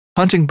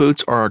Hunting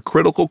boots are a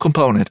critical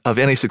component of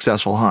any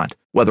successful hunt.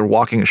 Whether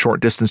walking a short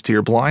distance to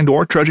your blind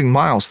or trudging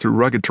miles through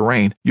rugged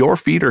terrain, your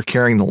feet are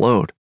carrying the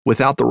load.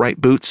 Without the right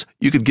boots,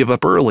 you could give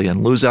up early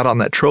and lose out on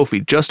that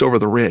trophy just over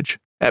the ridge.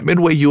 At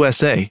Midway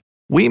USA,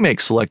 we make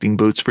selecting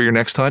boots for your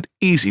next hunt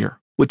easier.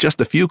 With just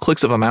a few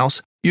clicks of a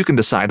mouse, you can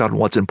decide on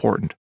what's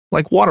important,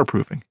 like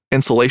waterproofing,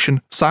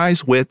 insulation,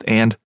 size, width,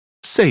 and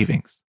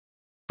savings.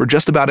 For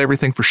just about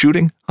everything for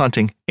shooting,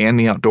 hunting, and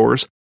the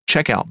outdoors,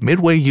 check out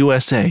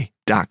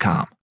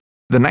MidwayUSA.com.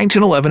 The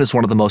 1911 is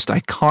one of the most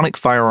iconic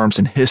firearms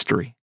in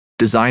history.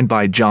 Designed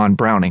by John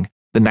Browning,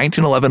 the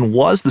 1911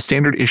 was the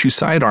standard issue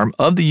sidearm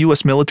of the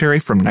U.S. military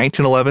from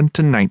 1911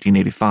 to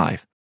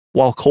 1985.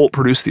 While Colt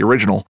produced the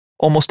original,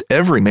 almost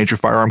every major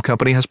firearm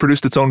company has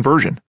produced its own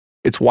version.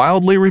 It's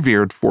wildly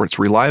revered for its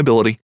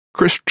reliability,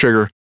 crisp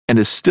trigger, and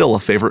is still a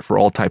favorite for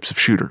all types of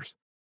shooters.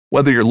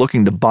 Whether you're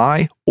looking to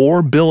buy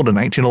or build a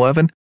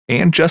 1911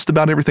 and just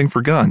about everything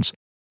for guns,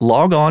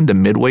 log on to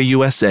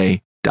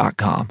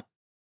MidwayUSA.com.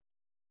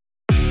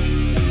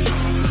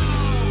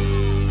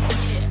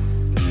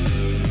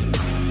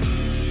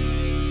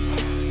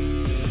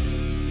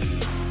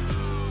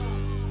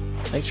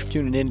 Thanks for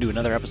tuning in to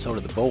another episode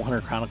of the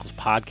Bowhunter Chronicles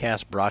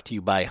podcast brought to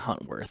you by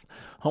Huntworth.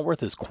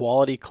 Huntworth is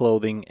quality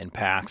clothing and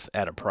packs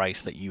at a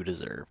price that you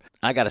deserve.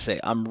 I got to say,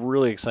 I'm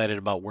really excited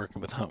about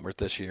working with Huntworth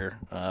this year.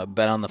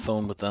 Been on the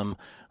phone with them.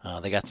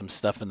 They got some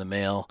stuff in the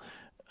mail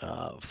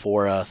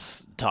for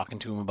us, talking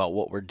to them about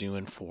what we're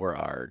doing for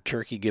our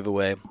turkey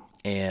giveaway.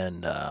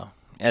 And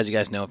as you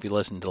guys know, if you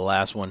listened to the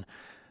last one,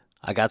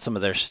 I got some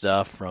of their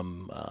stuff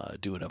from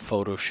doing a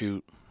photo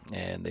shoot.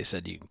 And they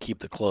said you can keep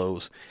the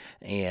clothes.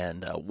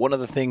 And one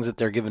of the things that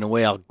they're giving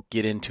away, I'll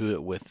get into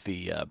it with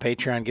the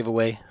Patreon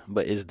giveaway,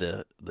 but is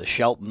the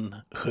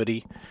Shelton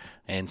hoodie.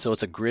 And so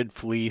it's a grid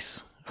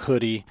fleece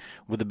hoodie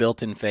with a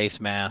built-in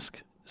face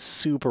mask.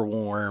 Super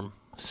warm,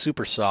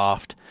 super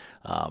soft.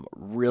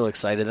 Real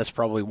excited. That's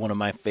probably one of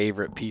my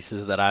favorite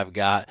pieces that I've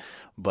got.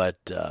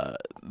 But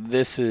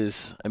this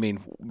is,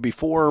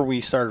 before we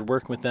started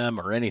working with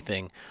them or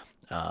anything,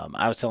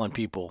 I was telling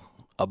people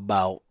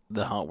about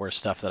the Huntworth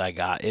stuff that I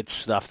got. It's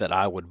stuff that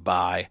I would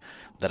buy,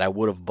 that I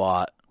would have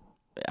bought.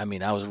 I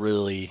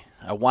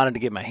wanted to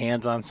get my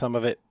hands on some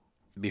of it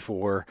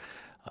before,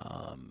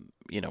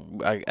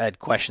 I had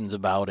questions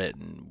about it,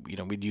 and,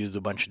 we'd used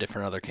a bunch of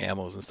different other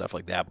camos and stuff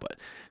like that, but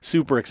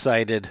super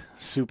excited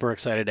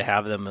to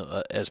have them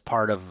as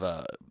part of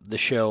the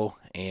show,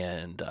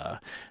 and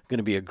going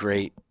to be a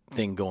great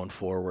thing going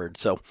forward.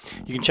 So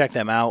you can check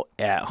them out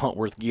at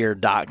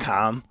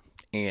huntworthgear.com.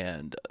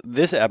 And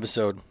this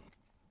episode,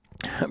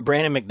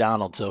 Brandon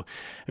McDonald. So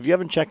if you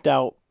haven't checked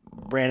out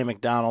Brandon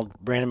McDonald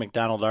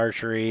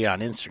Archery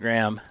on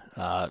Instagram,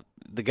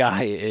 the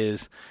guy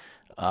is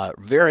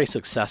very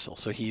successful.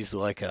 So he's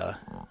like a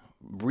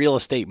real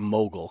estate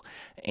mogul,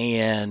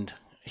 and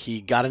he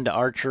got into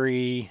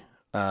archery,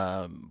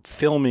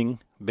 filming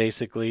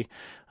basically,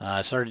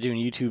 started doing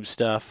YouTube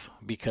stuff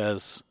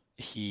because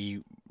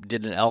he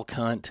did an elk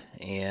hunt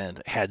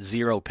and had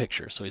 0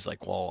 pictures. So he's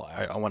like, well,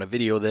 I want to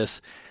video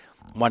this.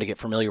 Want to get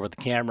familiar with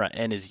the camera,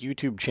 and his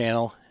YouTube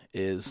channel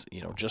is,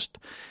 just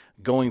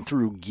going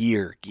through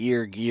gear,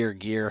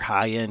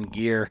 high-end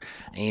gear,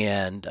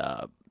 and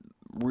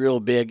real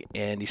big.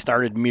 And he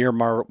started Mere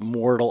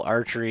Mortal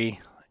Archery,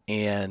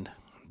 and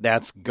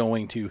that's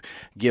going to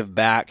give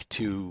back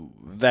to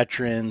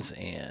veterans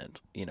and,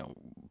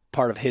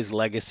 part of his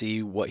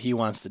legacy, what he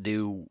wants to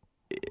do.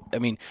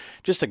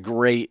 Just a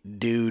great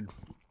dude.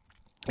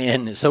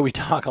 And so we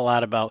talk a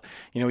lot about,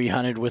 he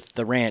hunted with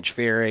the Ranch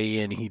Fairy,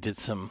 and he did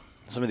some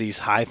of these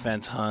high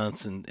fence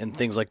hunts and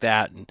things like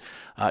that. And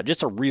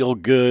just a real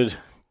good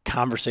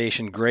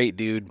conversation. Great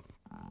dude.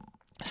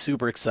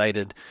 Super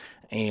excited.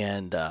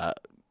 And,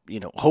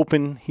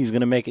 hoping he's going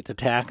to make it to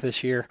TAC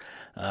this year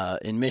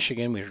in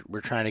Michigan.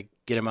 We're trying to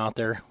get him out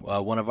there.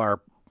 One of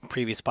our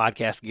previous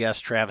podcast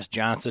guests, Travis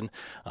Johnson,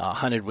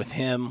 hunted with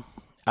him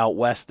out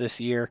west this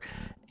year.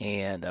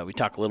 And we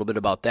talk a little bit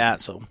about that.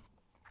 So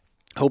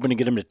hoping to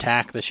get him to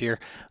TAC this year.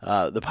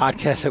 The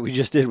podcast that we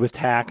just did with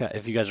TAC,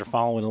 if you guys are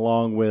following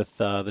along with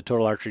the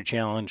Total Archery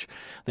Challenge,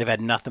 they've had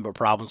nothing but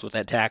problems with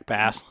that TAC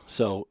pass.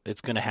 So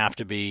it's going to have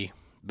to be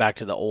back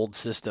to the old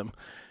system.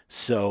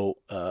 So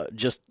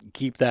just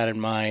keep that in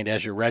mind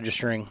as you're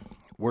registering.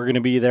 We're going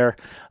to be there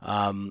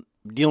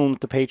dealing with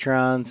the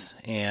patrons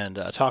and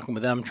talking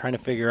with them, trying to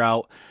figure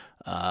out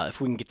if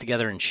we can get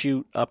together and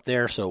shoot up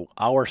there. So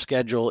our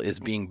schedule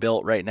is being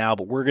built right now,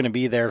 but we're going to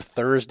be there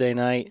Thursday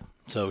night.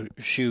 So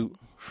shoot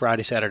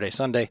Friday, Saturday,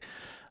 Sunday.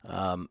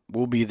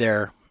 We'll be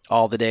there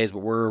all the days, but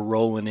we're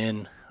rolling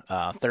in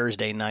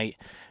Thursday night,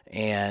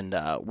 and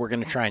we're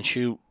going to try and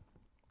shoot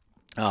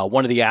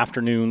one of the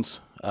afternoons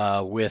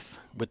with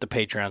the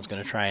Patreons.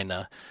 Going to try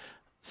and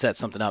set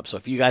something up. So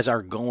if you guys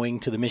are going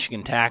to the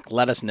Michigan TAC,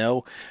 let us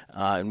know,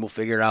 and we'll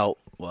figure out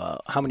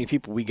how many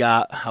people we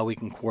got, how we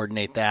can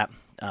coordinate that.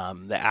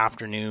 The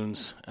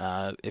afternoons,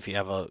 if you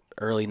have a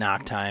early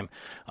knock time,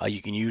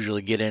 you can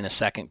usually get in a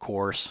second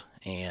course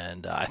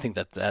And I think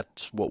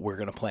that's what we're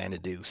going to plan to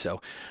do.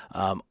 So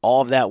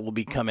all of that will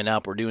be coming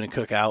up. We're doing a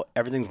cookout.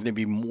 Everything's going to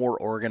be more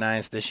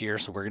organized this year,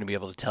 so we're going to be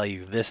able to tell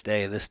you this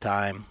day, this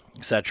time,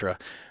 etc.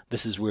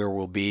 This is where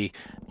we'll be,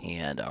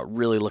 and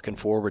really looking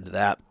forward to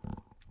that.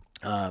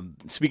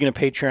 Speaking of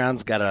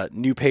Patreons, got a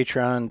new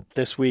Patreon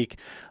this week.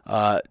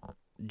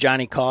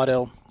 Johnny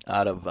Caudill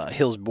out of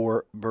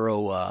Hillsboro,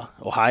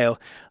 Ohio,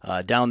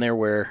 down there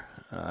where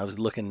I was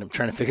looking, I'm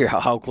trying to figure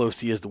out how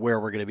close he is to where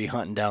we're going to be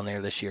hunting down there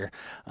this year,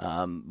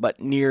 but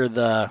near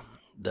the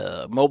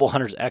Mobile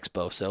Hunters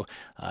Expo. So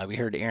we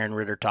heard Aaron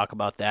Ritter talk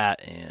about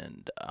that,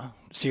 and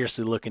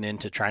seriously looking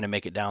into trying to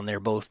make it down there,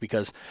 both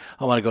because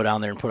I want to go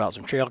down there and put out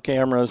some trail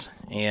cameras,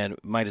 and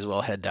might as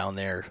well head down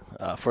there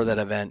for that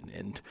event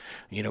and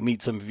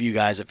meet some of you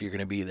guys if you're going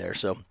to be there.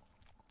 So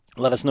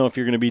let us know if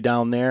you're going to be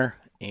down there,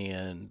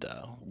 and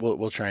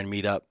we'll try and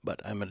meet up,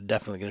 but I'm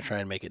definitely going to try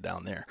and make it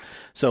down there.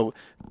 So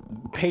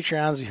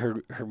Patreons,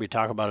 you heard me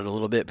talk about it a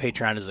little bit.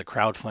 Patreon is a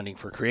crowdfunding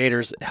for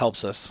creators. It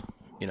helps us,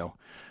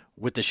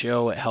 with the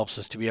show. It helps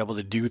us to be able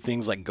to do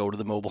things like go to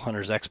the Mobile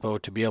Hunters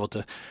Expo, to be able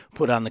to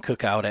put on the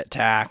cookout at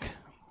TAC,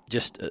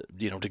 just,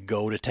 to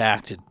go to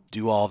TAC, to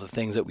do all the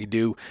things that we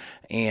do,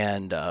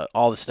 and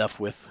all the stuff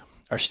with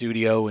our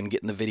studio and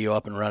getting the video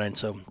up and running.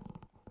 So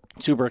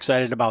super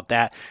excited about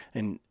that,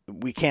 and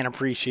we can't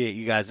appreciate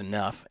you guys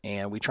enough,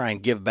 and we try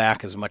and give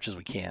back as much as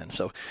we can.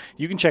 So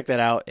you can check that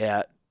out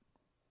at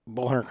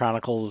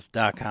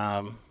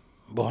bowhunterchronicles.com,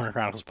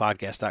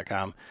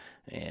 bowhunterchroniclespodcast.com,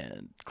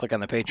 and click on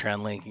the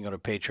Patreon link. You can go to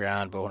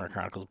Patreon, Bowhunter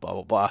Chronicles, blah,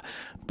 blah, blah.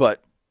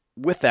 But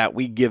with that,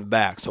 we give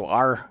back. So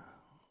our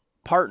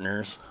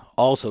partners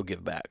also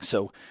give back.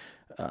 So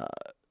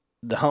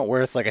the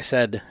Huntworth, like I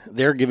said,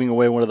 they're giving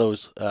away one of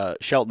those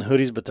Shelton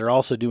hoodies, but they're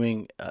also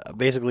doing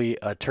basically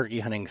a turkey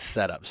hunting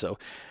setup. So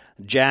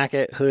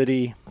jacket,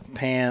 hoodie,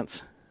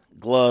 pants,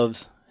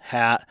 gloves,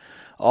 hat,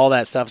 all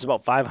that stuff. It's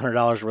about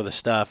 $500 worth of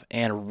stuff,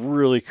 and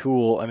really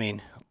cool. I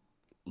mean,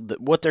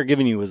 what they're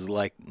giving you is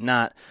like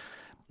not,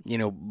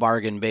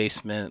 bargain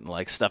basement,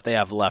 like stuff they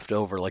have left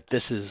over. Like,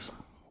 this is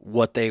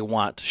what they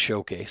want to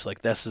showcase.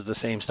 Like, this is the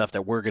same stuff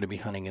that we're going to be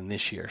hunting in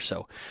this year.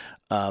 So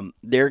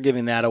they're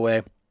giving that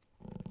away.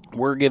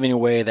 We're giving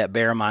away that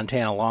Bear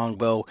Montana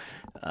longbow.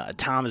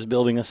 Tom is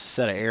building a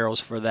set of arrows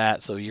for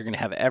that. So you're going to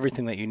have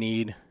everything that you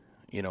need,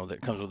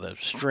 that comes with a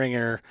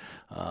stringer,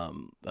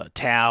 a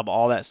tab,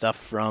 all that stuff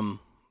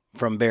from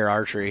Bear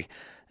Archery.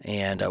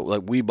 And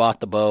we bought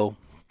the bow,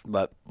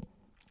 but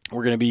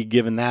we're going to be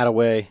giving that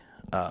away.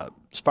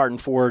 Spartan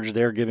Forge,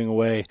 they're giving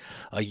away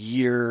a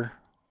year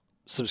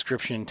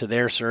subscription to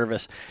their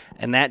service,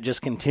 and that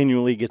just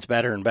continually gets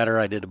better and better.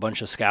 I did a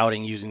bunch of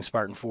scouting using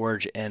Spartan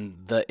Forge, and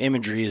the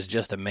imagery is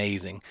just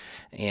amazing.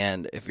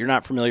 And if you're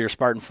not familiar,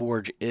 Spartan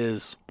Forge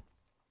is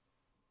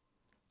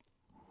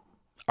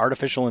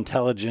artificial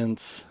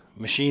intelligence,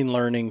 machine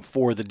learning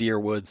for the deer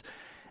woods.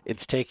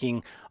 It's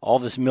taking all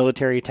this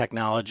military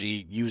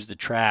technology used to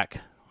track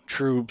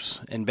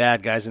troops and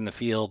bad guys in the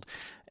field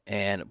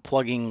and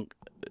plugging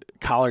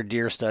collared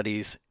deer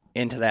studies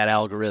into that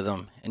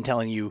algorithm and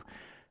telling you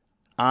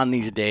on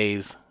these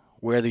days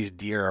where these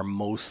deer are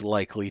most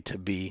likely to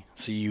be,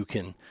 so you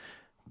can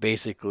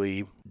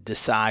basically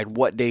decide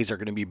what days are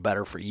going to be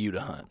better for you to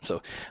hunt.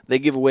 So they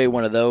give away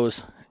one of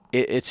those.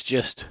 It's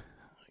just,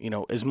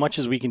 as much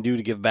as we can do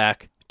to give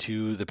back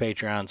to the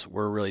Patreons,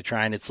 we're really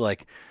trying. It's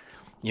like,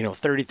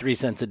 33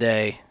 cents a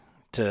day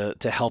to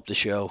help the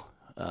show.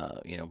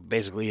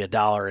 Basically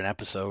 $1 an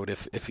episode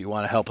if you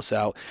want to help us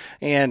out.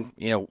 And,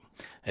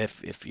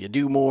 if you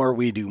do more,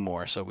 we do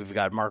more. So we've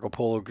got Marco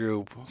Polo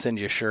Group, send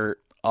you a shirt,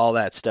 all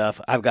that stuff.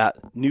 I've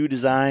got new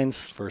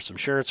designs for some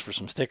shirts, for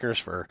some stickers,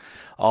 for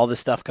all this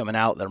stuff coming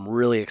out that I'm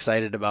really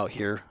excited about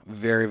here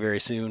very,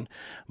 very soon.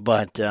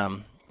 But,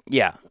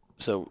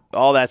 so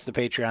all that's the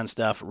Patreon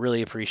stuff.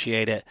 Really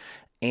appreciate it.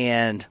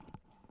 And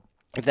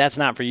if that's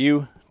not for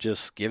you,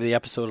 just give the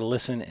episode a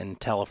listen and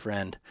tell a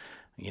friend.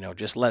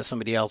 Just let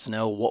somebody else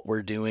know what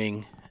we're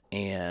doing,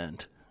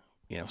 and,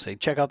 say,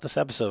 check out this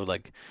episode.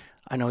 Like,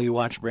 I know you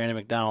watch Brandon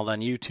McDonald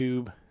on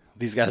YouTube.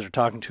 These guys are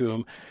talking to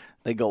him.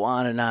 They go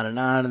on and on and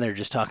on, and they're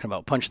just talking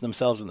about punching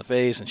themselves in the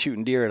face and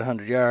shooting deer at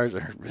 100 yards,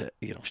 or,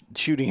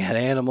 shooting at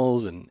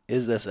animals, and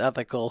is this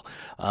ethical?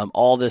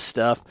 All this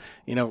stuff.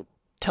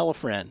 Tell a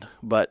friend.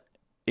 But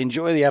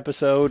enjoy the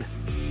episode.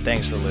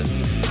 Thanks for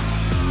listening.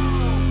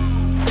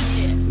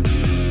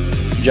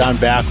 John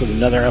back with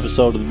another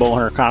episode of the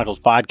Bowhunter Chronicles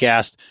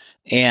podcast.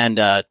 And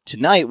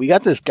tonight we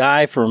got this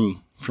guy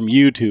from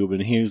YouTube,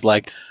 and he was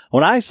like,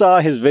 when I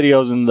saw his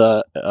videos in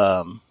the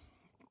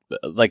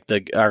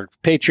our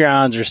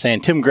Patreons are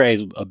saying Tim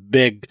Gray's a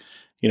big,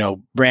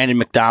 Brandon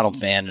McDonald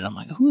fan. And I'm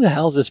like, who the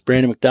hell is this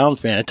Brandon McDonald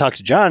fan? I talked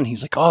to John, and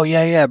he's like, oh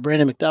yeah,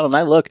 Brandon McDonald. And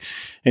I look,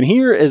 and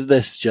here is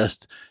this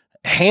just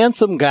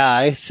handsome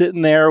guy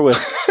sitting there with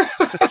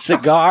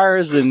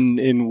cigars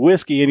and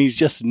whiskey, and he's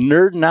just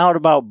nerding out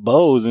about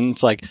bows. And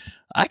it's like,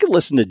 I could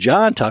listen to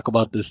John talk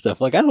about this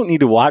stuff. Like, I don't need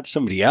to watch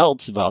somebody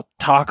else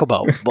talk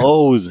about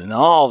bows and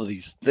all of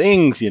these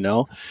things,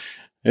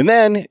 And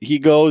then he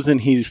goes and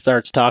he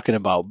starts talking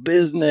about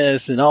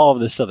business and all of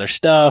this other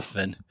stuff.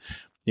 And,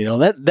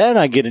 then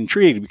I get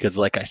intrigued because,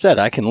 like I said,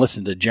 I can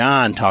listen to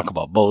John talk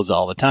about bows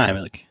all the time.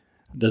 Like,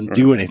 it doesn't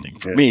do anything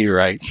for me,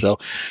 right? So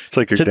it's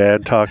like your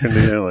dad talking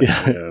to you. Like,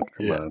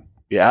 come on.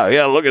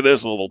 Yeah. Look at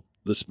this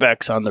the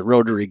specs on the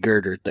rotary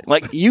girder thing.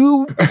 Like,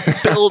 you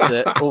build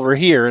it over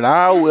here and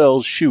I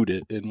will shoot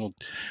it and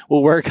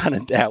we'll work on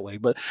it that way.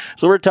 But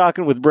so we're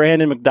talking with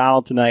Brandon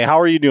McDonald tonight. How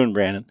are you doing,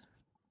 Brandon?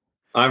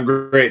 I'm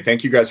great.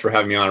 Thank you guys for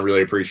having me on. I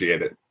really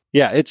appreciate it.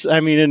 Yeah,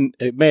 and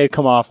it may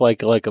come off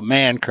like a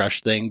man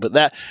crush thing, but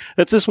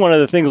that's just one of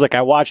the things. Like,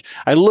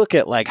 I look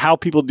at like how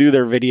people do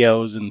their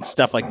videos and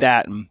stuff like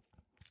that.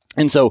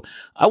 And so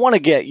I want to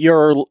get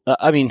your,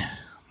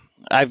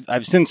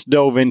 I've since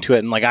dove into it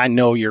and like, I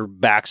know your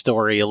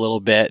backstory a little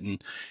bit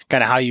and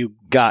kind of how you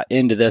got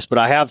into this, but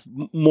I have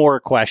more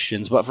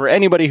questions. But for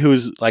anybody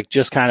who's like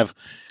just kind of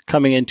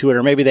coming into it,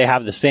 or maybe they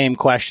have the same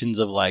questions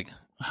of like,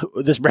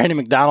 this Brandon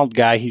McDonald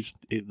guy, he's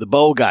the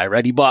bow guy,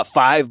 right? He bought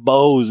 5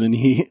 bows and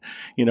he,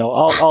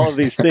 all of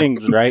these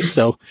things, right?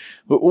 So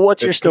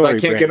what's your story? I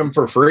can't get them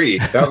for free.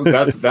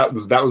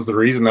 That was the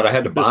reason that I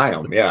had to buy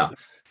them. Yeah.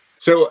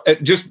 So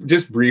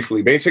just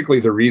briefly, basically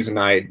the reason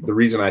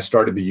I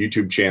started the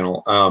YouTube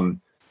channel,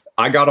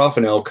 I got off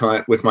an elk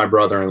hunt with my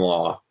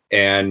brother-in-law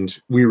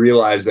and we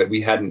realized that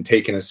we hadn't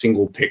taken a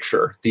single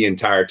picture the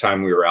entire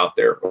time we were out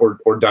there or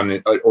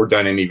done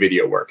any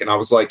video work. And I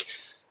was like,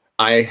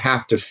 I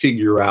have to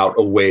figure out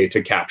a way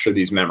to capture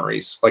these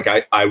memories. Like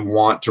I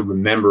want to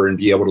remember and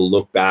be able to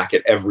look back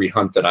at every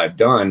hunt that I've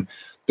done.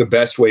 The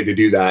best way to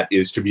do that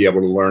is to be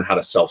able to learn how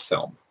to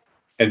self-film.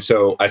 And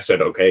so I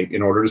said, okay,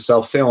 in order to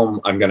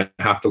self-film, I'm going to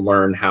have to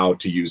learn how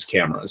to use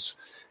cameras.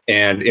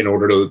 And in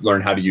order to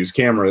learn how to use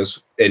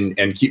cameras and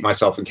keep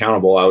myself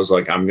accountable, I was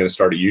like, I'm going to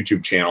start a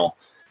YouTube channel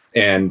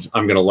and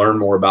I'm going to learn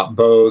more about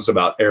bows,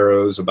 about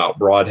arrows, about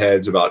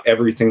broadheads, about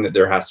everything that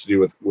there has to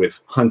do with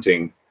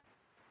hunting,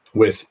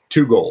 with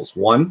 2 goals.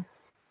 1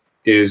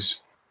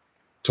 is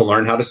to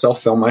learn how to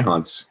self-film my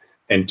hunts,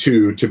 and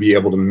 2, to be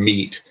able to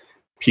meet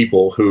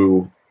people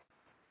who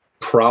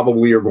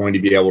probably are going to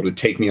be able to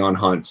take me on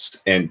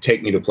hunts and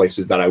take me to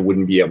places that I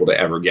wouldn't be able to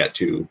ever get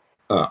to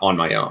on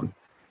my own.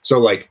 So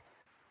like,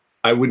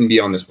 I wouldn't be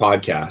on this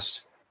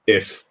podcast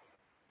if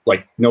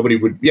like nobody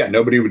would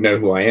know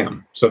who I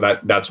am. So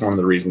that's one of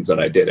the reasons that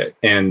I did it.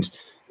 And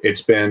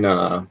it's been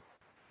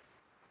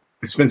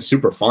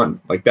super fun.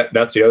 Like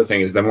that's the other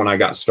thing is then when I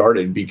got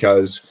started,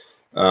 because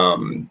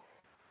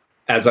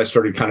as I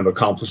started kind of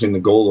accomplishing the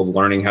goal of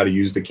learning how to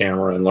use the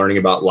camera and learning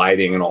about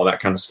lighting and all that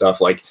kind of stuff,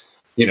 like,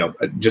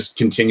 just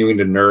continuing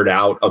to nerd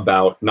out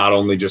about not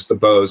only just the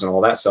bows and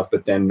all that stuff,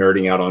 but then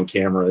nerding out on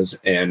cameras.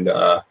 And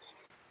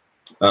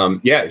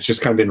it's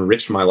just kind of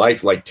enriched my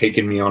life, like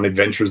taking me on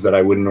adventures that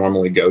I wouldn't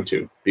normally go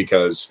to,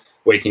 because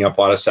waking up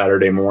on a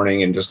Saturday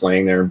morning and just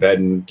laying there in bed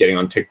and getting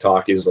on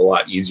TikTok is a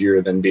lot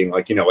easier than being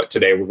like,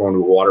 today we're going to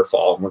a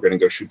waterfall and we're going to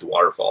go shoot the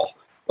waterfall.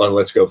 Well,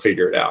 let's go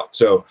figure it out.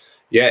 So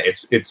yeah,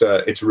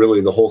 it's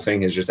really, the whole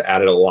thing has just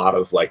added a lot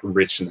of like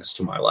richness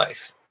to my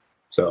life.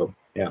 So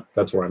yeah,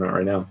 that's where I'm at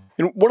right now.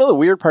 And one of the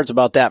weird parts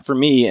about that for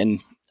me, and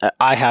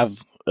I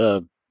have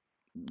the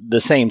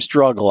same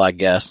struggle, I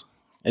guess,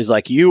 is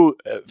like you,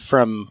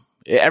 from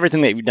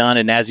everything that you've done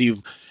and as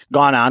you've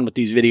gone on with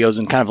these videos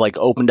and kind of like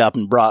opened up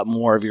and brought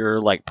more of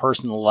your like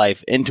personal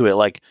life into it,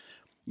 like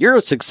you're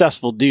a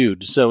successful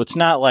dude. So it's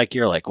not like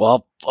you're like,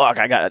 well, fuck,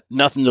 I got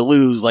nothing to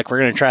lose. Like, we're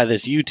going to try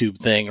this YouTube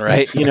thing.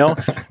 Right.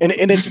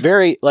 And it's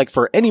very like,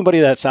 for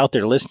anybody that's out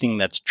there listening,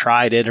 that's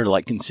tried it or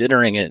like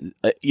considering it,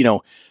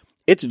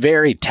 it's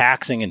very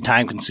taxing and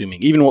time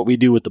consuming. Even what we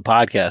do with the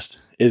podcast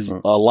is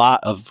a lot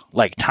of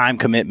like time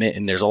commitment,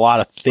 and there's a lot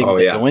of things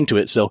that go into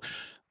it. So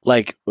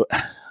like,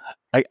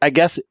 I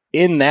guess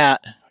in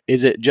that,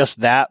 is it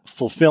just that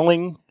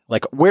fulfilling?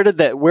 Like, where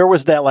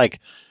was that like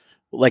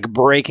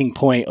breaking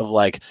point of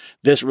like,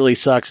 this really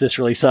sucks.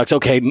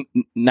 Okay.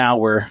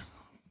 Now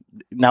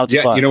it's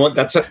fun. You know what?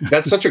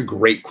 That's such a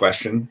great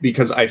question,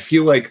 because I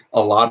feel like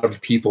a lot of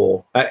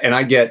people, and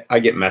I get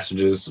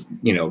messages,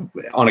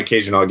 on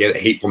occasion I'll get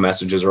hateful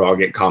messages or I'll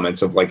get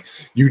comments of like,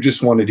 you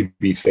just wanted to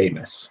be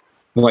famous.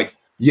 I'm like,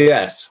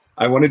 yes,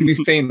 I wanted to be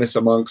famous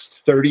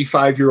amongst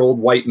 35-year-old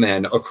white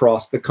men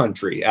across the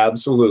country.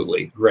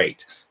 Absolutely.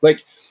 Great.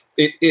 Like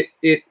it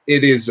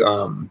is,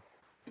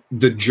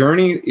 the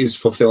journey is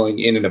fulfilling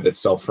in and of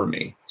itself for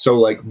me. So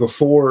like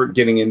before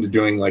getting into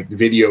doing like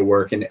video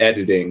work and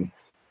editing,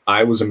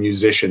 I was a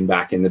musician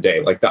back in the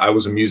day. I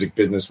was a music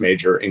business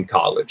major in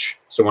college.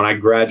 So when I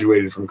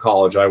graduated from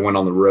college, I went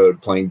on the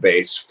road playing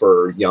bass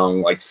for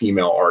young, like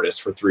female artists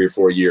for 3 or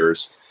 4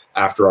 years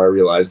after I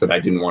realized that I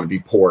didn't want to be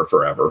poor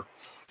forever,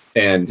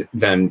 and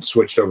then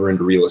switched over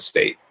into real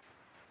estate.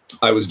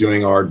 I was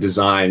doing our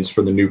designs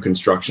for the new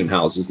construction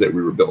houses that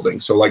we were building.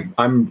 So like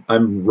I'm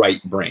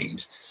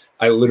right-brained.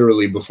 I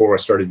literally, before I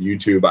started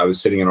YouTube, I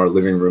was sitting in our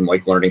living room,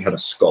 like learning how to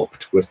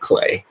sculpt with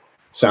clay.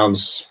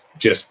 Sounds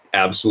just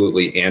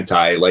absolutely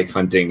anti like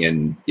hunting,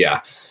 and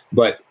yeah,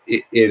 but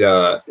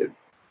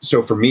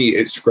so for me,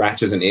 it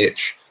scratches an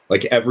itch.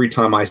 Like every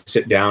time I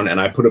sit down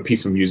and I put a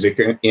piece of music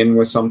in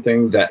with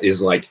something that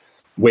is like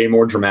way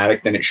more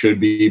dramatic than it should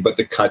be, but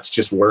the cuts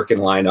just work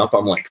and line up,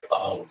 I'm like,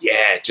 oh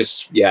yeah,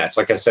 it's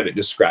like I said, it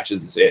just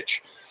scratches this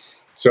itch.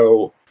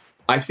 So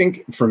I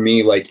think for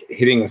me, like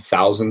hitting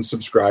 1,000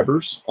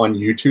 subscribers on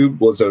YouTube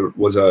was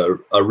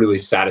a really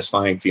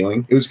satisfying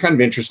feeling. It was kind of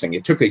interesting.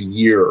 It took a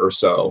year or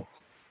so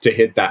to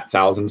hit that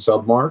 1,000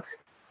 sub mark.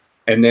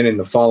 And then in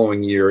the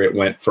following year, it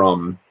went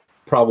from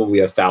probably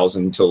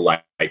 1,000 to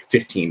like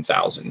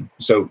 15,000.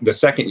 So the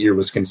second year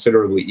was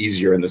considerably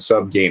easier and the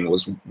sub gain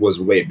was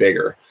way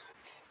bigger.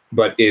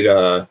 But it,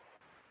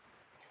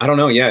 I don't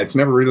know. Yeah, it's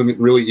never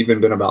really even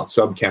been about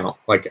sub count.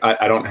 Like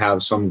I don't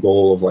have some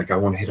goal of like, I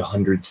want to hit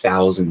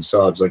 100,000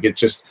 subs. Like it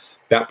just,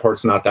 that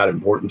part's not that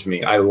important to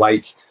me. I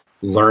like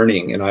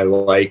learning and I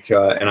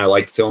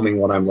like filming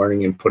what I'm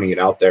learning and putting it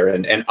out there.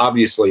 And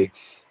obviously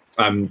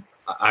I'm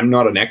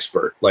not an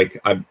expert. Like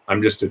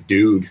I'm just a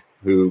dude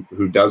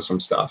who does some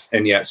stuff.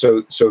 And yeah,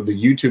 so the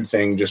YouTube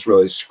thing just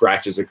really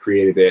scratches a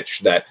creative itch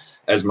that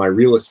as my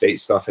real estate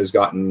stuff has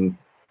gotten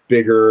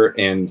bigger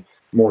and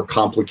more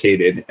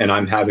complicated, and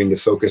I'm having to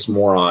focus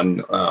more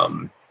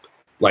on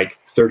like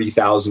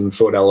 30,000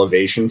 foot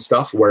elevation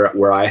stuff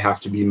where I have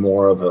to be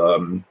more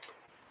of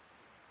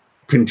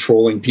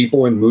controlling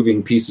people and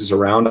moving pieces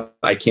around.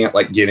 I can't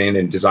like get in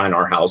and design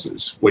our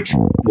houses, which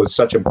was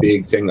such a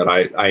big thing that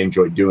I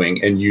enjoyed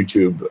doing. And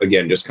YouTube,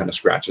 again, just kind of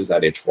scratches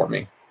that itch for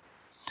me.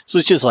 So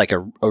it's just like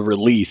a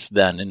release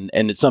then.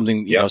 And it's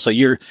something, you know,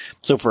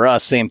 so for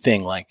us, same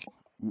thing. Like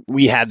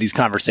we had these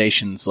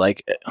conversations,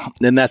 like,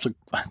 and that's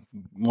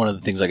one of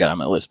the things I got on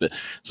my list. But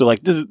so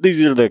like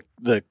these are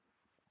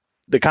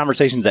the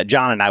conversations that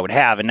John and I would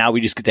have. And now we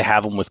just get to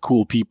have them with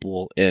cool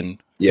people and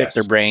pick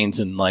their brains.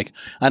 And like,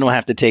 I don't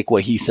have to take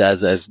what he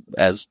says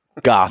as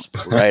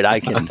gospel, right? I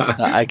can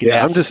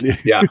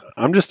yeah,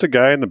 I'm just a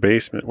guy in the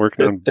basement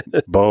working on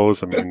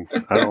bows. I mean,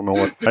 I don't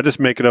know I just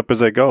make it up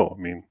as I go. I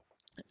mean,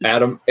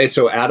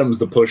 so Adam's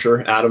the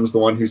pusher. Adam's the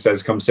one who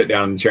says, come sit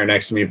down in the chair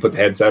next to me and put the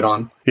headset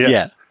on.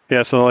 Yeah.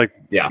 So like,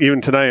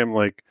 even tonight I'm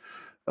like,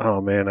 oh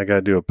man, I got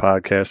to do a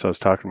podcast. I was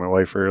talking to my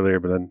wife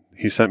earlier, but then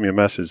he sent me a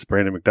message,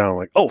 Brandon McDonald,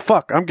 like, oh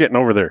fuck, I'm getting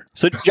over there.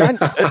 So John,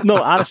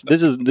 no, honestly,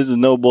 this is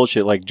no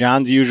bullshit. Like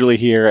John's usually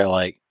here at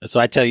like,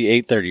 so I tell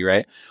you 8:30,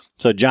 right?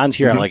 So John's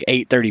here at like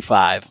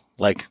 8:35.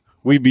 Like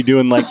we'd be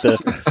doing like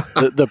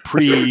the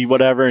pre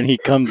whatever, and he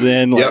comes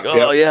in like,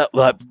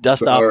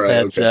 dust off the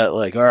headset. Okay.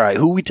 Like, all right,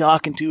 who we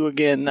talking to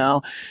again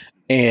now?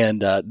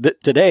 And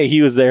today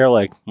he was there,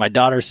 like, my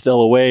daughter's still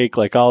awake,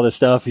 like all this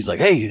stuff. He's like,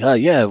 hey,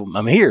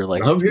 I'm here.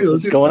 Like,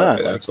 what's going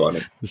on? That's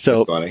funny. So,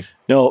 that's funny.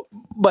 No,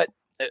 but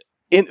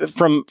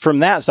from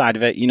that side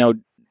of it, you know,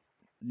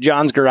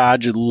 John's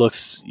garage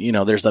looks, you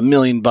know, there's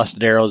 1,000,000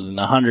 busted arrows and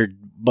 100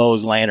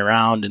 bows laying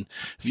around. And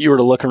if you were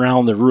to look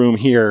around the room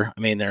here,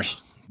 I mean,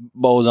 there's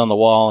bows on the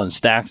wall and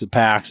stacks of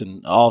packs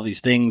and all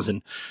these things.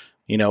 And,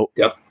 you know,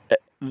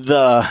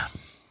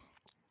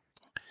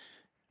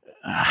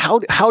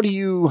 how do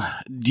you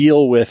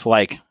deal with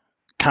like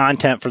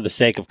content for the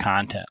sake of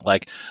content?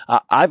 Like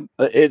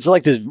it's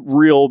like this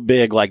real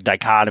big like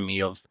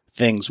dichotomy of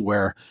things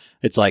where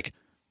it's like,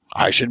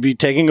 I should be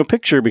taking a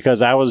picture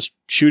because I was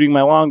shooting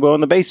my longbow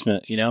in the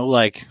basement, you know,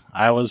 like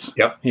I was,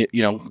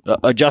 you know,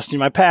 adjusting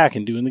my pack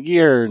and doing the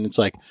gear. And it's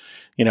like,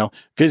 you know,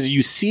 cause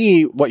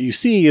what you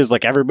see is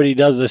like everybody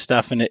does this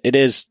stuff and it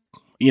is,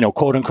 you know,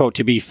 quote unquote,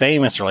 to be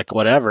famous or like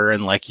whatever.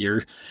 And like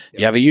you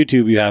have a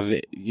YouTube, you have,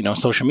 you know,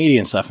 social media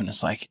and stuff. And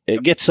it's like,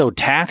 it gets so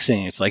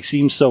taxing. It's like,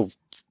 seems so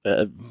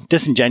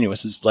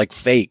disingenuous. It's like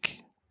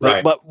fake,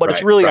 but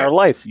it's really our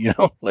life, you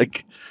know,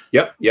 like,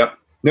 Yep.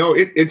 No,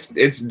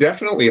 it's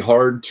definitely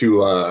hard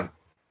to,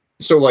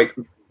 so like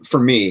for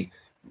me,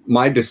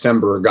 my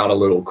December got a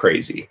little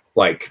crazy.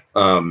 Like,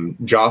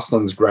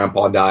 Jocelyn's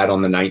grandpa died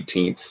on the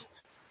 19th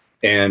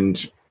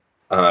and,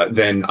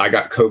 then I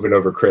got COVID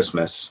over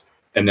Christmas.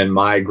 And then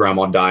my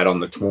grandma died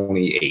on the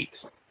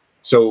 28th.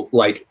 So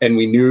like, and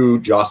we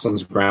knew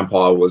Jocelyn's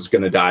grandpa was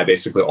going to die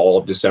basically all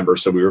of December.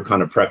 So we were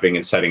kind of prepping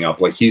and setting up,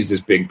 like he's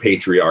this big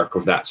patriarch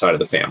of that side of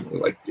the family,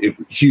 like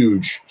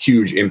huge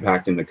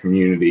impact in the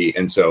community.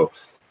 And so,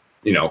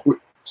 you know,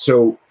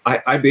 so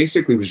I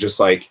basically was just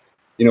like,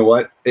 you know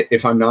what,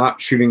 if I'm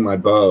not shooting my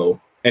bow,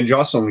 and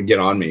Jocelyn would get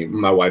on me,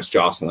 my wife's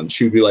Jocelyn,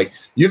 she would be like,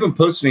 you haven't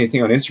posted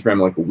anything on Instagram in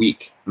like a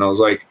week. And I was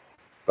like,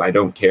 I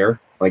don't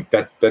care. Like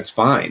that's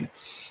fine.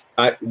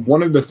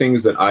 One of the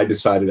things that I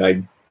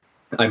decided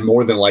I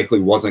more than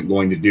likely wasn't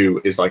going to do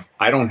is like,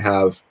 I don't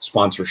have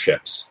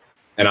sponsorships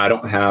and I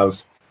don't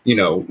have, you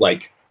know,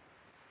 like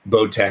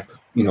Bowtech,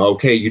 you know,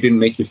 okay, you didn't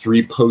make your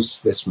 3 posts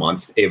this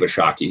month, Ava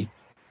Shockey,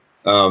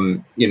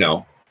 you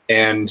know,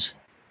 and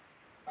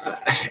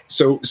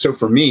so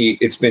for me,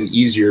 it's been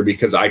easier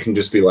because I can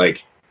just be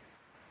like,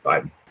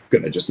 I'm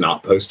going to just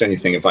not post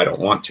anything if I don't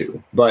want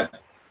to. But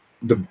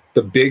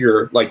the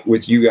bigger, like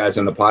with you guys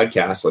on the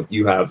podcast, like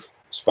you have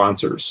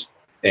sponsors.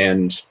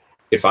 And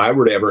if I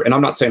were to ever, and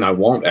I'm not saying I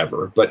won't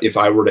ever, but if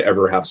I were to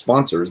ever have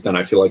sponsors, then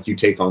I feel like you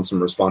take on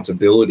some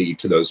responsibility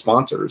to those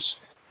sponsors.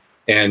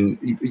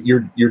 And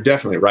you're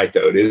definitely right,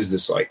 though. It is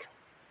this like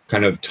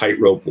kind of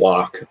tightrope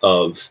walk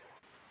of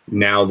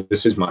now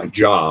this is my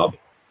job.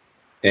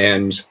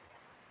 And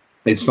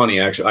it's funny,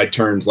 actually, I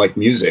turned, like,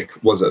 music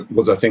was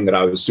a thing that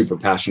I was super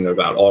passionate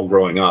about all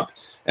growing up.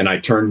 And I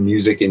turned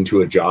music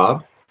into a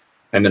job.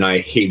 And then I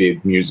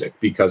hated music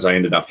because I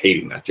ended up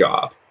hating that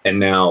job. And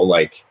now,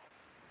 like,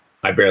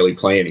 I barely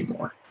play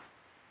anymore.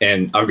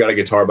 And I've got a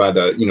guitar by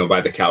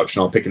the couch,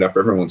 and I'll pick it up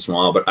every once in a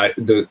while. But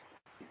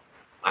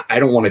I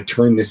don't want to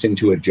turn this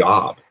into a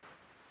job.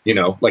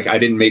 Like, I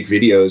didn't make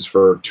videos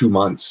for 2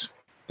 months.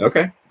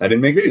 Okay, I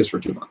didn't make videos for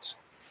 2 months.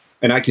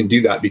 And I can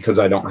do that because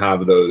I don't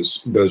have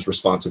those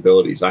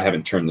responsibilities. I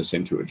haven't turned this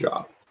into a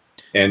job.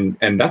 And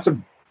that's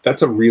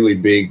a really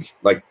big,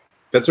 like,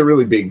 that's a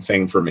really big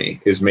thing for me,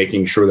 is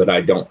making sure that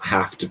I don't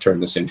have to turn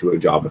this into a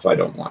job if I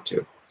don't want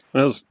to.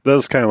 That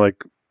was kind of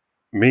like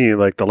me,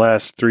 like the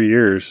last 3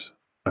 years.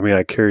 I mean,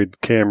 I carried the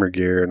camera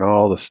gear and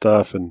all the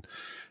stuff, and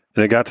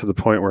it got to the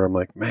point where I'm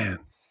like, man,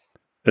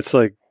 it's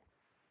like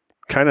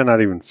kind of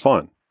not even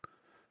fun.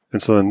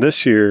 And so then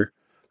this year,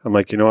 I'm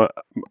like, you know what?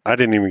 I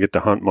didn't even get to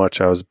hunt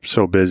much. I was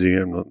so busy,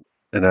 and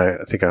I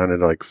think I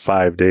hunted like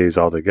 5 days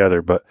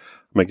altogether. But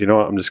I'm like, you know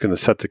what? I'm just going to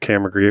set the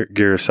camera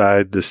gear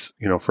aside this,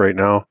 for right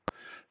now,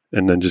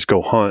 and then just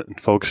go hunt and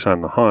focus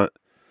on the hunt.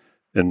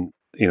 And,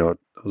 I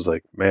was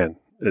like, man,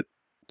 it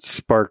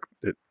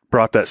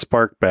brought that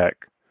spark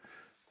back.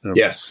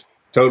 Yes,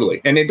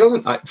 totally. And it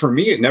doesn't, for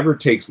me, it never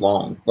takes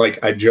long.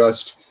 Like, I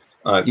just,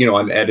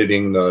 I'm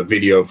editing the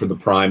video for the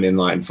Prime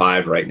Inline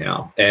 5 right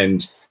now.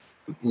 And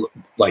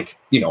like,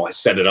 I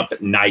set it up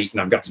at night, and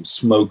I've got some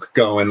smoke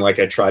going, like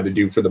I tried to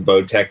do for the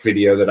Bowtech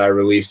video that I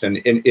released.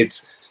 And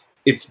it's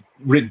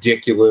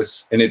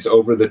ridiculous, and it's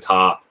over the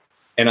top,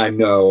 and I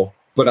know,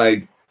 but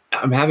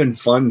I'm having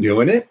fun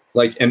doing it.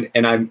 Like, and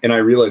I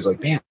realize,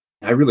 like, man,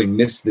 I really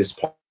miss this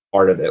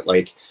part of it.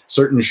 Like,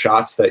 certain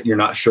shots that you're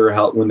not sure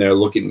how, when they're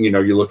looking,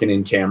 you're looking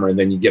in camera, and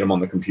then you get them on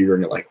the computer,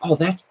 and you're like, oh,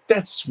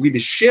 that's sweet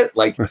as shit.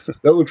 Like,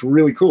 that looks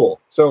really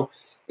cool. So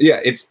yeah,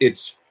 it's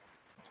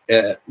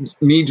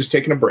me just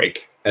taking a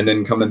break and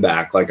then coming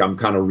back. Like, I'm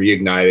kind of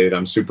reignited.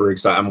 I'm super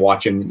excited. I'm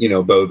watching,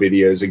 bow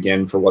videos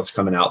again for what's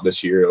coming out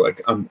this year.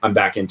 Like, I'm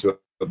back into it.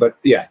 But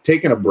yeah,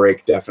 taking a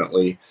break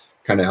definitely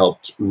kind of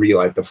helped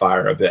relight the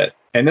fire a bit.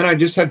 And then I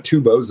just have 2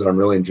 bows that I'm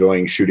really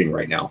enjoying shooting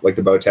right now. Like,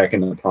 the Bowtech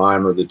and the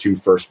Prime are the 2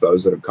 first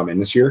bows that have come in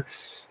this year.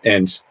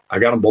 And I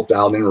got them both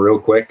dialed in real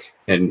quick.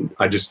 And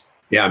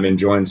I'm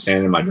enjoying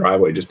standing in my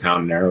driveway, just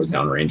pounding arrows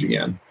down range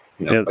again.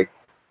 Like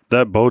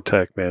that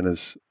Bowtech, man,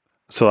 is,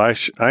 so I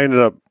ended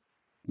up,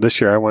 this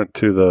year I went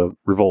to the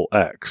Revolt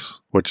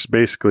X, which is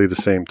basically the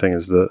same thing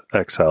as the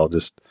XL,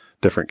 just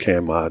different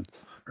cam mod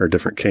or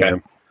different cam.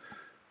 Okay.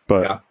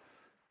 But yeah.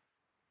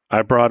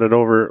 I brought it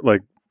over,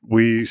 like,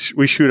 we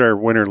shoot our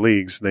winter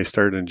leagues, and they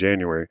started in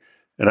January.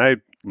 And I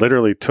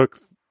literally took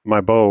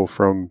my bow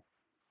from,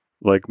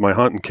 like, my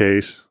hunting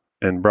case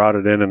and brought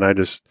it in, and I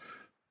just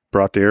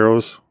brought the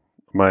arrows.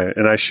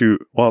 And I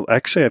shoot, well,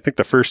 actually, I think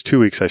the first 2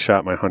 weeks I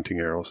shot my hunting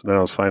arrows. And then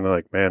I was finally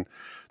like, man,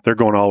 they're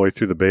going all the way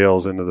through the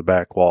bales into the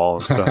back wall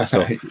and stuff.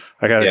 So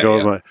I got to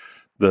go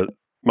with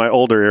my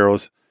older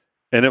arrows.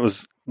 And it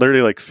was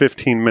literally like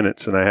 15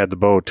 minutes, and I had the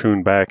bow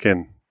tuned back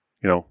in,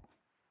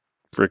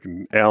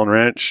 freaking Allen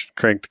wrench,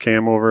 cranked the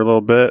cam over a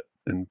little bit,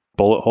 and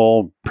bullet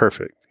hole,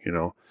 perfect,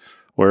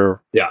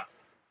 where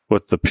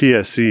with the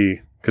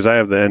PSE, because I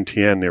have the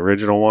NTN, the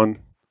original one.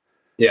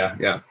 Yeah,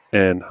 yeah.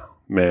 And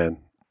man,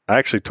 I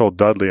actually told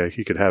Dudley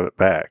he could have it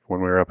back when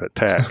we were up at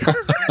TAC.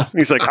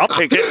 He's like, I'll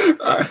take it.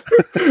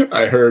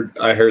 I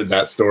heard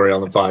that story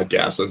on the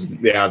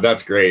podcast.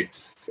 That's great.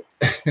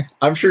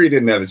 I'm sure he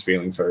didn't have his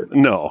feelings hurt.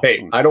 No.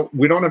 Hey,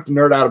 we don't have to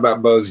nerd out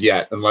about bows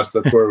yet, unless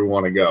that's where we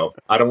want to go.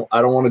 I don't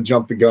want to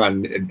jump the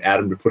gun and add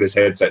him to put his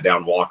headset down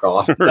and walk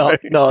off. Right.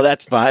 No,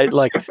 that's fine.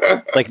 Like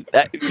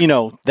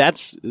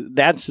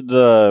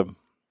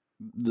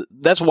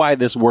that's why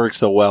this works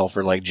so well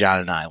for, like,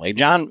 John and I. Like,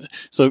 John,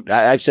 so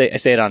I say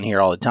it on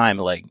here all the time.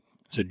 Like,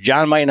 so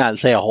John might not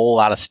say a whole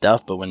lot of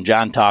stuff, but when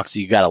John talks,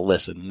 you got to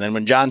listen. And then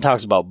when John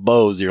talks about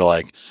bows, you're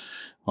like,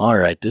 all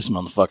right, this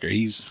motherfucker,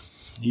 he's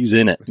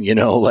in it,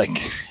 like,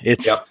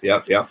 it's,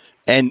 yep.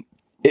 And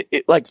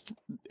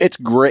it's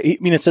great. I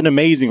mean, it's an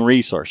amazing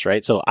resource,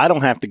 right? So I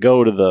don't have to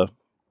go to the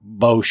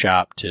bow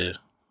shop to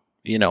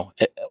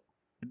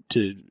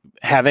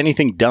have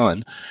anything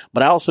done,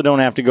 but I also don't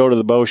have to go to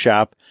the bow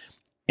shop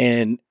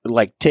and,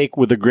 like, take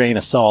with a grain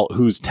of salt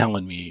who's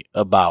telling me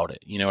about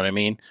it. You know what I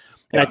mean?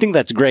 And I think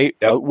that's great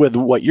with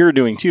what you're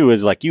doing too,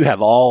 is, like, you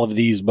have all of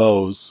these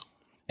bows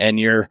and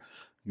you're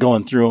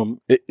going through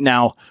them.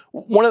 Now,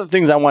 one of the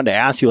things I wanted to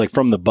ask you, like,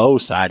 from the bow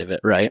side of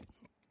it, right?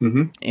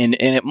 Mm-hmm. And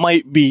it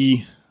might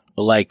be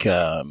like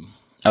a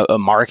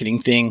marketing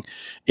thing.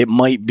 It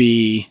might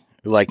be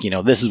like,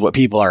 this is what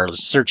people are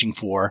searching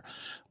for,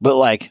 but,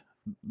 like,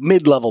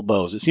 mid-level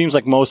bows. It seems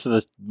like most of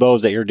the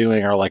bows that you're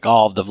doing are, like,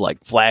 all of the,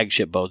 like,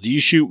 flagship bows. Do you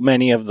shoot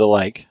many of the,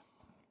 like,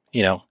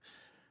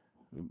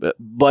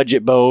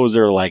 budget bows,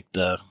 or, like,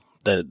 the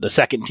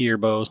second tier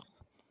bows?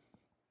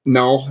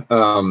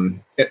 No.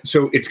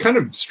 So it's kind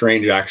of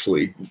strange,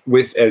 actually,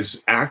 with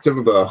as active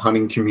of a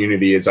hunting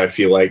community as I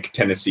feel like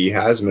Tennessee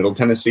has, Middle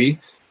Tennessee,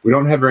 we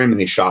don't have very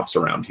many shops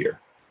around here.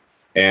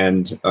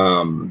 And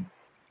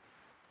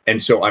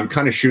so I'm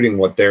kind of shooting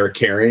what they're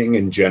carrying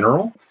in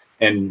general.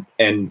 And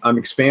I'm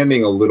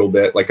expanding a little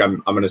bit. Like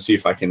I'm going to see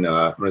if I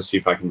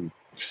can,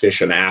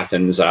 fish an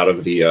Athens out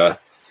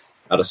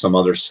of some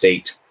other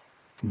state.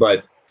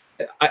 But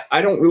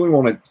I don't really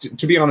want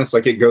to be honest,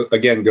 like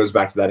goes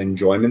back to that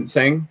enjoyment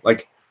thing.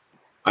 Like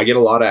I get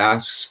a lot of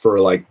asks for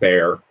like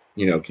bear,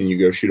 can you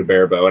go shoot a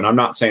bear bow? And I'm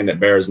not saying that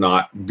bear is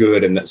not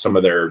good and that some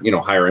of their,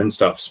 higher end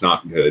stuff's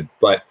not good,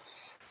 but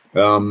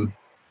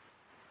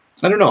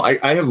I don't know.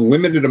 I have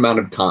limited amount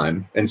of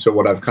time. And so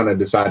what I've kind of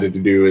decided to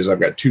do is I've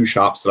got 2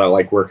 shops that I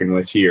like working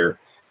with here,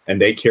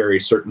 and they carry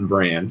certain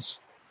brands.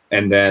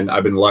 And then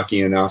I've been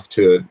lucky enough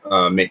to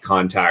make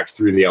contact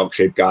through the Elk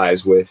Shape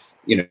guys with,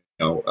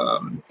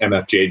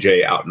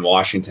 MFJJ out in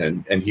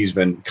Washington. And he's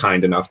been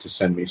kind enough to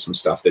send me some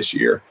stuff this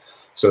year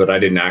so that I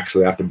didn't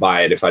actually have to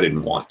buy it if I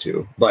didn't want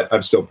to. But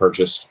I've still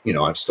purchased,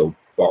 I've still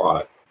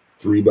bought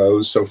 3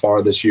 bows so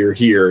far this year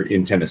here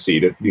in Tennessee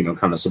to,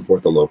 kind of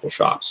support the local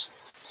shops.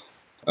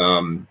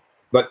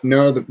 But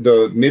no,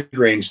 the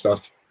mid-range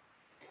stuff,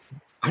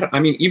 I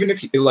mean, even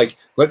if you like,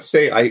 let's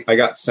say I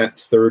got sent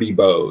 30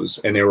 bows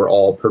and they were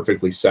all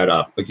perfectly set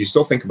up, like you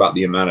still think about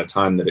the amount of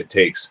time that it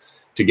takes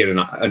to get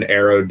an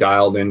arrow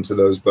dialed into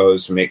those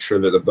bows, to make sure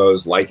that the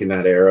bow's liking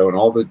that arrow and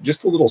all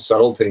just the little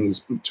subtle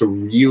things to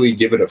really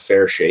give it a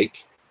fair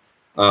shake.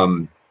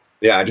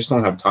 Yeah, I just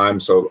don't have time.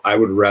 So I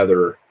would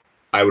rather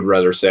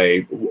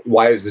say,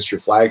 why is this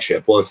your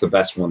flagship? Well, it's the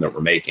best one that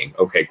we're making.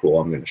 Okay,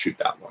 cool. I'm going to shoot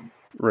that one.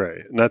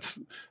 Right. And that's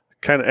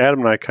kind of,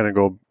 Adam and I kind of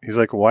go, he's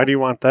like, why do you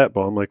want that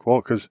bow? I'm like,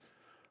 well, because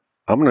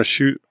I want to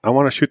shoot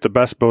the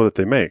best bow that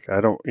they make.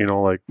 I don't, if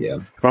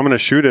I'm going to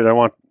shoot it, I'm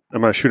going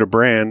to shoot a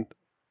brand.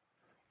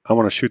 I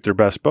want to shoot their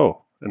best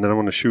bow. And then I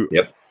want to shoot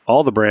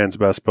all the brand's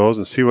best bows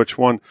and see which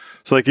one.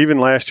 So like even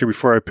last year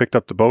before I picked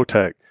up the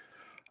Bowtech,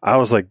 I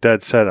was like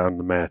dead set on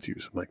the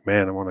Matthews. I'm like,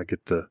 man, I want to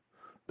get the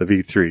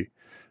V3.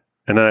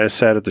 And then I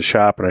sat at the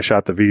shop and I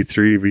shot the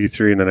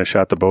V3, and then I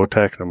shot the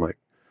Bowtech, and I'm like,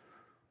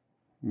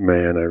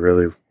 man, I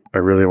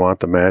really want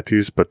the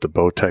Matthews, but the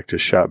Bowtech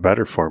just shot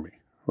better for me.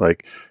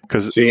 Like,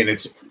 because and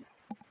it's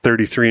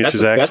 33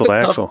 inches axle to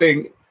axle.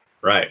 Thing.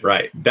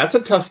 Right. That's a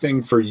tough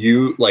thing for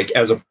you, like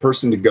as a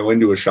person, to go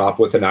into a shop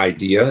with an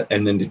idea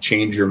and then to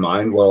change your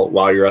mind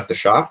while you're at the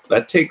shop.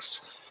 That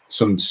takes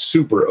some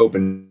super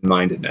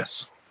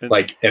open-mindedness. And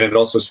it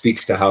also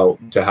speaks to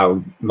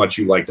how much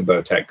you like the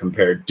Bowtech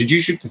compared. Did you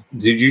shoot the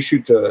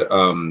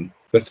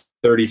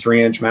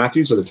 33-inch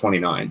Matthews or the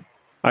 29?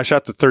 I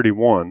shot the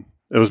 31.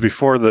 It was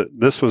before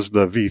this was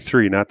the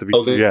V3, not the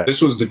V3X.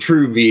 This was the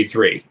true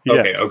V3.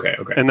 Yes. Okay.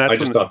 And I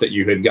just thought that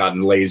you had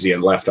gotten lazy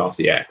and left off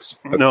the X.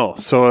 Okay. No,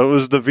 so it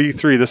was the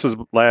V3. This was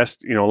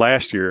last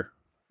year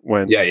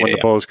when the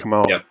bows come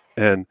out. Yep.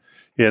 And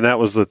that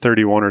was the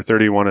 31 or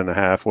 31 and a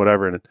half,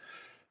 whatever.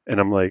 And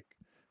I'm like,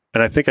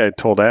 and I think I had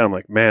told Adam,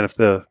 like, man, if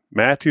the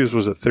Matthews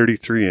was a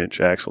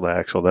 33-inch axle to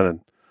axle, then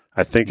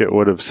I think it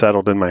would have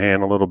settled in my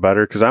hand a little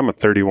better, because I'm a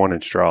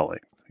 31-inch draw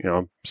length.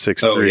 I'm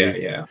 6'3". Oh,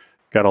 yeah.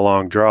 Got a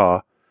long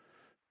draw.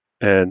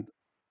 And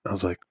I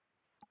was like,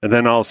 and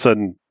then all of a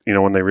sudden,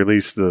 when they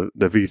released the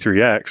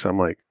V3X, I'm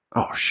like,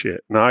 oh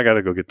shit, now I got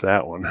to go get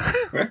that one.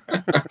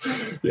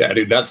 Yeah,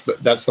 dude, that's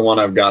the one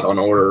I've got on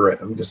order.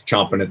 I'm just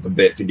chomping at the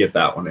bit to get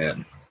that one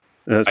in.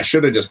 I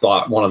should have just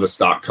bought one of the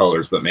stock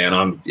colors, but man,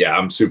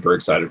 I'm super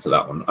excited for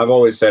that one. I've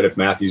always said if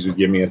Matthews would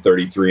give me a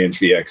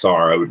 33-inch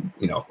VXR, I would,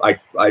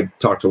 I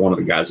talked to one of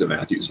the guys at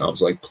Matthews and I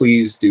was like,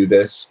 please do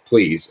this,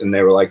 please. And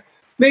they were like,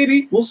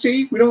 maybe, we'll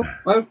see.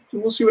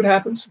 We'll see what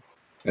happens.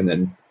 And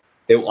then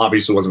it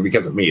obviously wasn't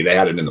because of me. They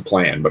had it in the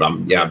plan, but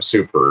I'm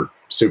super,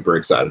 super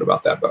excited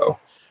about that bow.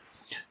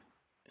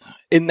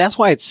 And that's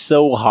why it's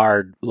so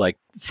hard, like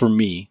for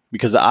me,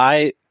 because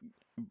I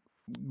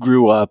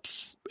grew up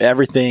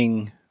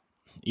everything,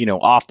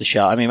 off the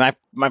shelf. I mean,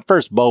 my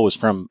first bow was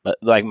from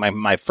like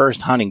my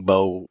first hunting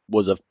bow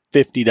was a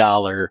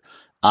 $50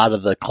 out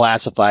of the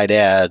classified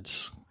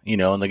ads,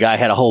 and the guy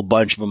had a whole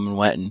bunch of them and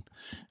went and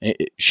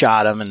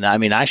shot them. And I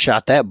mean, I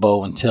shot that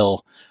bow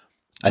until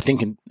I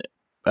think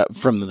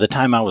from the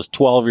time I was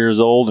 12 years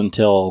old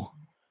until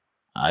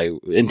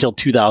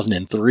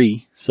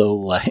 2003. So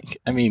like,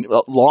 I mean,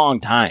 a long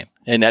time.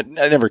 And I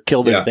never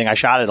killed anything. I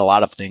shot at a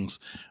lot of things,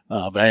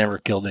 but I never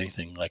killed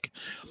anything. Like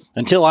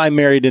until I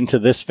married into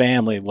this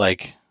family,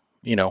 like,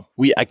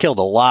 I killed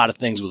a lot of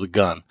things with a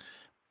gun.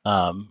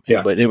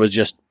 But it was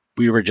just,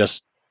 we were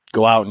just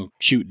go out and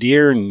shoot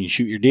deer, and you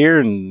shoot your deer,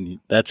 and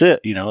that's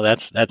it.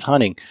 That's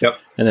hunting. Yep.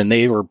 And then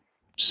they were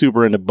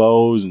super into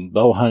bows and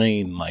bow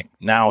hunting, and like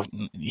now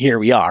here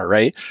we are,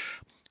 right?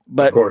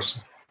 But of course.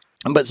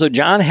 But so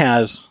John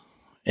has,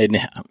 and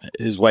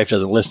his wife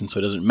doesn't listen, so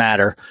it doesn't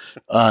matter.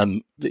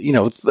 3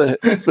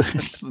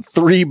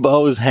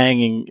 bows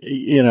hanging,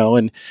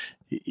 and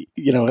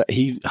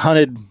he's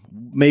hunted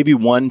maybe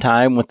one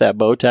time with that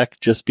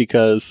Bowtech just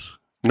because.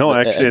 No,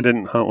 actually, I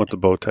didn't hunt with the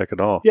Bowtech at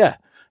all. Yeah.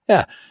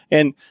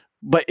 Yeah.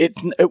 But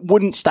it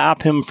wouldn't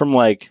stop him from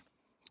like,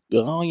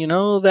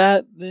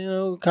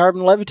 oh,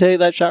 carbon levitate,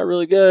 that shot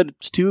really good.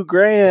 It's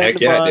 $2,000, Heck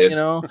yeah, but,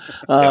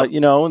 Yep.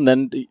 and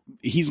then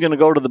he's going to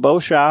go to the bow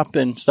shop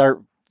and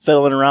start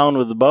fiddling around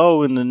with the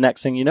bow. And the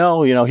next thing you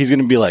know, he's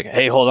going to be like,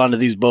 hey, hold on to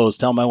these bows.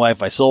 Tell my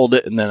wife I sold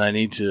it. And then I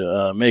need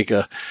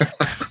to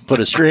put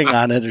a string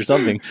on it or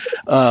something.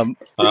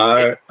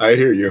 I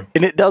hear you.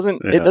 And it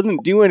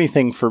doesn't do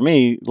anything for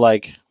me.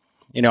 Like,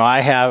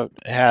 I have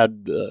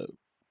had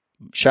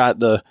shot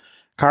the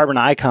Carbon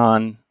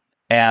Icon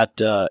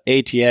at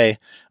ATA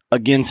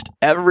against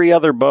every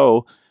other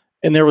bow,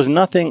 and there was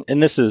nothing,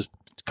 and this is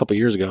a couple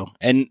years ago,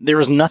 and there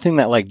was nothing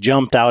that like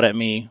jumped out at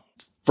me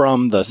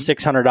from the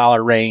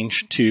 $600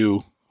 range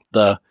to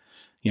the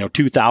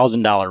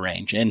 $2,000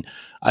 range. And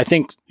I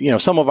think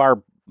some of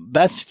our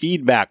best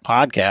feedback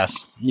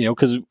podcasts,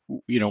 because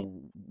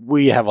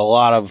we have a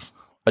lot of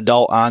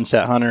adult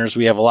onset hunters,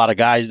 we have a lot of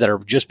guys that are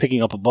just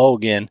picking up a bow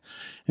again,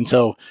 and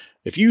so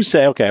if you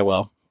say, okay,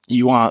 well,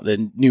 you want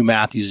the new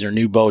Matthews or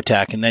new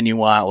Bowtech, and then you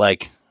want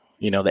like,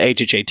 the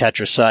HHA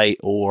Tetra sight,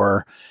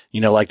 or,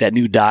 like that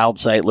new dialed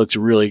sight looks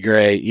really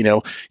great.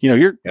 You're,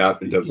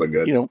 it does look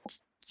good.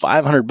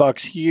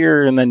 $500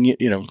 here. And then,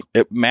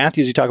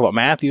 Matthews, you talk about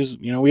Matthews,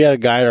 we had a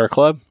guy at our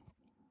club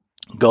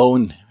go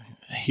and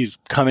he's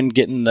coming,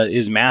 getting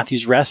his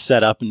Matthews rest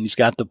set up, and he's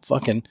got the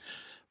fucking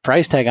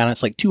price tag on it.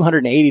 It's like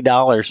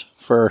 $280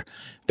 for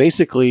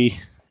basically,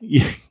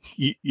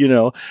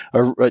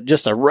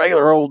 just a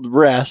regular old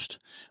rest,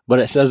 but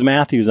it says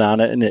Matthews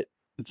on it, and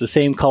it's the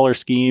same color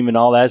scheme and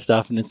all that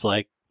stuff. And it's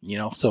like,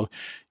 so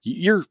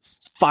you're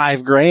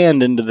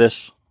 $5,000 into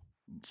this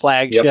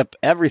flagship,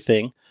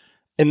 everything.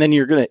 And then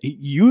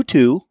you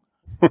two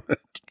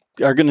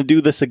are going to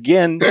do this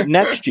again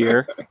next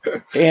year,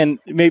 and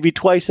maybe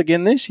twice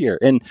again this year.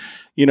 And,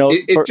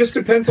 it just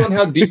depends on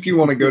how deep you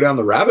want to go down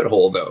the rabbit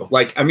hole, though.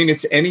 Like, I mean,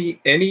 it's any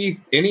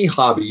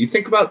hobby. You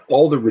think about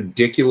all the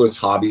ridiculous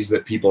hobbies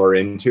that people are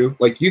into.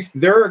 Like,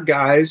 there are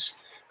guys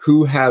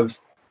who have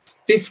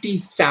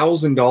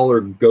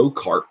 $50,000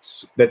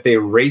 go-karts that they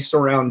race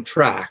around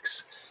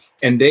tracks,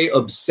 and they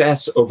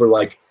obsess over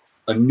like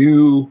a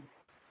new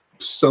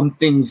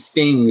something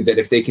thing that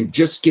if they can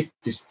just get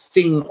this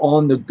thing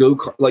on the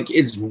go-kart, like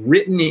it's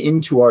written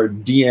into our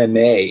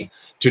DNA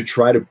to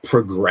try to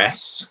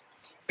progress.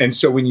 And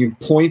so when you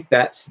point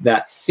that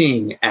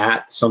thing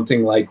at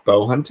something like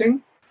bow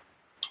hunting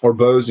or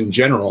bows in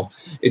general,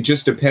 it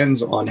just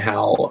depends on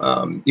how,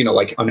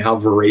 on how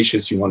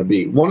voracious you want to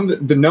be. One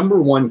of the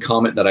number one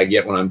comment that I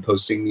get when I'm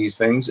posting these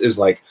things is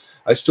like,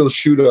 I still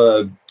shoot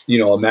a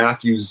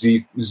Matthews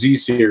Z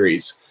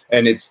series,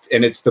 and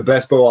it's the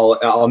best bow.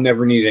 I'll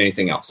never need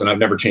anything else, and I've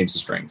never changed the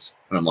strings.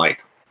 And I'm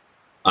like,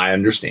 I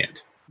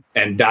understand,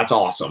 and that's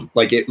awesome.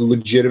 Like, it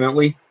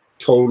legitimately,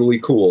 totally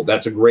cool.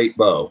 That's a great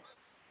bow.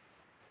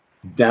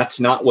 That's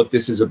not what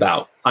this is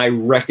about. I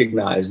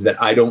recognize that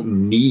I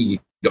don't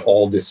need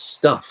all this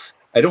stuff.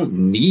 I don't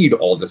need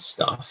all this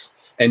stuff,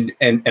 and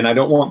I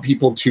don't want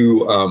people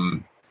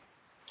to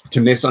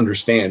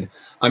misunderstand.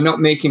 I'm not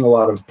making a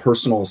lot of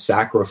personal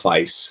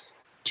sacrifice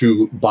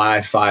to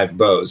buy 5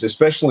 bows,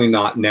 especially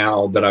not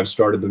now that I've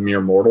started the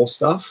Mere Mortal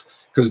stuff,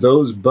 because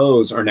those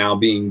bows are now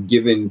being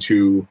given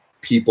to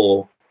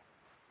people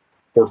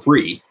for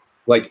free.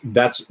 Like,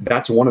 that's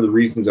one of the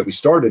reasons that we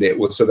started it,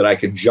 was so that I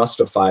could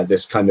justify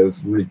this kind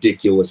of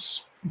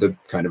ridiculousness,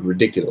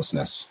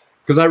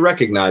 because I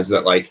recognize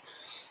that like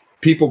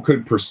people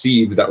could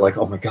perceive that like,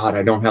 oh my God,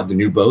 I don't have the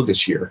new bow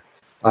this year.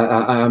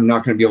 I'm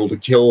not going to be able to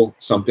kill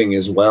something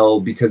as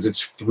well because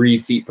it's 3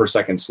 feet per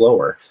second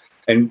slower.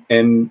 And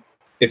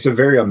it's a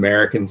very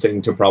American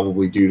thing to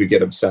probably do, to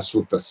get obsessed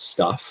with the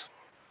stuff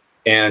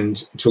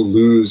and to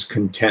lose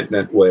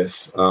contentment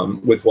with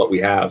what we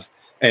have.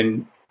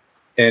 And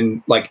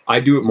like, I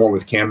do it more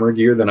with camera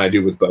gear than I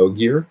do with bow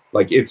gear.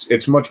 Like,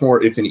 it's much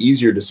more, it's an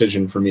easier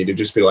decision for me to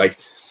just be like,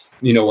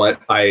 you know what,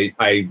 I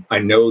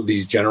know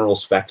these general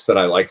specs that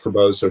I like for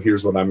bows, so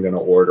here's what I'm going to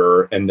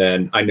order. And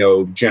then I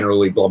know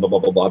generally blah, blah, blah,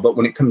 blah, blah. But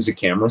when it comes to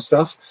camera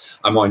stuff,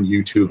 I'm on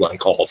YouTube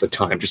like all the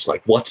time, just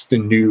like, what's the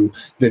new,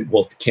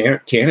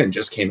 Canon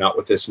just came out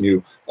with this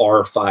new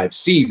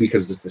R5C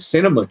because it's the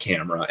cinema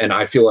camera. And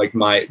I feel like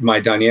my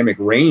dynamic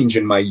range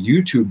in my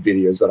YouTube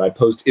videos that I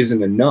post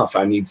isn't enough.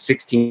 I need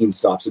 16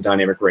 stops of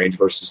dynamic range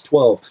versus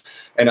 12.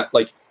 And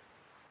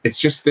it's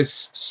just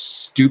this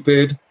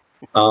stupid,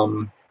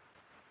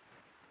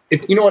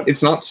 you know what?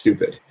 It's not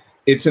stupid.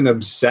 It's an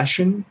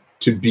obsession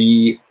to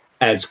be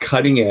as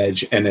cutting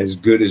edge and as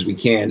good as we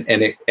can.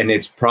 And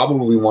it's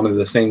probably one of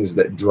the things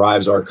that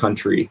drives our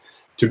country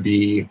to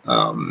be,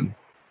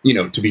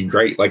 to be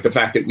great. Like, the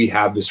fact that we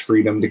have this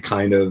freedom to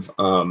kind of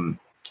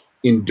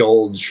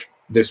indulge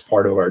this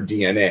part of our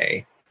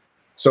DNA.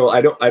 So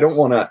I don't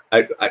want to,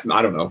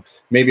 I don't know,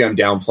 maybe I'm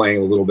downplaying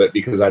a little bit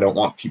because I don't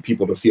want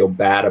people to feel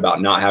bad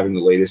about not having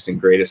the latest and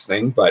greatest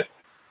thing. But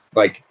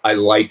like, I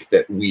like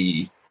that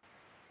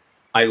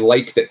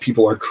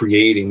people are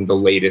creating the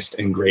latest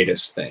and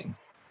greatest thing.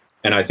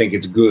 And I think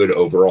it's good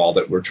overall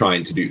that we're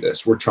trying to do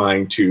this. We're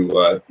trying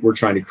to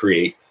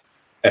create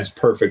as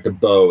perfect a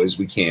bow as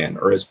we can,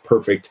 or as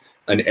perfect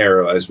an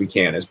arrow as we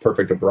can, as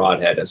perfect a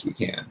broadhead as we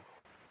can.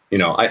 You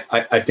know,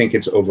 I think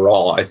it's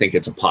overall, I think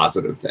it's a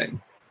positive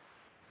thing.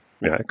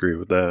 Yeah, I agree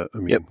with that. I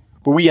mean, Yep.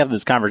 But we have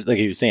this conversation, like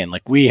he was saying,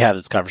 like we have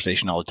this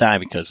conversation all the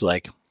time because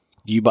like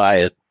you buy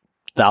a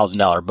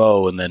 $1,000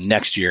 bow and then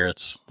next year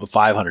it's a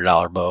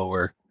 $500 bow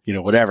or, you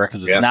know, whatever,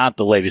 because it's not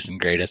the latest and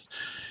greatest.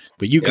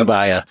 But you can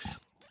buy a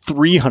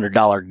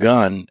 $300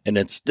 gun and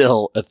it's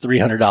still a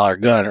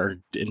 $300 gun, or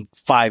in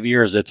 5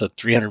 years it's a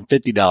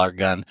 $350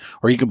 gun,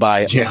 or you can buy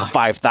a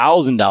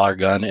 $5,000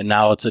 gun and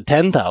now it's a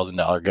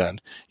 $10,000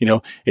 gun. You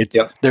know, it's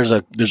there's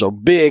a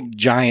big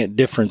giant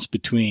difference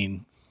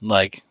between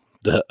like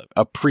the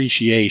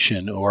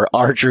appreciation or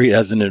archery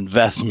as an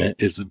investment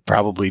is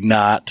probably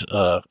not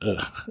but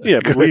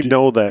we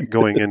know that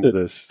going into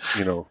this,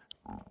 you know,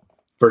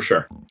 for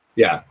sure.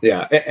 Yeah.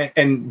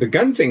 And the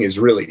gun thing is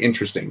really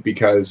interesting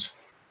because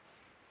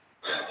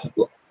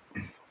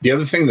the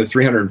other thing the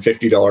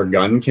 $350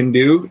 gun can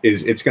do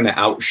is it's going to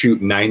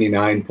outshoot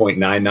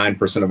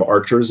 99.99% of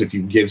archers if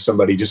you give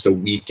somebody just a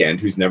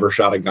weekend who's never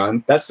shot a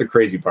gun. That's the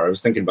crazy part. I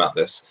was thinking about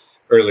this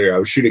earlier. I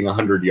was shooting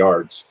 100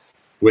 yards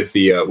with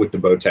the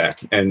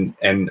Bowtech,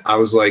 and I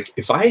was like,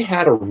 if I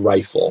had a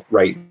rifle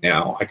right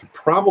now, I could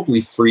probably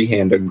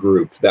freehand a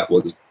group that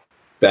was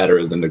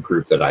better than the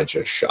group that I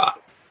just shot.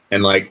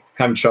 And like,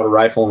 haven't shot a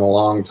rifle in a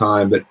long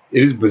time, but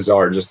it is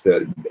bizarre just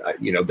the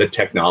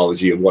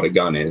technology of what a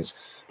gun is.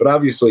 But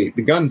obviously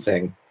the gun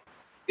thing,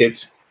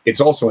 it's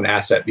also an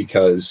asset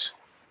because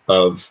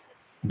of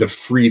the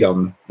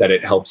freedom that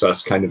it helps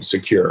us kind of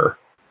secure.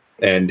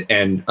 And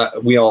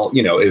we all,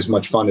 you know, as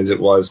much fun as it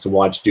was to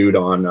watch dude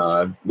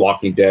on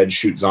Walking Dead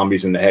shoot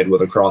zombies in the head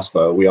with a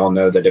crossbow, we all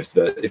know that if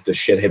the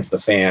shit hits the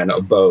fan, a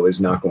bow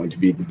is not going to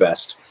be the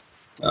best,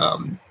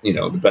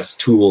 the best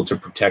tool to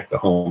protect the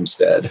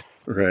homestead.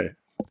 Right.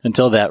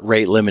 Until that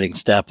rate limiting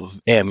step of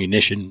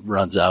ammunition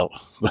runs out.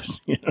 But,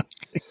 you know.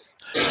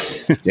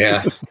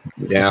 Yeah.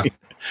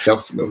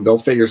 They'll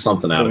figure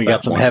something out. We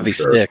got some heavy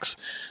sticks,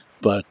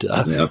 but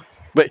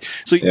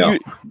so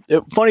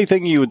funny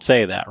thing you would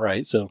say that,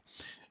 right? So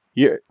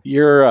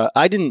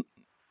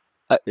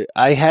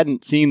I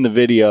hadn't seen the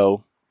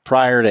video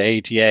prior to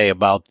ATA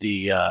about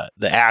the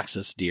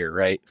axis deer,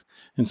 right?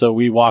 And so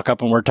we walk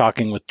up and we're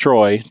talking with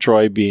Troy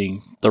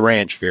being the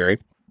ranch fairy,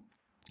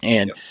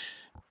 and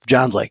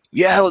John's like,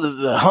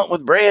 the hunt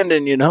with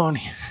Brandon, you know,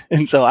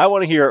 and so I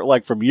want to hear it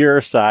like from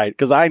your side,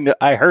 because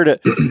I heard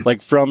it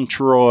like from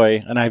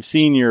Troy, and I've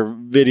seen your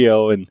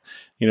video and,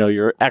 you know,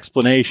 your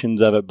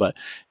explanations of it, but,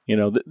 you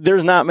know,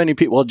 there's not many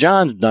people. Well,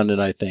 John's done it,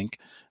 I think,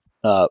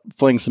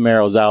 fling some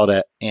arrows out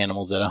at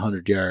animals at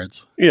 100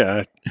 yards.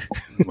 Yeah,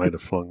 I might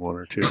have flung one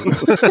or two.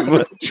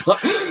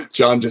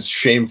 John just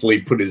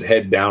shamefully put his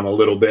head down a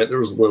little bit. There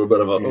was a little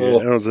bit of a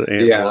that was an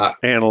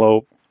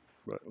antelope.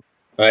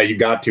 You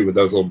got to with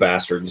those little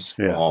bastards.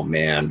 Yeah. Oh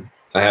man,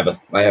 I have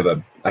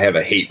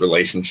a hate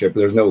relationship.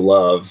 There's no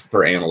love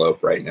for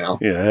antelope right now.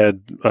 Yeah, I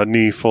had a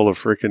knee full of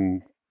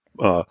freaking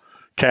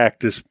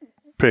cactus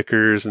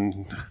pickers,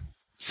 and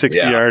 60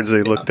 yards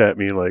they looked at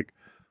me like,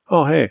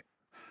 "Oh hey,"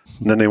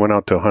 and then they went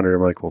out to 100.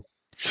 I'm like, "Well,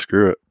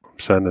 screw it, I'm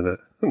sending it."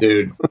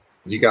 Dude,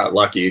 you got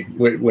lucky.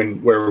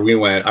 Where we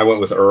went, I went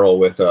with Earl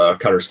with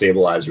Cutter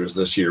Stabilizers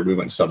this year. We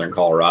went to Southern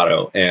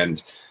Colorado,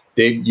 and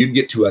you'd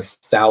get to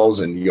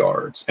 1,000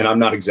 yards, and I'm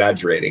not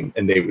exaggerating,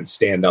 and they would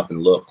stand up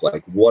and look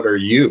like, "What are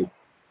you?"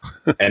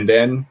 And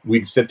then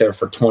we'd sit there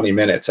for 20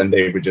 minutes, and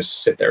they would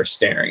just sit there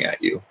staring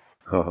at you.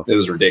 Uh-huh. It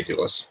was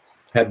ridiculous.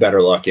 Had better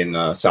luck in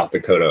South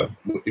Dakota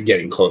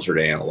getting closer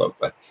to antelope.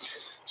 But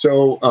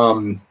so,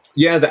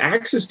 the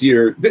axis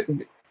deer,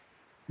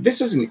 this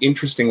is an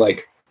interesting,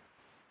 like,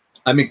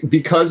 I mean,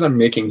 because I'm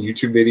making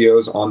YouTube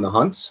videos on the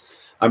hunts,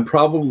 I'm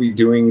probably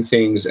doing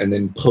things and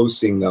then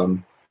posting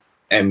them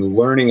and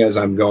learning as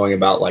I'm going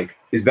about, like,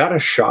 is that a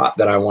shot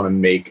that I want to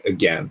make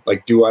again?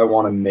 Like, do I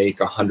want to make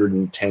a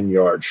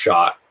 110-yard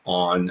shot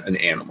on an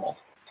animal,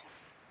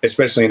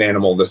 especially an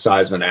animal the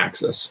size of an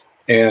axis?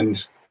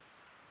 And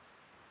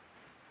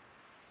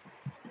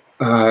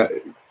I'm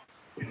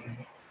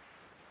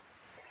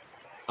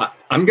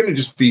gonna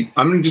just be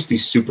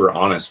super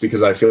honest,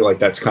 because I feel like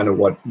that's kind of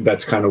what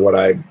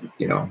I,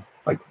 you know,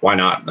 like, why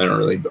not?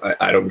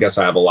 I don't guess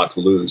I have a lot to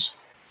lose.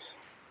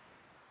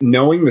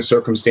 Knowing the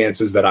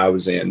circumstances that I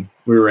was in,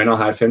 we were in a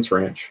high fence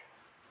ranch,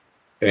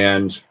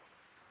 and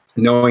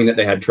knowing that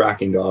they had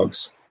tracking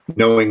dogs,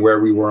 knowing where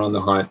we were on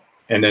the hunt,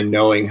 and then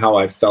knowing how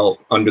I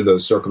felt under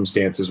those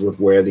circumstances with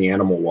where the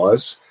animal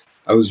was,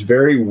 I was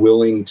very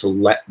willing to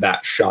let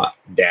that shot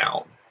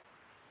down.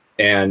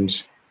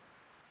 And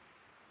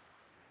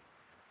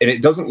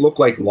it doesn't look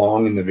like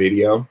long in the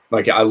video.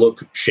 Like, I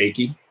look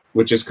shaky,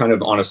 which is kind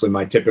of honestly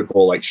my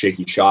typical, like,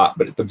 shaky shot.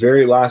 But at the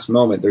very last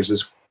moment, there's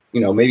this, you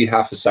know, maybe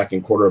half a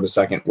second, quarter of a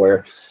second,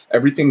 where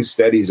everything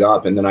steadies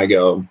up. And then I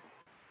go,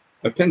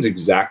 that pin's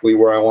exactly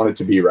where I want it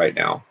to be right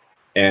now.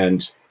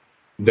 And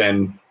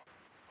then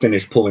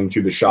finish pulling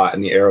through the shot,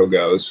 and the arrow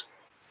goes.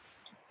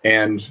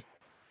 And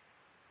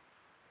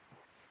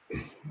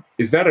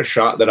is that a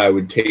shot that I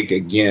would take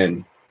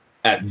again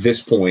at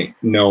this point,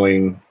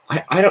 knowing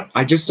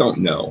I just don't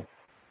know.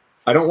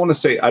 I don't want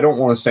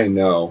to say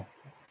no,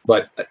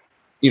 but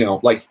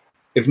like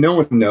if no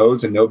one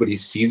knows and nobody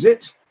sees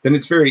it, then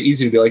it's very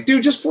easy to be like,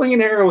 dude, just fling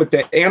an arrow at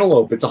the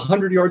antelope. It's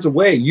 100 yards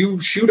away. You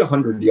shoot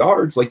 100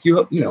 yards. Like you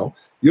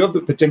have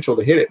the potential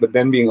to hit it, but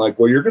then being like,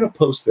 well, you're going to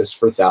post this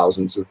for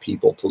thousands of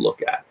people to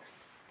look at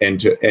and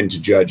to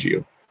judge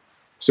you.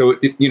 So,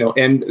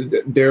 and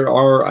there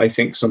are, I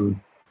think,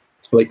 some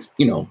like,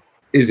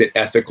 is it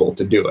ethical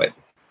to do it?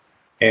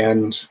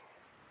 And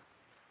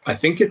I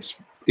think it's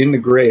in the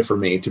gray for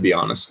me, to be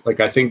honest. Like,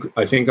 I think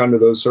under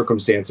those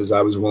circumstances,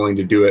 I was willing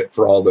to do it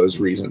for all those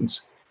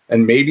reasons.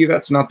 And maybe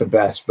that's not the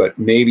best, but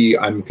maybe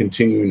I'm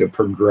continuing to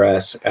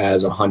progress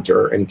as a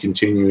hunter and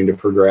continuing to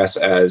progress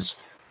as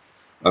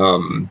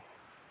someone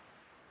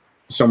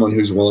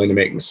who's willing to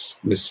make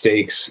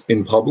mistakes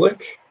in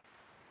public.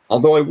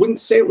 Although I wouldn't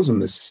say it was a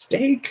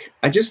mistake.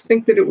 I just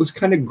think that it was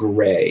kind of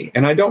gray.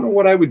 And I don't know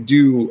what I would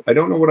do. I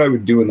don't know what I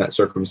would do in that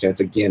circumstance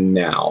again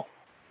now.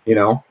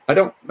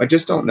 I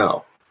just don't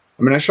know.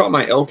 I mean, I shot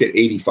my elk at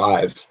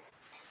 85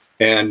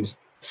 and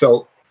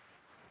felt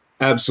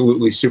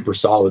absolutely super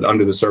solid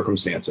under the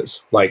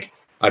circumstances. Like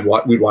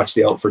we'd watch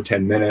the elk for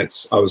 10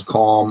 minutes. I was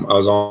calm. I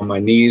was on my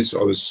knees.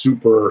 I was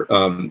super,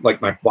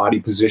 like my body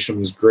position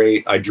was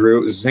great. I drew.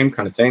 It was the same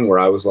kind of thing where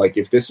I was like,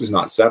 if this is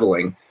not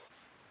settling,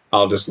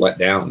 I'll just let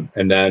down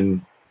and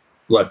then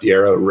let the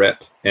arrow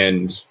rip.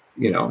 And,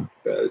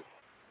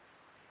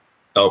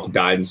 elk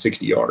died in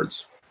 60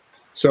 yards.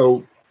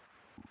 So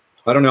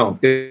I don't know.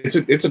 It's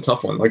a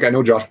tough one. Like I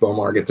know Josh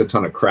Bomar gets a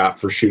ton of crap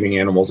for shooting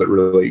animals at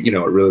really,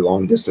 at really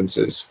long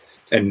distances.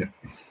 And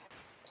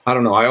I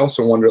don't know. I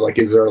also wonder, like,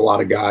 is there a lot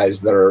of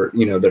guys that are,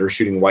 that are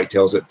shooting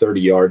whitetails at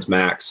 30 yards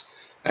max,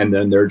 and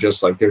then they're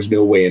just like, there's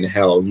no way in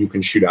hell you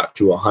can shoot out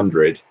to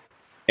 100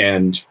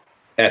 and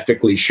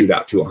ethically shoot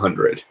out to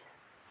 100.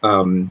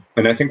 And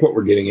I think what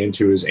we're getting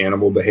into is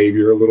animal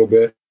behavior a little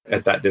bit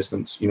at that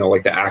distance.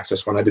 Like the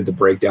axis. When I did the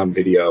breakdown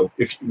video,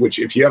 if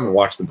you haven't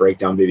watched the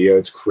breakdown video,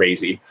 it's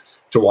crazy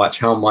to watch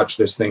how much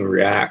this thing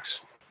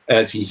reacts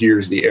as he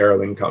hears the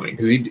arrow incoming,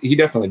 because he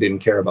definitely didn't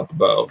care about the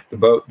bow.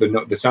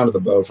 The sound of the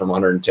bow from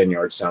 110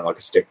 yards sounded like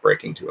a stick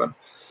breaking to him.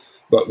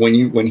 But when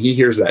he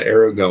hears that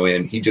arrow go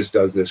in, he just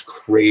does this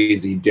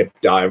crazy dip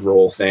dive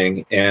roll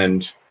thing.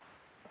 And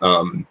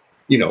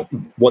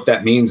what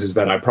that means is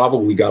that I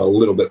probably got a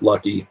little bit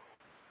lucky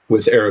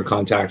with arrow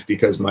contact,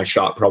 because my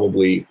shot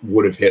probably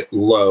would have hit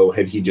low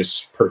had he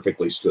just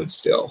perfectly stood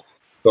still.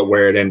 But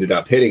where it ended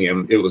up hitting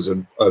him, it was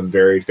a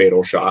very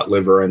fatal shot,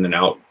 liver, and then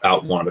out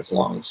one of its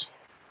lungs,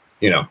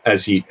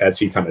 as he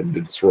kind of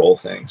did this roll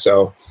thing.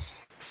 So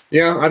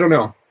yeah, I don't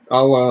know.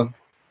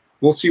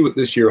 We'll see what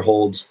this year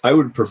holds. I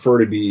would prefer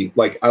to be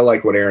like, I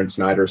like what Aaron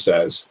Snyder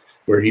says,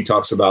 where he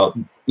talks about,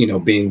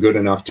 being good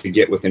enough to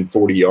get within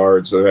 40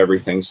 yards of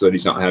everything so that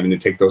he's not having to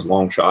take those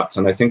long shots.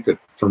 And I think that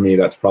for me,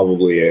 that's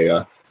probably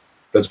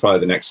that's probably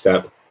the next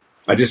step.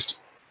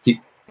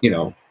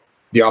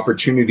 The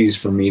opportunities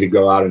for me to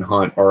go out and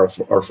hunt are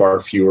far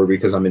fewer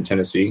because I'm in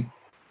Tennessee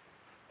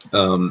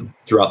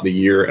throughout the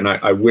year. And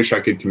I wish I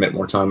could commit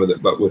more time with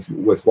it, but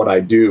with what I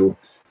do,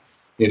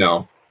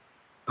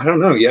 I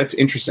don't know. Yeah, it's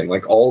interesting.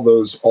 Like all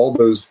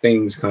those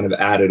things kind of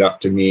added up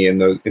to me in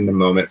the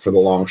moment for the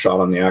long shot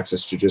on the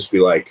axis to just be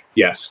like,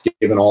 yes,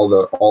 given all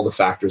the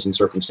factors and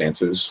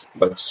circumstances,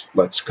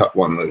 let's cut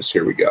one loose.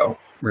 Here we go.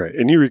 Right.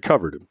 And you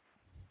recovered him.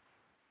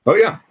 Oh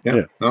yeah.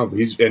 No,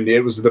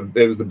 it was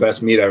the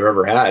best meat I've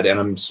ever had, and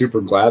I'm super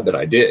glad that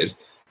I did.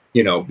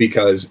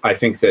 Because I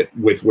think that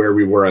with where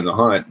we were in the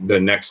hunt, the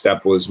next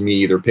step was me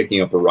either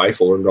picking up a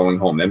rifle or going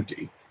home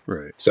empty.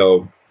 Right.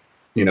 So,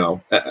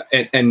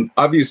 and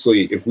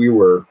obviously, if we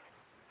were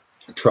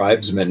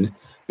tribesmen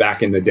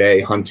back in the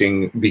day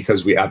hunting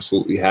because we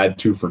absolutely had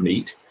to for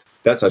meat,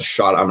 that's a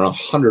shot I'm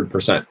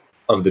 100%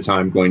 of the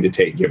time going to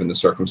take, given the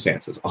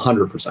circumstances.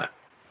 100%.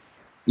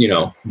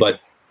 But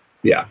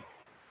yeah.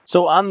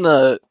 So on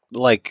the,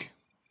 like,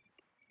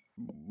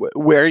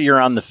 where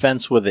you're on the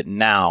fence with it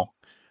now,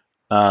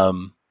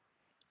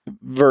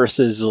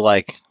 versus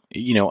like,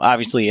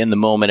 obviously in the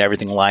moment,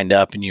 everything lined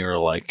up and you're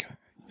like,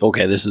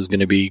 okay, this is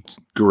going to be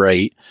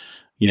great.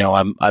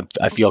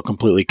 I feel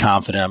completely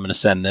confident I'm going to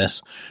send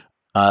this.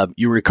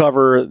 You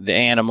recover the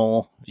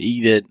animal,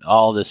 eat it,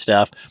 all this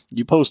stuff.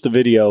 You post the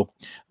video.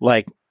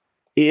 Like,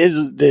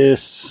 is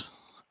this,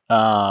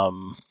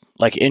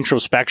 like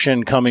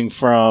introspection coming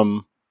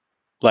from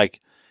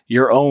like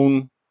your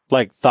own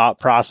like thought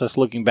process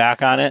looking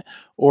back on it,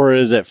 or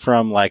is it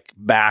from like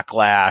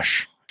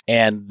backlash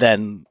and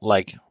then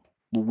like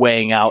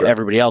weighing out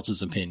everybody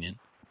else's opinion?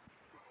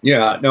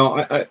 Yeah,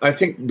 no, I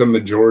think the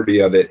majority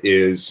of it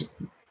is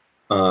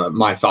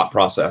my thought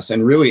process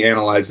and really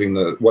analyzing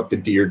what the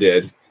deer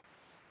did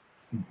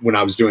when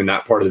I was doing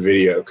that part of the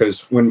video.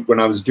 Because when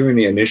I was doing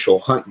the initial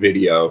hunt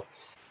video,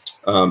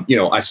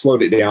 I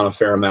slowed it down a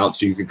fair amount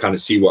so you could kind of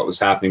see what was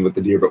happening with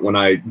the deer. But when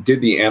I did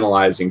the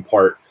analyzing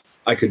part,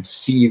 I could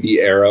see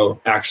the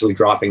arrow actually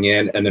dropping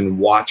in and then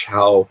watch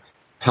how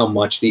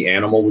much the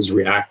animal was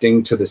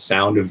reacting to the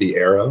sound of the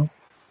arrow.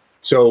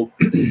 So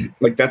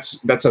like that's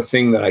a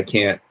thing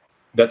that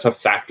that's a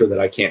factor that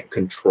I can't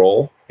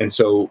control. And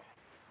so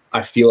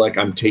I feel like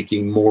I'm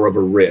taking more of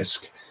a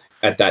risk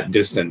at that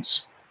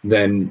distance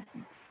than,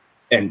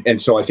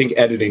 and so I think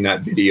editing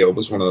that video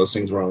was one of those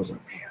things where I was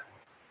like, man,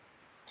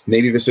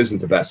 maybe this isn't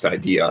the best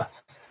idea.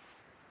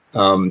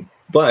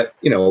 But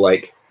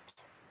like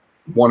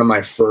one of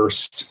my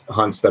first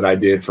hunts that I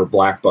did for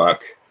black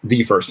buck,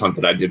 the first hunt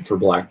that I did for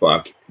black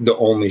buck, the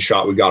only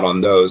shot we got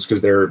on those,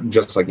 because they're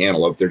just like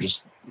antelope,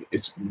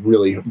 it's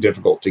really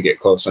difficult to get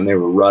close, and they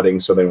were rutting,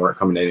 so they weren't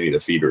coming to any of the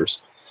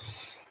feeders.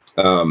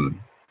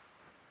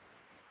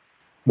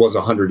 Was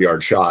a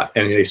 100-yard shot,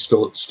 and they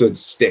still stood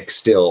stick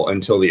still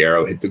until the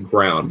arrow hit the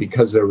ground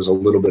because there was a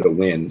little bit of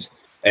wind.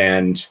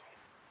 And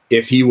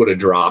if he would have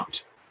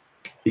dropped,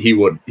 he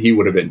would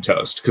have been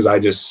toast, because I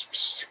just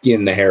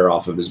skinned the hair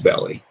off of his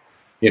belly,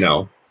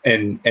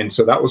 And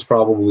so that was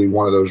probably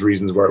one of those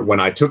reasons where when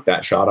I took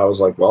that shot, I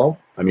was like, well,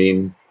 I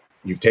mean,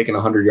 you've taken a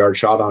 100-yard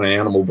shot on an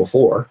animal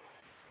before.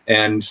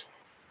 And,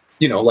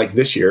 like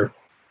this year,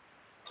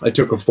 I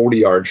took a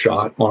 40-yard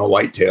shot on a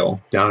whitetail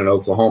down in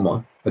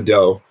Oklahoma, a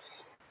doe,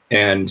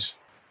 and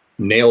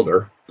nailed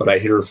her, but I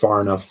hit her far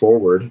enough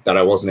forward that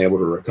I wasn't able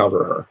to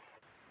recover her.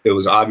 It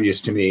was obvious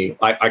to me.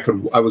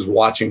 I was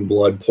watching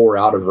blood pour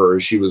out of her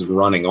as she was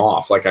running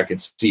off. Like I could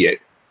see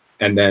it.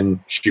 And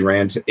then she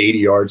ran to 80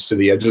 yards to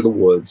the edge of the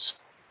woods,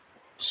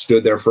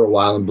 stood there for a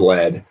while and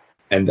bled,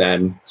 and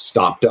then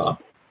stopped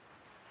up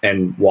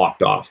and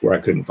walked off where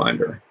I couldn't find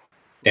her.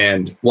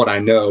 And what I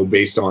know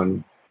based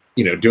on,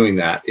 doing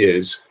that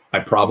is I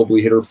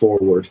probably hit her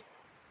forward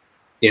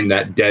in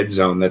that dead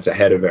zone that's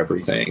ahead of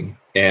everything.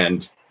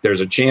 And there's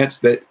a chance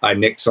that I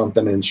nicked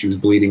something and she was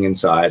bleeding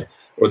inside,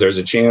 or there's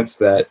a chance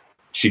that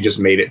she just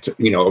made it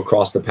to,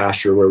 across the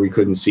pasture where we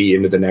couldn't see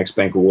into the next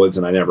bank of woods,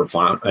 and I never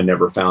found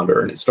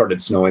her. And it started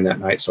snowing that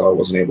night, so I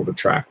wasn't able to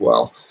track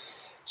well.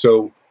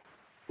 So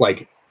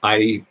like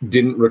I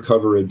didn't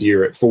recover a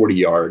deer at 40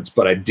 yards,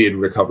 but I did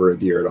recover a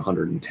deer at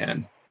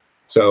 110.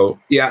 So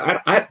yeah,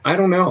 I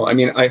don't know. I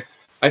mean,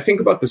 I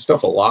think about this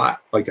stuff a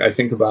lot. Like I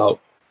think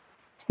about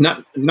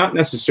not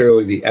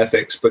necessarily the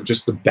ethics, but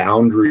just the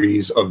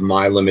boundaries of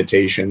my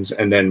limitations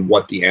and then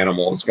what the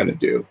animal is going to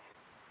do.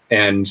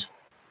 And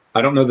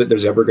I don't know that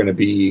there's ever going to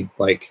be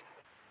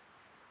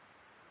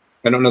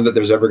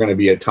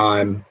a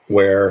time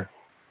where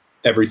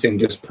everything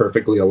just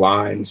perfectly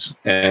aligns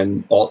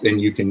and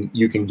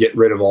you can get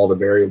rid of all the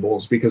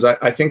variables, because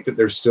I think that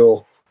there's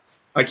still,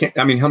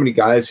 how many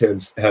guys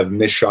have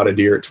misshot a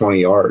deer at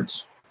 20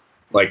 yards?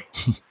 Like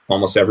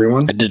almost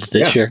everyone. I did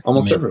this year.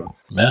 Almost everyone.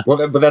 Yeah.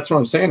 Well, but that's what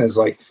I'm saying is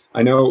like,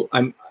 I know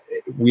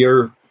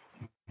we're,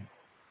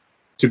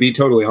 to be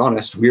totally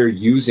honest, we're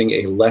using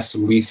a less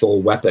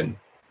lethal weapon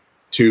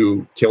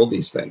to kill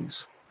these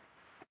things.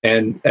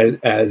 And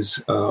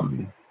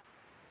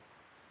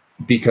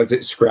because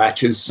it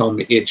scratches some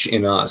itch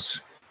in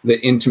us,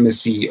 the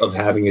intimacy of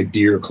having a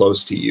deer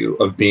close to you,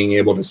 of being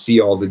able to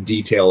see all the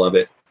detail of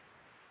it,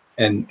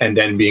 and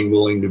then being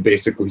willing to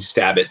basically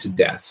stab it to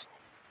death.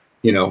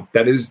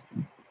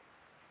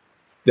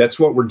 That's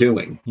what we're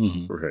doing.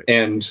 Mm-hmm. Right.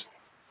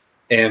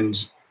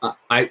 And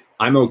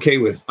I'm okay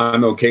with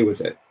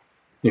it.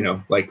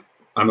 Like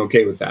I'm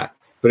okay with that.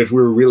 But if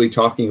we were really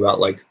talking about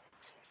like,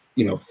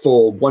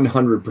 full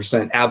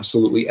 100%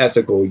 absolutely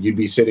ethical, you'd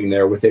be sitting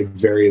there with a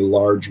very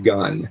large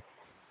gun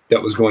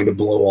that was going to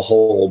blow a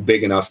hole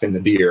big enough in the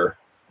deer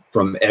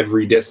from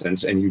every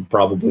distance, and you'd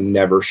probably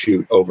never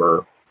shoot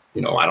over,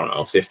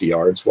 50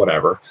 yards,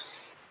 whatever.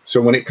 So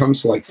when it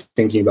comes to like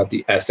thinking about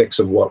the ethics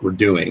of what we're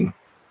doing,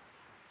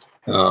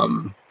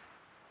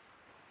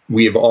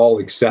 we have all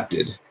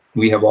accepted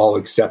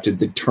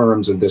the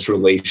terms of this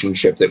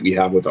relationship that we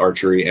have with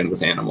archery and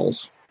with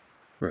animals.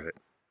 Right.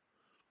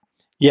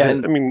 Yeah.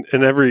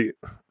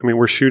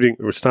 We're shooting,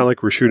 it's not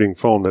like we're shooting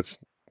foam that's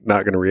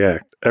not going to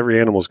react. Every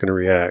animal's going to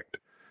react.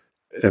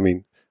 I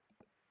mean,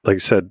 like I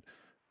said,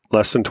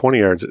 less than 20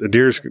 yards,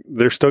 they're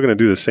still going to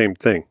do the same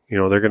thing.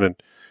 They're going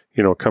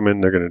to, come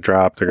in, they're going to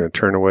drop, they're going to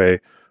turn away.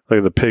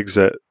 Like the pigs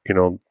that,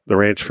 the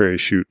ranch fairy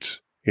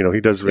shoots,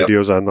 he does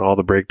videos on all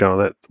the breakdown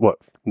that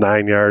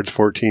 9 yards,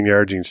 14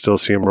 yards, you can still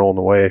see them rolling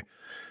away.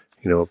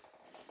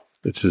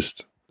 It's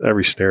just,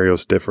 every scenario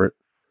is different.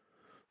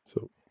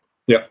 So,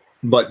 yeah.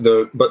 But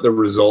the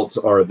results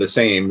are the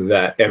same,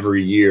 that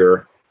every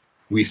year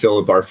we fill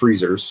up our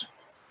freezers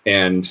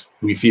and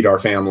we feed our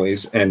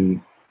families.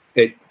 And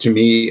to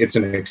me, it's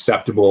an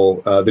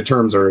acceptable, the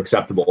terms are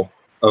acceptable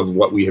of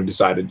what we have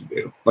decided to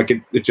do. Like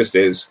it just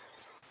is.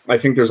 I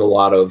think there's a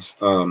lot of,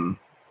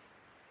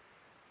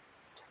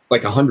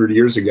 like 100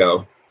 years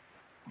ago,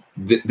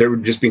 there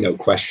would just be no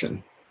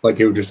question. Like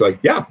it would just be like,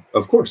 yeah,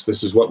 of course,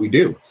 this is what we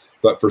do.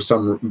 But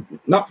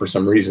not for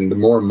some reason, the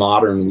more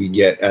modern we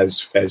get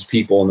as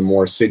people and the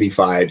more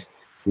cityfied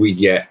we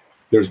get,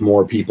 there's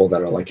more people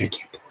that are like, I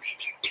can't believe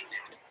you do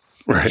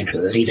that. Right. I can't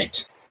believe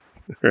it.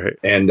 Right.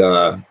 And,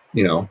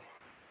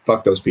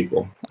 fuck those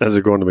people. As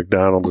they're going to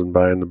McDonald's and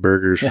buying the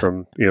burgers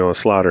from, a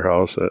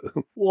slaughterhouse.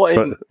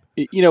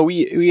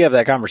 We have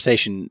that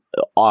conversation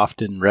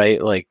often,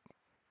 right? Like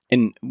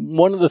And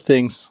one of the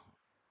things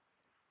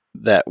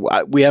that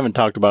we haven't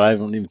talked about, I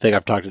don't even think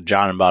I've talked to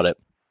John about it,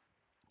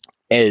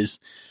 is,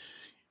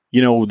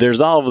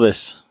 there's all of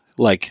this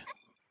like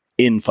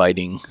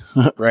infighting,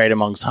 right,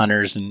 amongst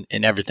hunters and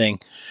everything.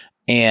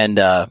 And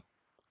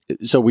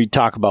so we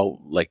talk about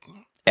like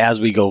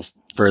as we go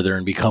further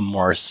and become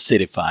more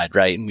acidified,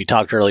 right? And we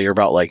talked earlier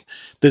about like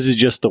this is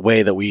just the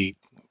way that we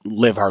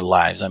live our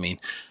lives. I mean,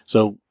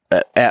 so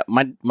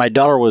my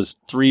daughter was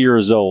 3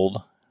 years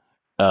old.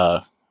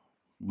 One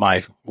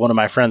of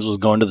my friends was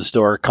going to the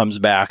store, comes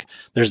back.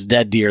 There's a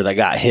dead deer that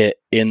got hit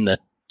in the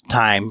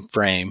time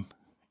frame,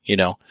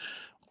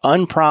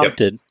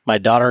 unprompted. Yep. My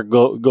daughter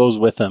goes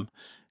with him,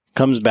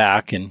 comes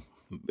back, and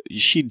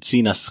she'd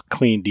seen us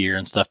clean deer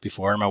and stuff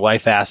before. And my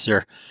wife asked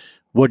her,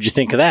 "What'd you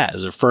think of that?" It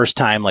was her first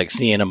time like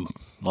seeing him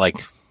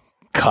like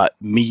cut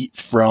meat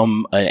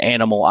from an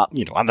animal,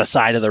 on the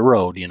side of the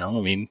road.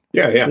 I mean,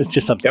 it's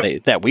just something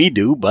that we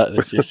do, but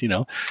it's just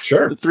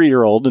sure, the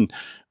 3-year-old. And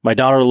my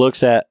daughter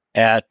looks at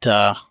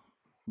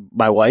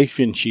my wife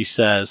and she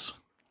says,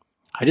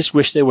 "I just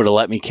wish they would have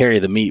let me carry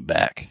the meat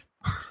back."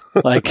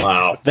 Like,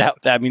 wow.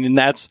 And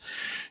that's,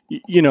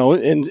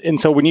 and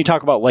so when you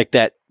talk about like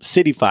that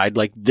cityfied,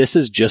 like this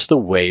is just the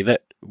way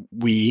that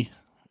we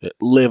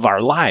live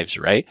our lives,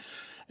 right?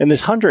 And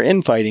this hunter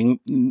infighting,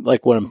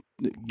 like what I'm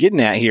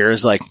getting at here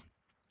is like,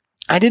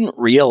 I didn't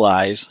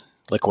realize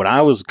like when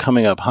I was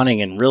coming up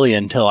hunting and really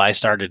until I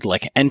started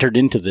like entered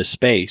into this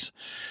space,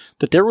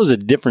 that there was a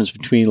difference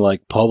between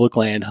like public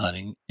land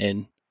hunting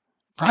and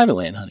private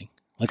land hunting.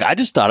 Like I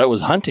just thought it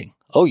was hunting.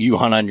 Oh, you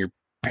hunt on your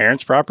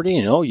parents' property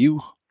and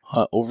you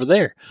hunt over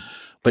there.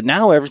 But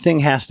now everything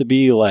has to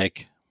be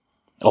like,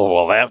 oh,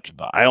 well,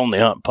 I only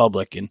hunt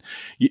public. And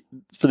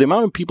for the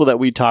amount of people that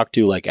we talk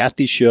to, like at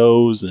these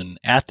shows and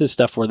at this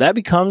stuff where that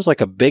becomes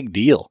like a big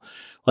deal,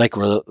 like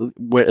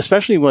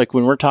especially like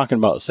when we're talking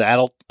about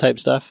saddle type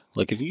stuff,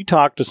 like if you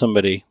talk to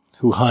somebody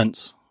who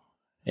hunts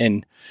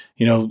and,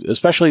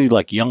 especially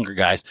like younger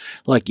guys,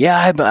 like,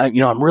 yeah,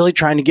 I'm really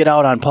trying to get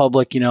out on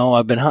public,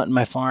 I've been hunting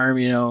my farm,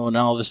 and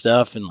all this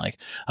stuff. And like,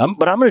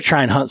 but I'm going to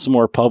try and hunt some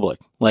more public.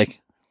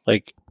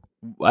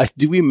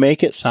 Do we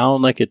make it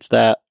sound like it's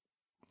that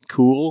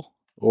cool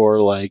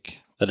or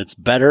like that it's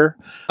better?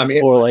 I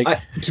mean, or like,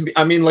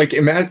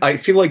 imagine, I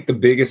feel like the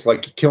biggest,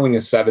 like killing a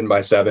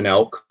 7x7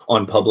 elk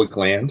on public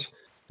land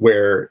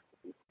where,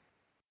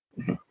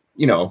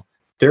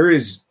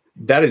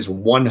 that is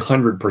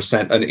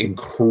 100% an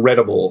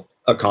incredible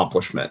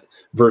accomplishment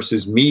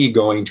versus me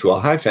going to a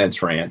high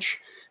fence ranch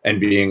and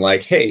being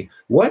like, "Hey,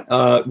 what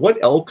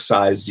elk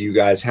size do you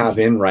guys have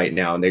in right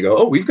now?" And they go,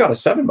 "Oh, we've got a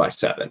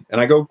 7x7." And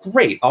I go,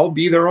 "Great, I'll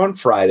be there on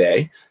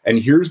Friday. And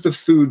here's the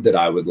food that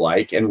I would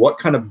like. And what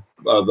kind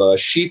of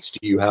sheets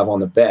do you have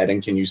on the bed?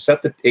 And can you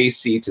set the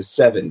AC to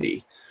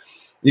 70?"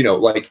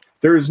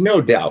 There is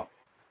no doubt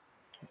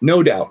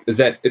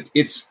that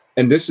it's,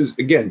 and this is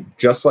again,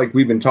 just like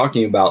we've been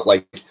talking about,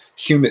 like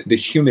the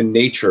human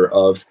nature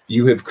of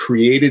you have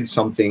created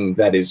something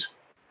that is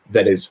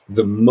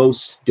the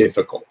most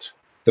difficult.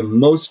 The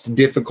most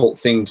difficult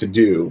thing to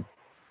do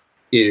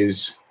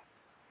is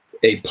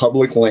a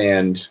public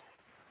land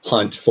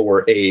hunt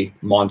for a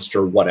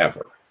monster,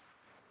 whatever.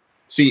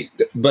 See,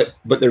 but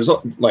there's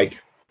like,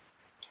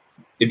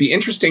 it'd be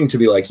interesting to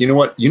be like,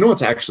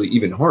 what's actually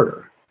even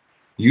harder?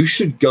 You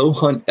should go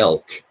hunt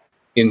elk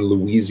in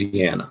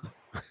Louisiana.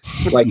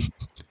 Like,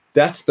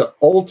 that's the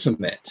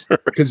ultimate.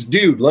 Because,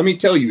 dude, let me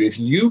tell you, if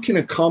you can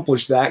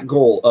accomplish that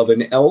goal of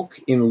an elk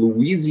in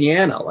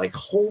Louisiana, like,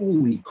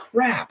 holy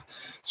crap.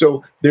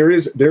 So there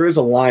is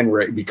a line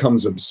where it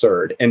becomes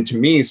absurd. And to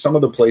me, some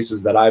of the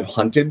places that I've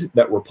hunted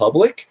that were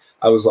public,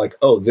 I was like,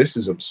 oh, this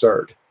is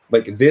absurd.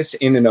 Like this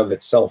in and of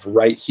itself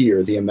right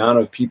here, the amount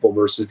of people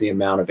versus the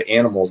amount of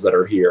animals that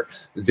are here,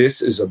 this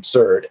is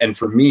absurd. And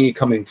for me,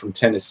 coming from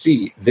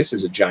Tennessee, this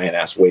is a giant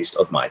ass waste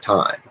of my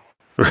time.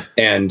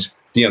 And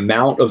the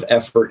amount of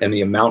effort and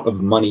the amount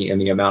of money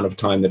and the amount of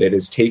time that it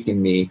has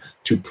taken me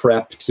to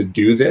prep to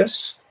do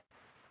this,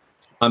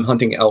 I'm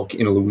hunting elk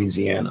in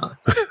Louisiana.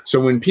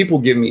 So when people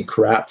give me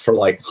crap for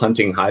like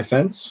hunting high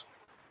fence,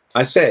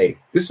 I say,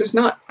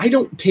 I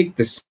don't take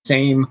the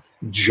same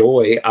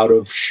joy out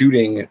of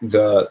shooting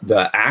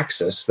the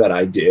axis that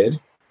I did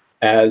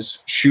as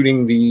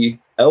shooting the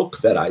elk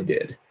that I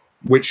did,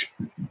 which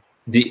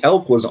the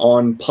elk was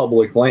on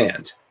public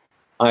land.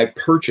 I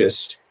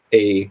purchased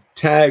a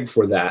tag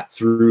for that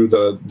through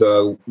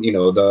the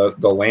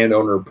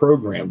landowner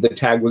program. The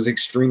tag was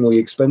extremely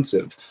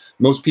expensive.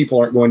 Most people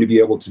aren't going to be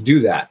able to do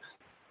that.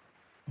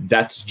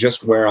 That's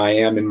just where I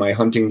am in my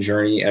hunting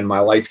journey and my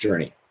life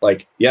journey.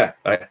 Like, yeah,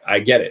 I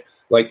get it.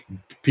 Like,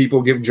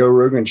 people give Joe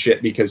Rogan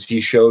shit because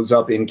he shows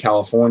up in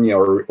California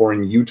or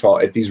in Utah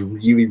at these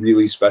really,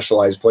 really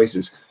specialized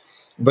places.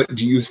 But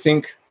do you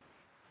think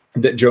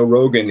that Joe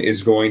Rogan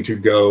is going to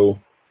go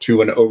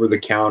to an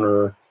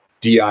over-the-counter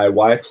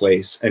DIY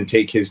place and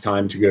take his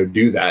time to go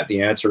do that?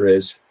 The answer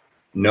is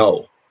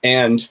no.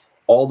 And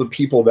all the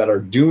people that are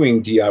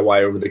doing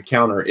DIY over the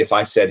counter, if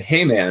I said,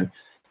 hey man,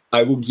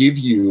 I will give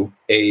you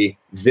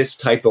this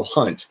type of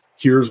hunt,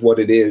 here's what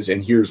it is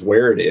and here's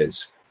where it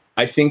is,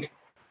 I think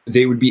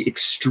they would be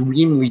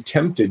extremely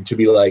tempted to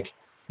be like,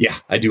 yeah,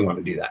 I do want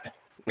to do that.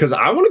 Because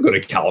I want to go to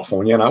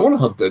California and I want to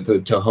hunt the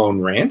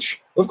Tejon Ranch.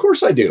 Of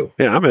course I do.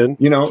 Yeah, I'm in.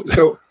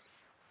 So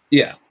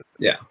yeah.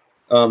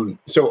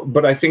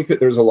 But I think that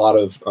there's a lot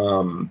of,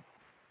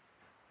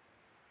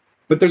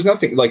 but there's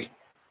nothing like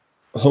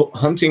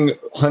hunting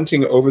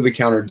over the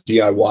counter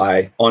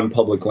DIY on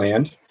public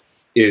land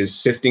is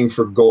sifting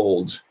for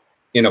gold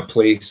in a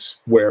place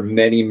where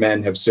many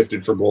men have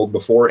sifted for gold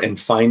before, and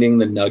finding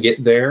the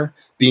nugget there,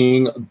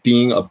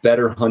 being a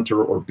better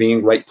hunter or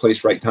being right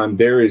place, right time.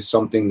 There is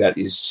something that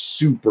is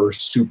super,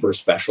 super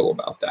special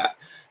about that.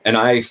 And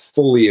I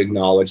fully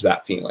acknowledge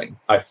that feeling.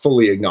 I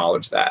fully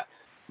acknowledge that.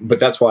 But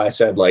that's why I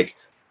said, like,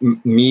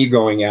 me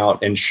going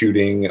out and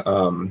shooting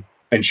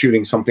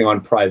something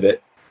on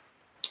private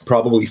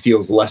probably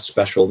feels less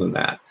special than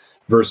that.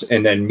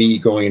 And then me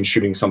going and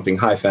shooting something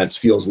high fence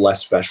feels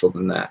less special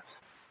than that.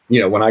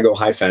 When I go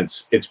high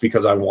fence, it's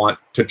because I want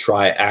to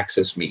try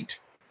axis meat.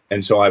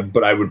 And so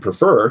but I would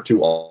prefer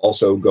to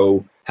also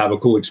go have a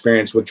cool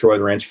experience with Troy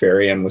the Ranch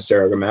Fairy and with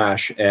Sarah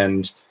Gamache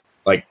and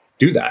like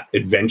do that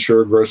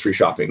adventure grocery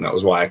shopping. That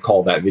was why I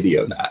called that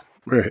video that.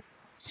 Right.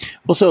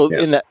 Well, so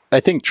I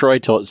think Troy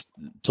told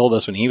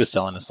us when he was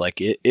telling us,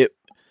 like it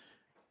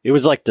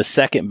was like the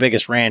second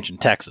biggest ranch in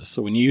Texas.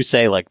 So when you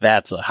say like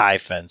that's a high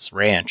fence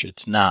ranch,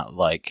 it's not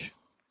like,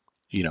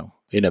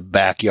 in a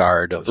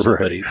backyard of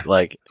somebody. Right.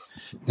 Like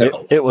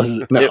it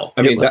was. No,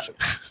 I mean,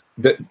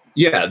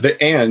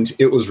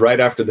 it was right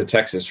after the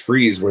Texas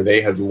freeze where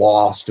they had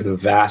lost the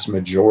vast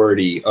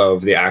majority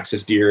of the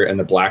axis deer and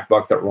the black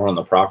buck that were on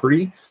the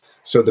property.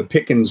 So the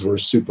pickings were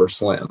super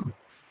slim.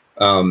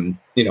 I'd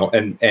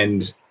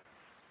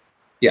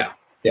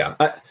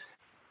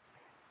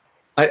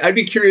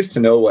be curious to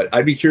know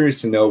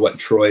what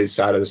Troy's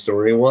side of the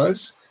story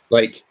was.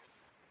 Like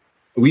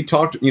we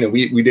talked,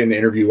 we did an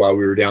interview while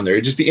we were down there.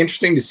 It'd just be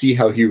interesting to see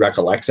how he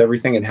recollects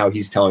everything and how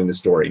he's telling the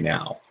story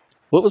now.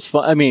 What was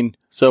fun? I mean,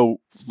 so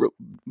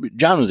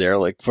John was there,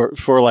 like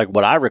for like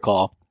what I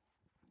recall,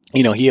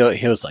 he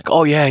was like,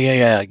 oh yeah.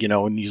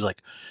 And he's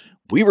like,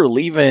 we were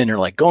leaving or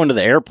like going to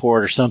the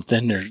airport or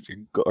something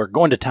or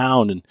going to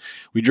town, and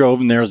we drove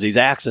and there was these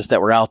axis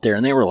that were out there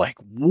and they were like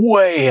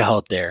way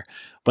out there.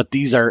 But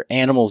these are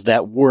animals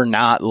that were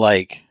not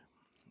like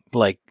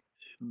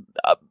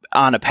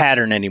on a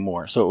pattern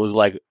anymore. So it was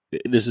like,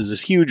 this is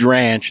this huge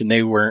ranch and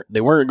they weren't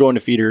going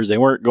to feeders. They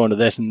weren't going to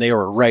this, and they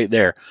were right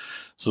there.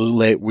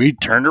 So we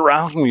turned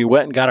around and we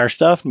went and got our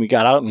stuff and we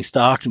got out and we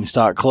stalked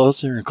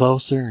closer and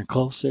closer and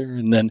closer.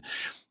 And then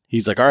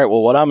he's like, all right,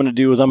 well, what I'm going to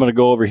do is I'm going to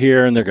go over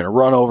here, and they're going to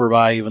run over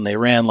by you. And they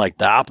ran like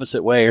the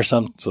opposite way or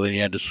something. So then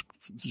you had to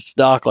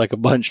stalk like a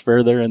bunch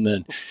further. And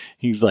then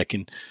he's like,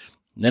 and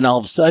then all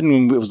of a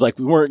sudden it was like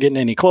we weren't getting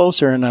any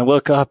closer. And I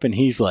look up and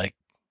he's like,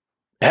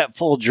 at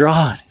full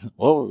draw.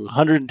 Whoa,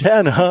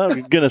 110, huh?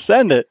 He's going to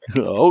send it.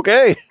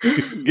 Okay.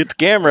 Get the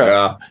camera.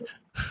 Yeah.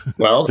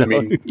 Well, so,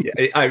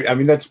 I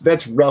mean,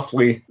 that's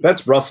roughly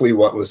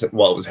what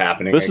was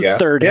happening. This is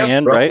third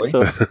hand, roughly. Right?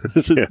 So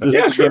this is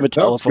a game of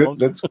telephone.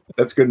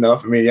 That's good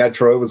enough. I mean, yeah,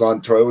 Troy was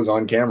on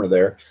camera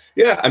there.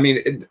 Yeah, I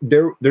mean,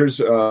 there's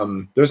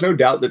no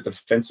doubt that the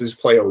fences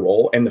play a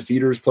role, and the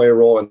feeders play a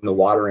role, and the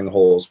watering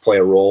holes play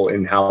a role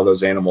in how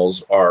those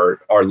animals are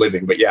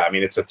living. But yeah, I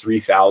mean, it's a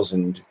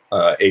 3,000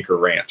 acre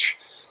ranch,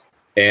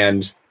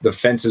 and the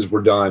fences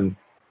were done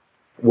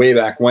way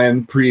back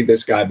when, pre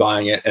this guy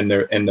buying it, and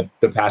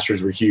the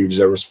pastures were huge.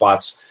 There were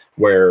spots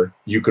where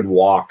you could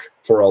walk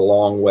for a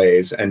long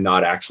ways and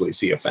not actually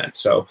see a fence.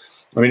 So,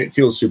 I mean, it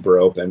feels super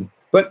open.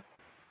 But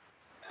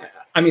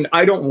I mean,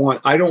 I don't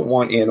want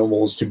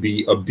animals to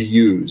be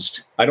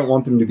abused. I don't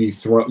want them to be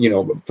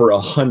thrown, for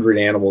 100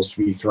 animals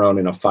to be thrown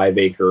in a 5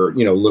 acre,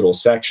 little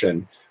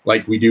section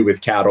like we do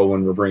with cattle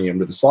when we're bringing them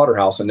to the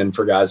slaughterhouse, and then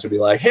for guys to be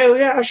like, hell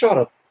yeah, I shot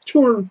a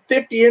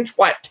 250-inch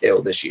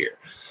whitetail this year,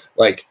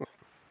 like.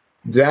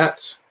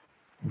 That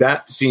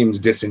seems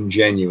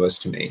disingenuous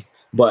to me.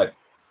 But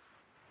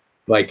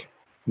like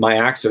my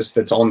axis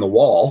that's on the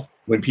wall,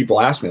 when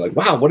people ask me like,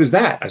 wow, what is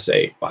that? I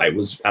say, I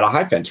was at a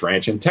high fence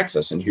ranch in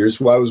Texas and here's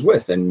who I was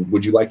with. And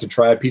would you like to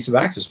try a piece of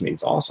axis meat?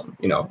 It's awesome.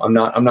 I'm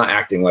not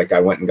acting like I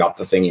went and got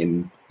the thing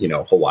in,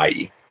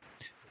 Hawaii.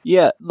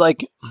 Yeah.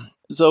 Like,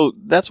 so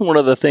that's one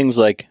of the things,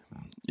 like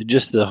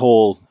just the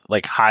whole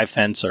like high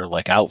fence or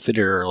like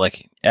outfitter or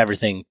like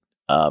everything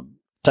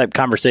type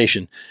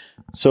conversation.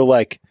 So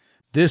like,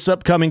 this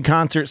upcoming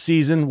concert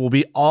season will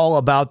be all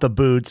about the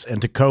boots, and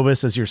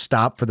Tecovas is your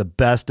stop for the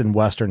best in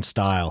Western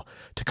style.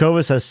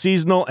 Tecovas has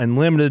seasonal and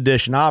limited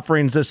edition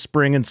offerings this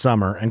spring and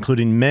summer,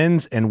 including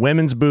men's and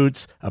women's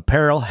boots,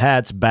 apparel,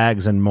 hats,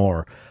 bags, and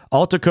more.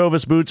 All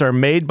Tecovas boots are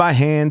made by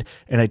hand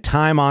in a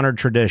time-honored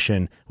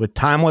tradition with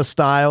timeless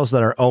styles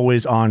that are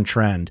always on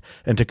trend.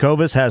 And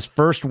Tecovas has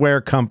first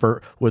wear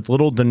comfort with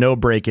little to no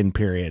break-in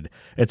period.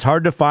 It's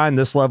hard to find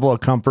this level of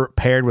comfort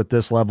paired with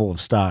this level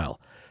of style.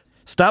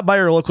 Stop by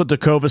your local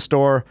Tecovas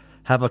store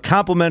have a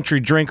complimentary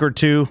drink or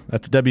two,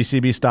 that's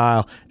WCB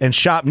style, and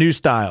shop new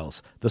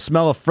styles. The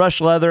smell of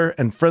fresh leather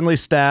and friendly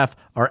staff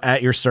are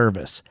at your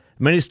service.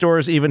 Many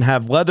stores even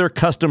have leather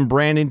custom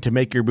branding to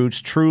make your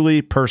boots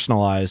truly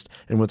personalized.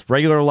 And with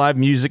regular live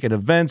music and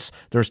events,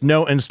 there's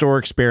no in-store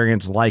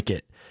experience like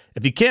it.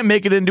 If you can't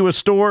make it into a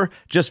store,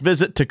 just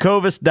visit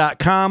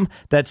tecovas.com.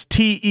 That's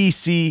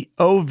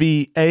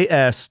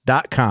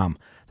TECOVAS.com.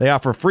 They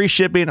offer free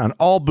shipping on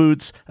all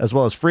boots, as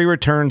well as free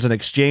returns and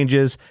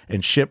exchanges,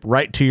 and ship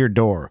right to your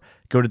door.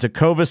 Go to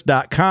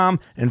tecovas.com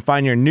and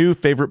find your new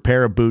favorite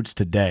pair of boots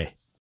today.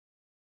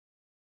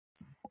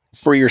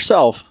 For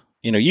yourself,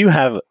 you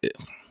have,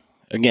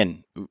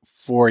 again,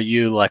 for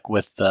you, like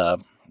with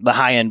the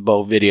high-end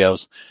bow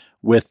videos,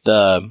 with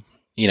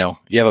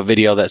you have a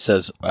video that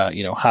says,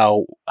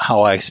 how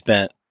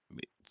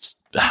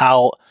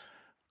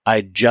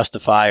I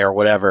justify or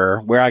whatever,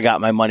 where I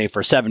got my money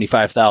for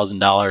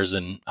 $75,000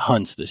 in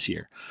hunts this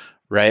year,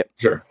 right?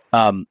 Sure.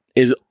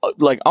 Is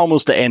like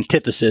almost the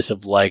antithesis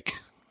of like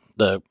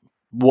the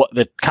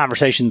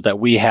conversations that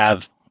we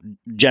have,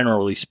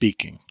 generally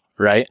speaking,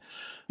 right?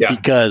 Yeah.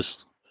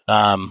 Because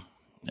I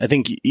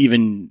think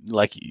even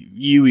like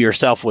you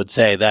yourself would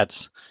say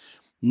that's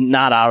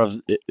not out of,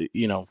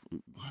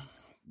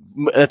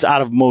 that's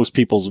out of most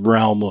people's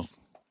realm of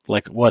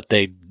like what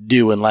they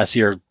do, unless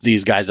you're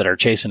these guys that are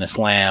chasing a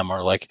slam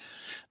or like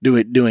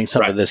doing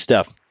some of this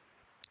stuff.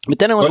 But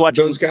then I was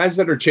watching those guys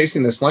that are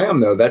chasing the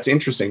slam, though. That's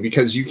interesting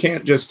because you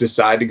can't just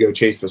decide to go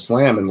chase the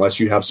slam unless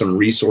you have some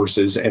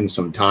resources and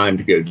some time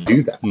to go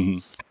do that. Mm-hmm.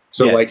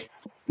 So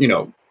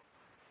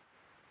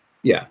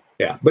yeah.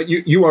 But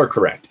you are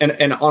correct.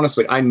 And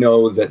honestly, I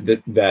know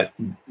that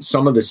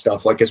some of this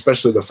stuff, like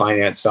especially the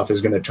finance stuff,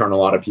 is going to turn a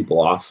lot of people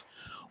off.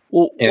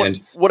 Well,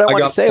 and what I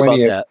want to say about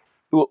that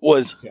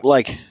was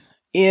like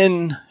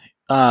in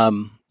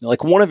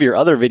like one of your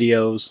other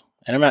videos,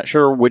 and I'm not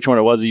sure which one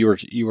it was. You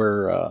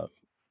were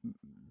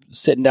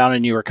sitting down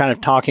and you were kind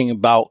of talking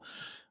about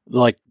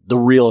like the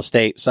real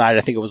estate side.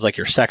 I think it was like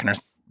your second or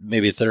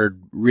maybe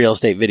third real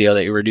estate video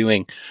that you were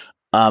doing.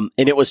 And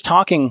it was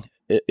talking,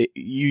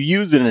 you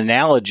used an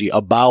analogy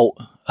about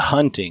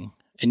hunting,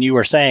 and you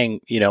were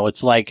saying,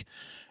 it's like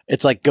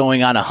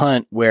going on a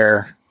hunt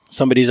where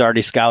somebody's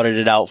already scouted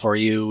it out for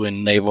you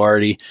and they've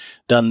already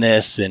done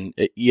this. And,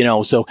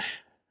 so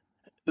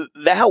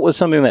that was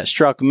something that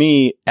struck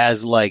me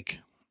as like,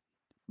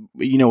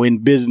 in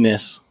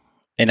business.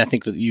 And I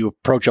think that you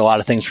approach a lot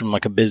of things from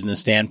like a business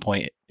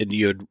standpoint, and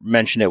you had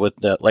mentioned it with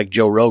like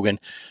Joe Rogan.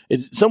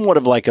 It's somewhat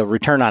of like a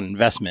return on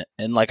investment.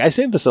 And like, I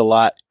say this a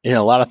lot in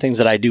a lot of things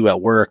that I do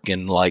at work,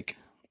 and like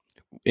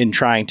in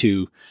trying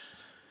to,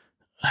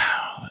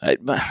 I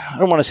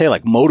don't want to say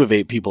like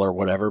motivate people or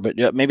whatever, but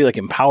maybe like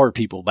empower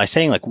people by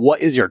saying like, what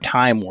is your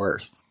time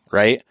worth?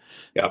 Right.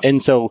 Yeah. And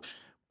so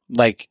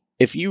like,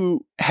 if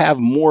you have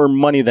more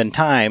money than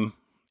time,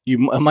 it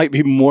might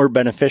be more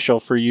beneficial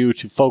for you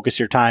to focus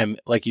your time.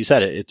 Like you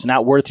said, it's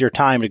not worth your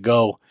time to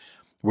go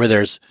where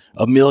there's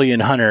a million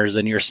hunters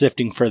and you're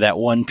sifting for that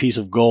one piece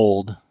of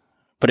gold.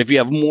 But if you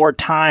have more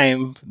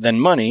time than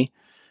money,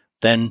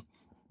 then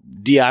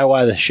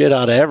DIY the shit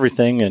out of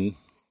everything and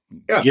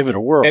give it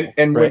a whirl.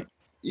 And right?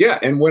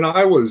 And when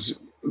I was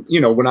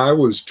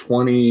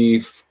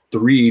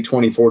 23,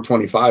 24,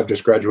 25,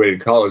 just graduated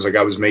college, like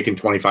I was making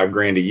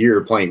 $25,000 a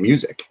year playing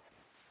music.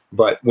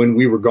 But when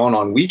we were gone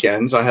on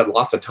weekends, I had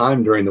lots of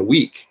time during the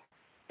week,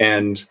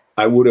 and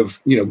I would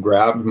have,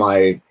 grabbed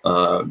my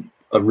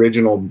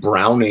original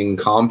Browning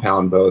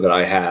compound bow that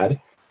I had,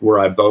 where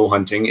I bow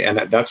hunting,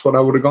 and that's what I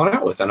would have gone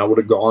out with. And I would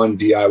have gone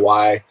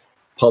DIY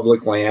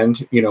public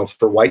land,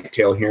 for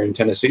whitetail here in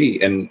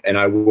Tennessee, and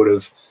I would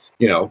have,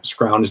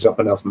 scrounged up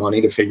enough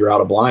money to figure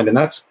out a blind, and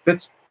that's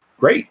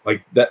great.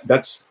 Like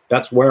that's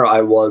where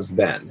I was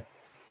then.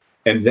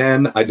 And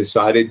then I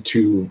decided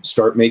to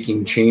start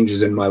making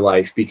changes in my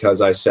life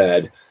because I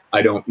said,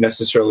 I don't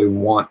necessarily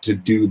want to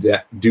do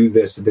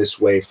this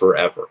way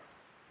forever.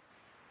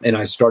 And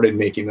I started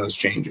making those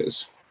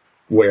changes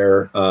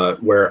where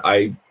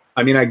I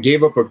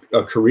gave up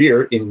a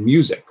career in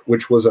music,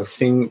 which was a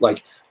thing.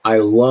 Like I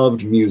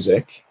loved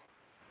music.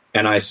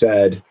 And I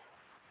said,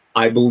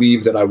 I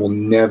believe that I will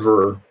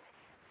never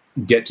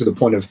get to the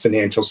point of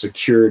financial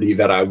security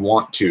that I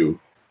want to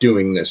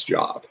doing this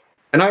job.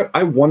 And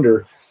I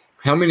wonder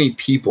how many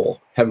people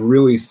have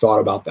really thought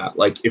about that?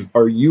 Like,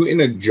 are you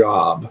in a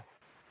job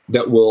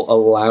that will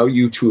allow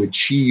you to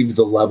achieve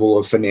the level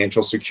of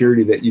financial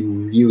security that you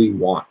really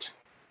want?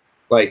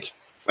 Like,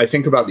 I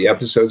think about the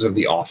episodes of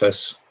The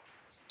Office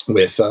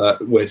with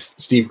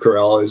Steve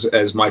Carell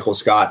as Michael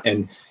Scott,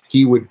 and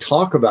he would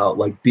talk about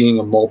like being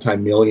a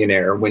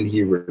multimillionaire when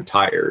he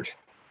retired,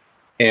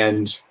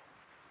 and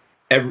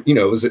it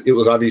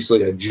was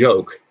obviously a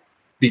joke,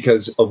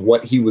 because of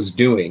what he was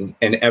doing,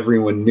 and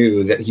everyone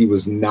knew that he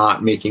was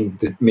not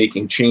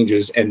making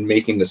changes and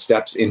making the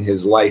steps in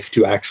his life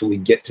to actually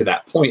get to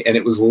that point. And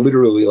it was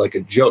literally like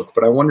a joke.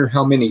 But I wonder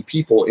how many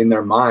people in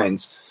their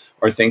minds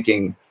are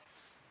thinking,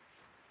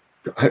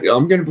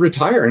 I'm going to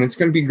retire and it's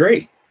going to be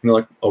great. And they're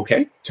like,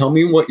 okay, tell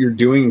me what you're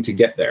doing to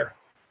get there.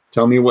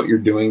 Tell me what you're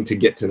doing to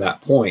get to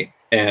that point,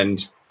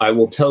 and I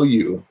will tell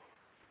you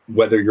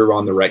whether you're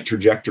on the right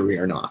trajectory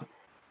or not.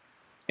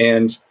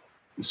 And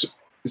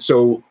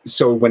so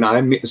when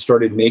I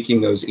started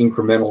making those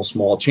incremental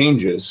small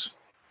changes,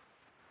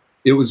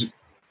 it was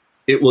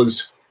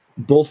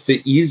both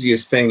the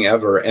easiest thing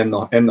ever and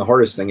the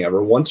hardest thing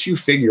ever. Once you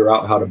figure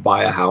out how to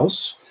buy a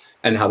house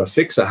and how to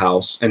fix a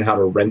house and how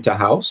to rent a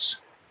house,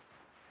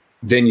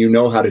 then you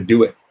know how to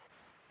do it.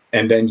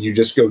 And then you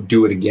just go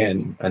do it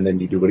again, and then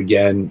you do it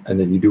again, and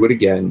then you do it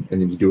again,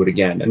 and then you do it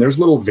again. And there's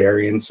little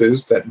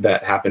variances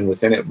that happen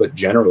within it, but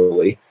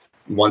generally,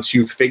 once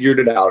you've figured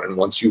it out and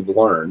once you've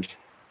learned,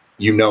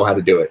 you know how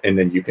to do it, and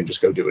then you can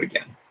just go do it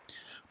again.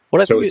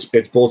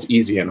 It's both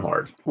easy and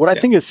hard. What I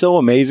think is so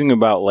amazing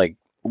about like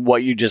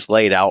what you just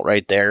laid out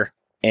right there,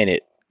 and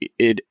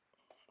it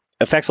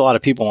affects a lot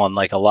of people on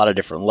like a lot of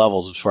different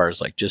levels as far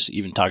as like just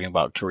even talking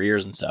about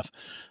careers and stuff.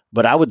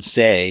 But I would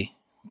say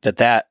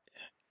that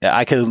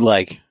I could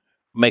like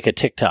make a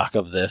TikTok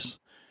of this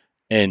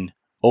and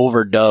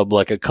overdub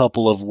like a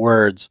couple of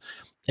words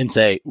and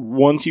say,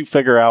 once you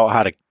figure out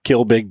how to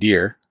kill big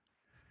deer,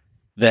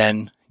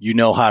 then you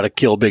know how to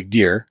kill big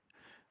deer.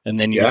 And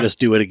then you just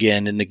do it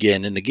again and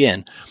again and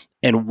again.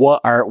 And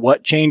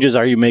what changes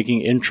are you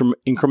making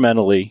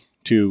incrementally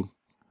to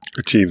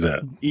achieve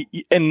that?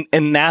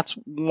 And that's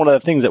one of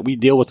the things that we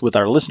deal with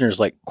our listeners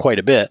like quite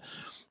a bit.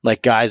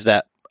 Like guys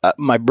that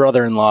my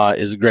brother-in-law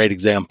is a great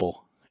example.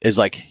 Is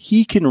like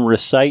he can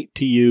recite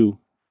to you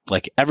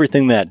like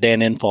everything that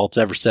Dan Infalt's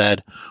ever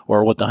said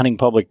or what the hunting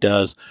public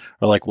does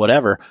or like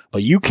whatever,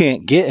 but you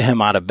can't get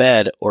him out of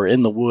bed or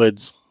in the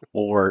woods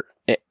or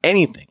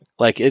anything.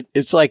 Like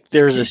it's like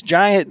there's this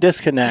giant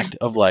disconnect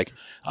of like,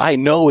 I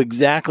know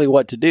exactly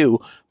what to do,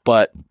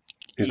 but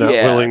he's not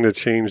willing to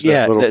change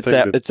that little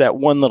thing. It's that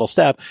one little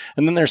step.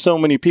 And then there's so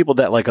many people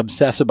that like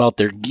obsess about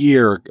their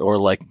gear or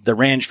like the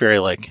ranch fairy,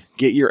 like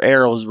get your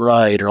arrows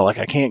right, or like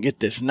I can't get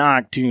this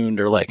nock tuned,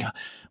 or like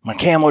my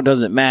camo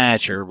doesn't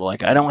match, or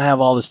like I don't have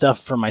all the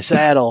stuff for my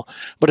saddle.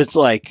 But it's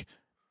like,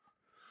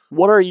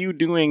 what are you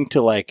doing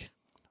to like,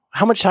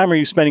 how much time are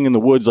you spending in the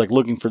woods like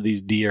looking for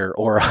these deer,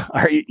 or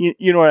are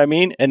you know what I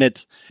mean? And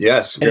it's you're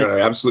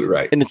absolutely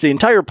right. And it's the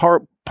entire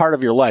part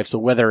of your life. So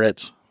whether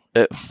it's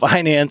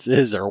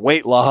finances or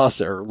weight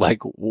loss or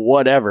like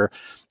whatever,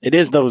 it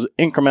is those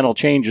incremental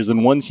changes.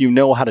 And once you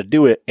know how to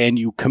do it and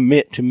you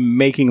commit to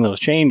making those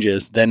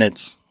changes, then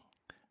it's,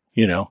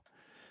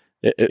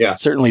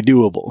 it's certainly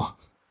doable.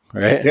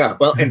 Right. Yeah.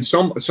 Well, and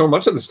so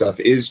much of the stuff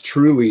is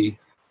truly,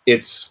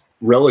 it's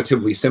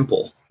relatively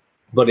simple,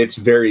 but it's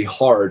very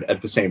hard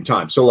at the same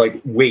time. So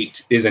like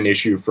weight is an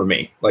issue for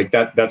me. Like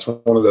that's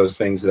one of those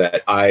things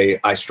that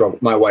I struggle.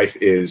 My wife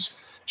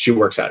she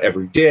works out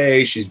every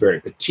day. She's very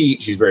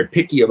petite. She's very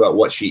picky about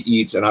what she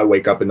eats. And I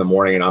wake up in the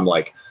morning and I'm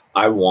like,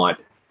 I want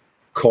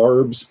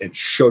carbs and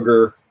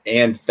sugar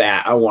and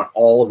fat. I want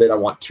all of it. I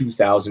want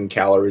 2,000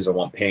 calories. I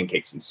want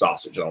pancakes and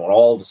sausage. I want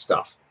all the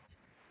stuff.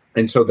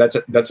 And so that's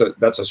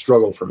a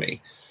struggle for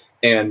me.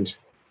 And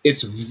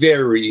it's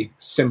very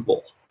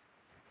simple.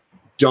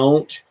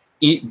 Don't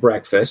eat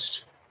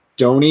breakfast.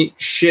 Don't eat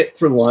shit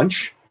for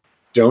lunch.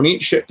 Don't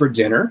eat shit for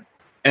dinner.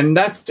 And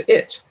that's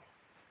it.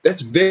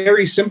 That's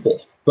very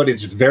simple, but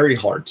it's very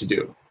hard to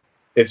do.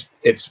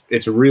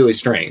 It's really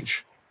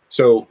strange.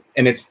 So,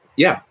 and it's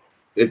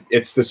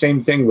the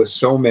same thing with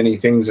so many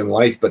things in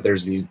life, but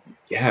there's these,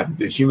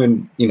 the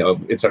human,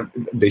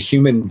 the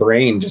human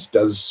brain just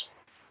does,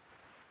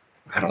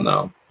 I don't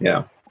know.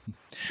 Yeah.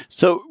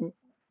 So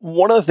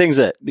one of the things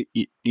that,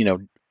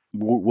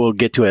 we'll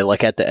get to it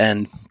like at the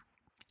end,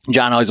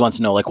 John always wants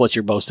to know, like, what's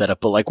your bow setup?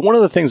 But like one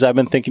of the things I've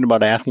been thinking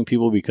about asking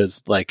people,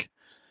 because like,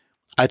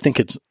 I think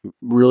it's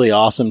really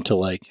awesome to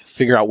like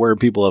figure out where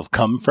people have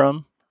come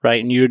from.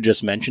 Right. And you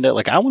just mentioned it.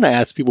 Like, I want to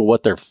ask people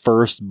what their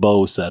first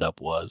bow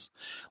setup was,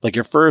 like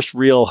your first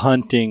real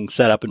hunting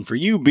setup. And for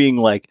you being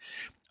like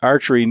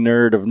archery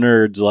nerd of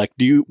nerds, like,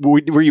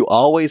 were you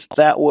always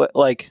that way?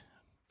 Like,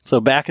 so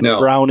back in the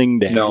Browning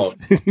days.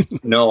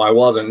 No, I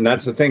wasn't. And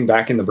that's the thing.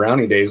 Back in the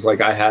Browning days, like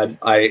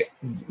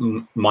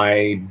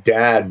my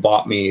dad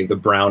bought me the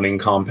Browning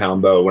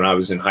compound bow when I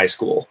was in high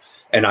school.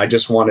 And I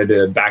just wanted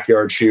to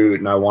backyard shoot,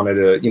 and I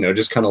wanted to,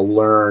 just kind of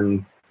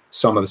learn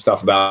some of the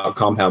stuff about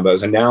compound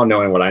bows. And now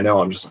knowing what I know,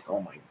 I'm just like,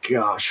 oh my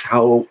gosh,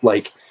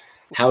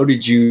 how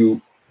did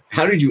you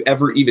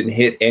ever even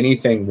hit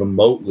anything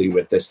remotely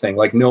with this thing?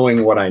 Like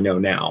knowing what I know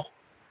now.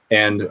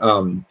 And,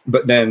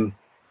 but then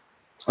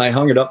I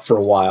hung it up for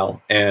a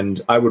while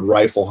and I would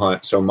rifle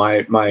hunt. So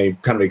my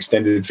kind of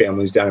extended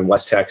family's down in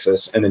West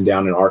Texas and then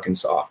down in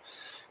Arkansas.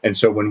 And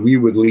so when we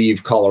would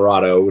leave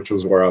Colorado, which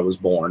was where I was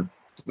born,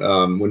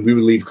 when we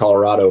would leave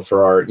Colorado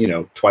for our,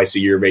 twice a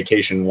year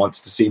vacation, once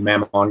to see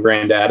Mama and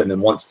Granddad and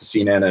then once to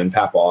see Nana and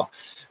Papa,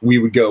 we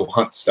would go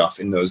hunt stuff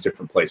in those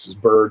different places,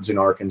 birds in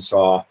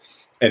Arkansas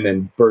and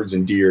then birds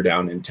and deer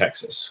down in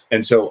Texas.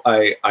 And so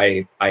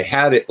I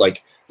had it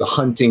like the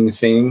hunting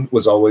thing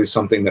was always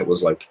something that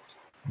was like,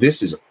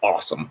 this is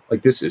awesome.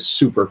 Like, this is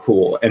super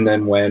cool. And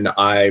then when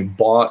I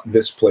bought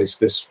this place,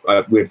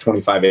 we have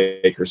 25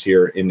 acres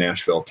here in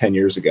Nashville 10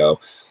 years ago.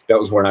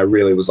 when I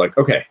really was like,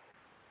 okay,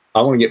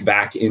 I want to get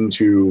back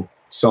into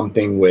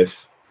something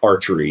with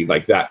archery,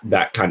 like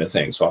that kind of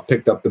thing. So I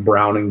picked up the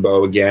Browning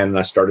bow again, and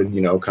I started,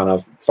 kind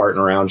of farting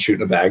around,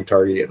 shooting a bag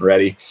target, getting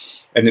ready.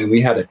 And then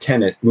we had a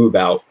tenant move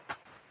out,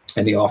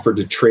 and he offered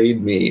to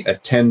trade me a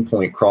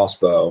 10-point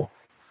crossbow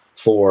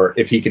for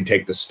if he could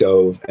take the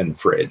stove and the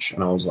fridge.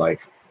 And I was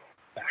like,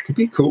 that could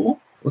be cool.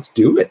 Let's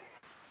do it.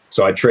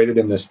 So I traded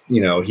him this,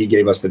 he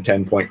gave us the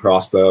 10-point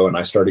crossbow, and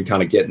I started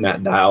kind of getting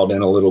that dialed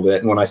in a little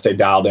bit. And when I say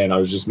dialed in, I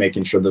was just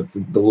making sure that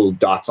the little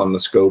dots on the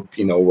scope,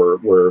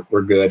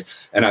 were good.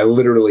 And I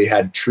literally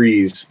had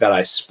trees that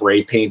I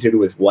spray painted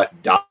with what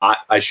dot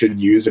I should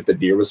use if the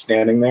deer was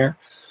standing there.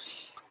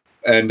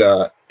 And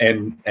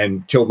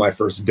killed my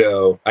first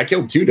doe. I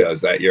killed 2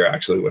 does that year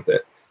actually with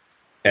it.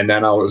 And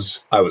then I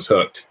was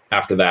hooked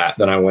after that.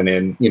 Then I went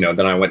in, then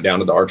I went down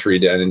to the archery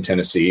den in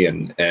Tennessee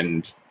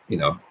and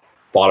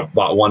bought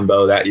 1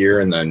 bow that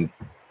year, and then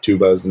 2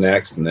 bows the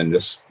next, and then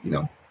just,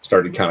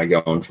 started kind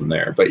of going from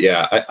there. But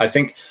yeah, I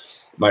think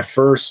my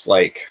first,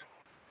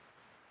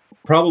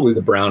 probably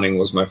the Browning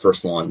was my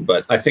first one,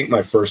 but I think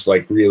my first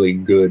really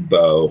good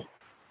bow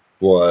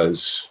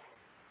was,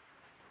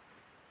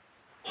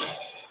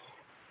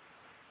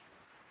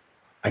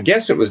 I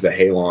guess it was the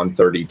Halon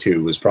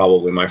 32 was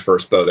probably my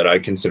first bow that I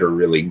consider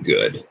really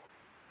good.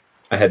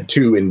 I had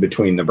 2 in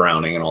between the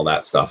Browning and all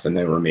that stuff, and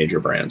they were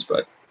major brands,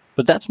 but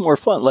that's more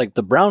fun. Like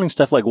the Browning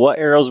stuff, like what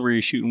arrows were you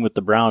shooting with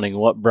the Browning?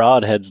 What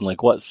broadheads and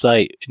what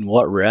sight and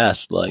what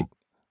rest? Like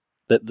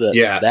that's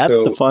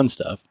the fun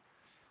stuff.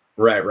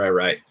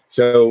 Right.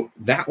 So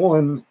that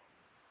one,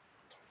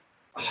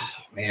 oh,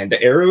 man,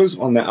 the arrows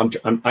on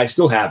that, I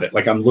still have it.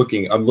 I'm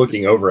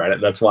looking over at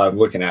it. That's why I'm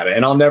looking at it,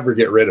 and I'll never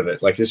get rid of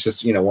it. It's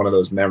just, one of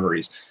those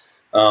memories.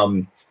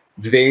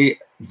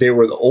 They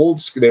were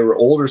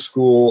older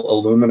school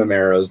aluminum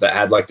arrows that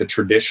had the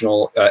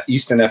traditional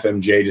Easton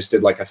FMJ just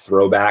did a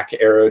throwback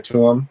arrow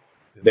to them.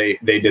 They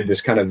did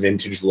this kind of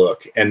vintage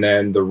look, and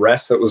then the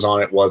rest that was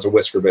on it was a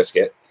whisker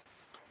biscuit,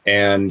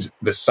 and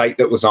the sight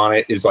that was on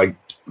it is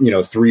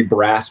 3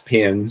 brass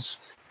pins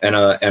and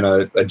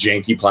a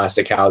janky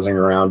plastic housing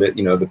around it.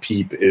 The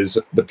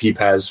peep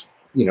has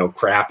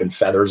crap and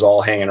feathers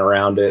all hanging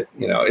around it.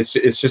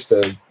 It's just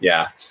a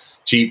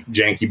cheap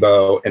janky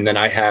bow. And then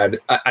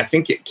I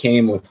think it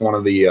came with one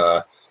of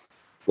the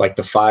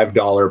the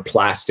 $5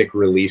 plastic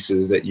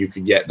releases that you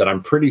could get, that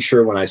I'm pretty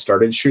sure when I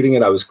started shooting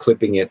it, I was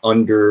clipping it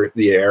under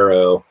the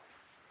arrow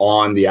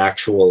on the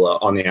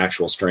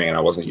actual string, and I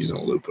wasn't using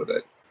a loop with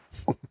it.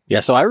 Yeah.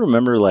 So I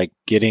remember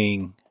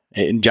getting,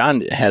 and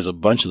John has a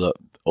bunch of the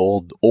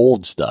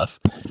old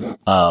stuff.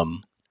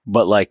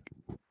 But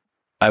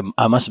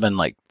I must have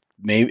been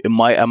maybe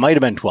I might have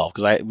been 12,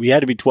 because we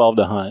had to be 12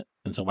 to hunt.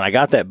 And so when I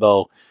got that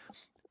bow,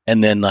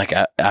 and then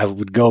I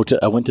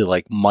went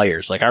to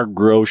Myers, our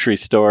grocery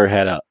store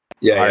had a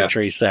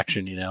archery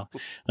section,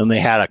 and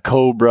they had a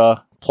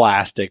Cobra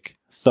plastic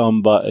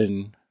thumb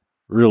button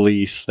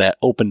release that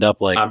opened up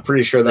I'm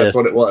pretty sure that's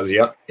what it was.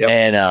 Yep.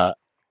 And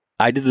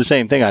I did the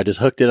same thing. I just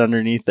hooked it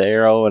underneath the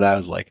arrow, and I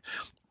was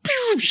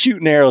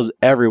shooting arrows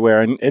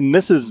everywhere. And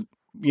this is,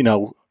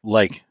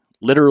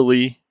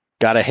 literally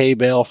got a hay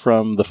bale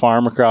from the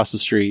farm across the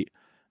street,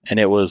 and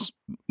it was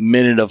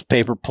minute of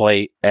paper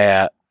plate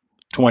at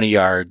 20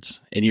 yards,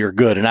 and you're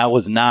good. And I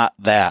was not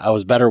that. I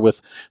was better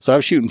so I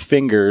was shooting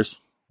fingers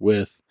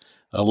with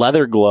a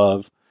leather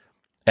glove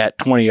at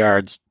 20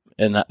 yards,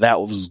 and that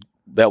was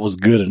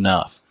good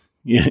enough.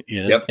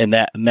 Yep. And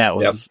that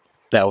was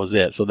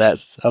it. So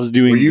I was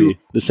doing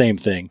the same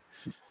thing.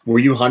 Were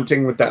you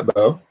hunting with that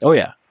bow? Oh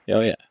yeah.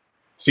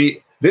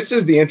 See, this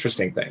is the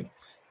interesting thing,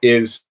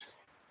 is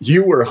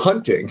you were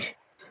hunting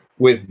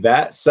with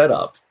that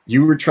setup.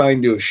 You were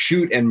trying to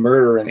shoot and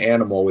murder an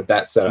animal with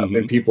that setup. Mm-hmm.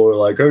 And people are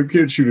like, I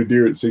can't shoot a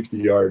deer at 60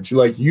 yards.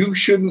 You're you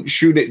shouldn't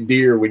shoot at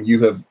deer when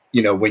you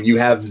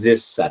have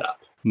this setup.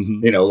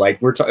 Mm-hmm.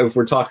 If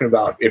we're talking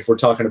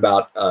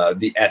about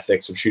the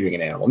ethics of shooting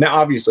an animal. Now,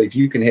 obviously, if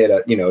you can hit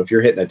if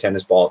you're hitting a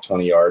tennis ball at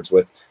 20 yards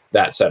with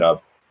that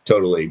setup,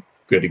 totally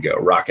good to go,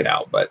 rock it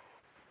out. But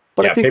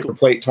I think paper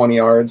plate 20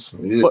 yards.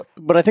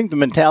 But I think the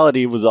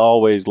mentality was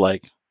always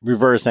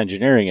reverse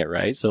engineering it,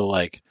 right? So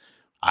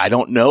I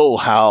don't know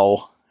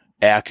how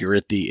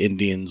accurate the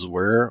Indians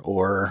were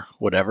or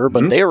whatever,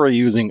 but they were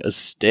using a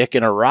stick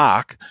and a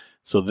rock.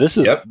 So this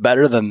is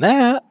better than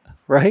that,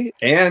 right?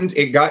 And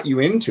it got you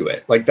into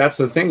it. That's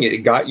the thing.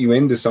 It got you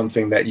into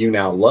something that you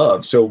now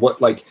love. So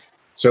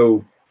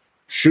so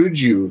should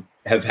you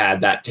have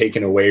had that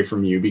taken away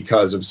from you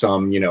because of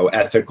some,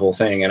 ethical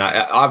thing? And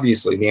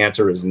obviously the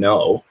answer is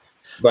no,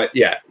 but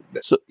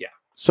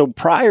So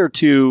prior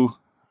to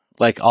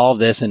all of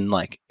this, and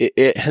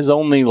it has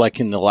only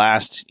in the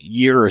last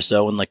year or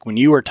so, and when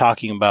you were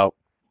talking about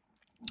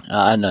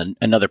on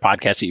another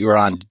podcast that you were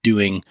on,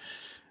 doing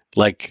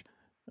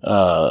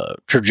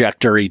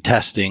trajectory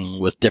testing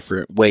with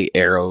different weight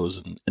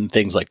arrows and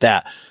things like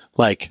that.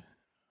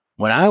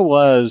 When I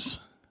was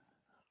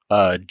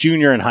a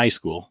junior in high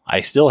school,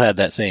 I still had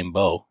that same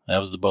bow. That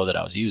was the bow that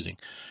I was using,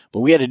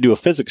 but we had to do a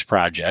physics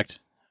project.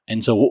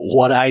 And so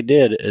what I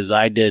did is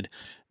I did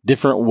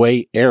different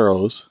weight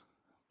arrows,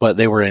 but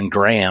they were in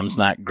grams,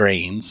 not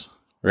grains,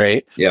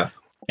 right? Yeah.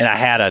 And I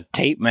had a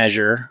tape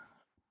measure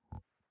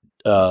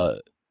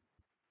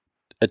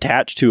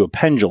attached to a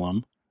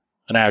pendulum,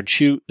 and I would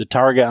shoot the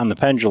target on the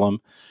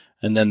pendulum,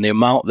 and then the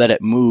amount that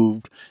it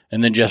moved,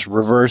 and then just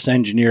reverse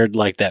engineered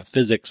like that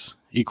physics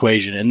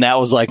equation. And that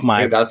was like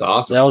that's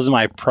awesome. That was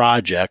my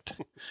project,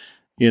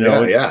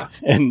 Yeah.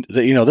 And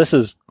this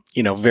is,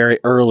 very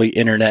early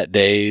internet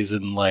days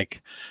and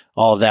like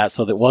all of that.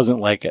 So that wasn't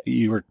like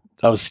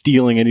I was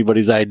stealing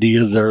anybody's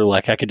ideas, or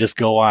like I could just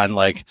go on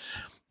like,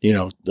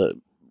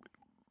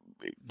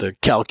 the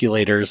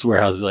calculators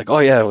where I was like, oh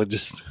yeah, we'll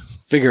just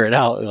figure it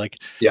out. Like,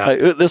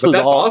 this was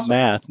all awesome.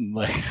 Math. And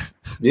like,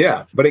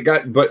 yeah, but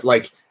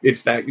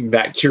it's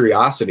that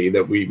curiosity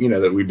that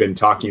we've been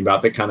talking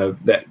about, that kind of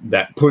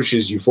that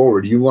pushes you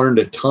forward. You learned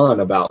a ton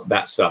about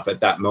that stuff at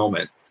that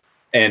moment,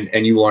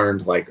 and you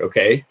learned like,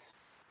 okay,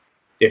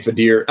 if a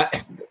deer,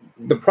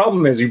 the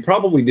problem is you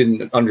probably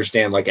didn't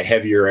understand like a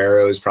heavier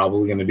arrow is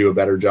probably going to do a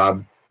better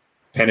job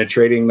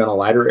penetrating than a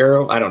lighter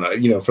arrow. I don't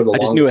know, for the I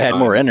just knew it had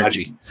more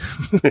energy.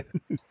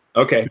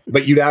 Okay,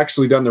 but you'd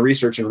actually done the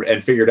research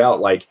and figured out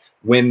like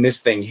when this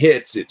thing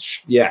hits,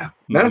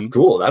 that's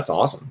cool. That's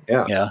awesome.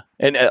 Yeah. Yeah.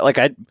 And like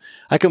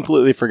I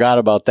completely forgot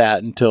about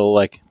that until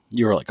like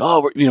you were like,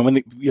 oh,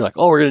 when you're like,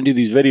 oh, we're going to do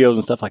these videos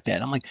and stuff like that.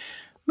 And I'm like,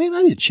 man,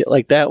 I did shit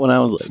like that when I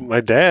was like, my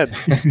dad.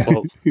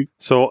 Well,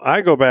 so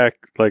I go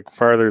back like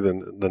farther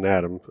than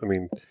Adam. I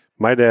mean,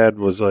 my dad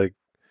was like,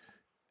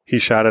 he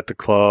shot at the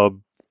club.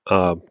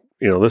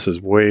 This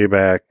is way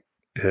back,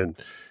 and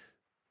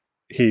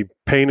he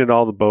painted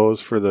all the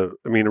bows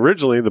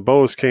originally the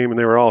bows came and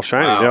they were all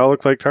shiny. Wow. They all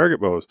looked like target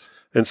bows.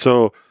 And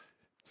so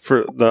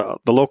for the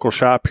local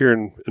shop here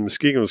in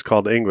Muskegon was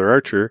called Angler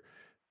Archer.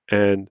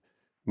 And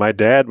my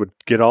dad would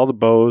get all the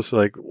bows.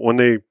 Like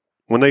when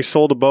they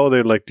sold a bow,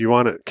 they'd like, do you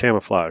want it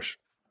camouflage?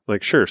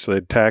 Like, sure. So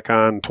they'd tack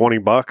on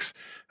 $20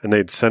 and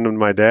they'd send them to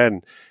my dad,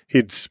 and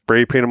he'd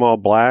spray paint them all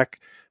black.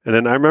 And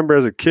then I remember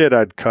as a kid,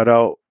 I'd cut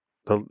out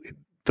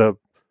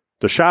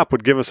the shop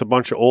would give us a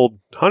bunch of old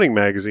hunting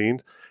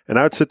magazines, and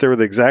I would sit there with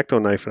the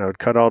X-Acto knife and I would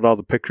cut out all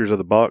the pictures of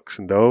the bucks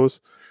and does.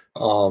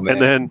 Oh man.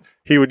 And then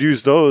he would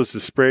use those to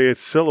spray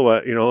its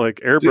silhouette, like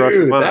airbrush.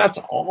 Dude, that's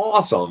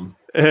awesome.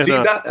 And, see,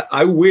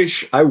 I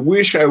wish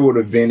I would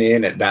have been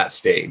in at that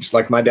stage.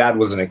 Like my dad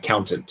was an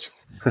accountant.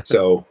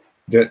 So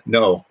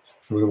no,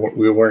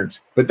 we weren't.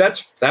 But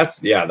that's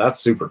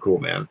super cool,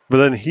 man. But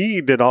then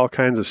he did all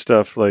kinds of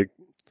stuff. Like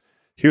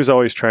he was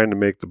always trying to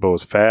make the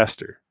bows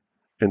faster.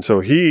 And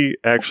so he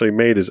actually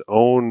made his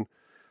own.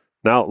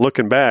 Now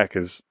looking back,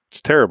 it's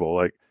terrible.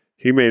 Like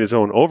he made his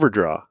own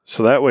overdraw,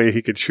 so that way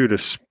he could shoot a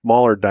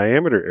smaller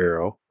diameter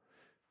arrow,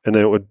 and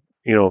then it would,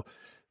 in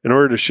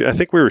order to shoot. I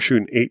think we were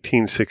shooting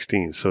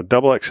 18-16, so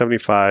double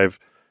X75,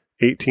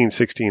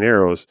 18-16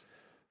 arrows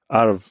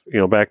out of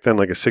back then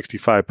like a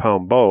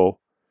 65-pound bow,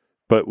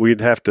 but we'd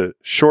have to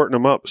shorten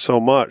them up so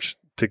much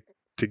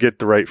to get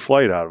the right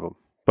flight out of them.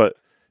 But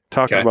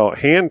talking about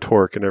hand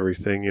torque and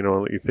everything,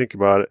 you think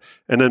about it,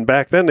 and then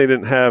back then they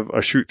didn't have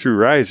a shoot through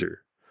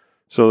riser.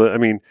 So,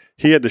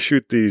 he had to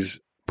shoot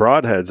these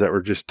broadheads that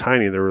were just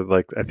tiny. They were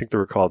like, I think they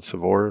were called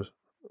Savors.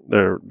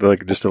 They're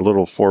like just a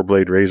little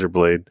 4-blade razor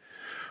blade.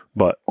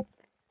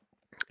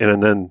 And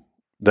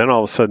then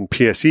all of a sudden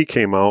PSE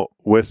came out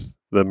with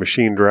the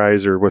machined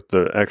riser with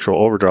the actual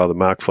overdraw, the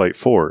Mach Flight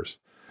 4s.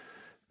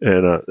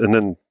 And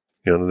then,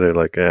 they're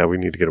like, we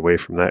need to get away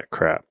from that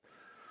crap.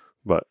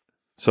 But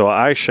so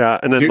I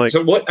shot, and then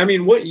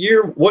what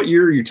year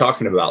are you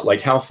talking about?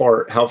 Like how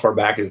far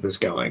back is this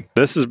going?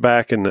 This is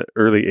back in the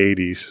early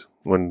 80s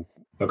when,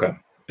 okay.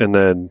 And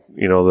then,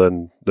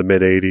 then the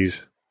mid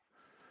 80s.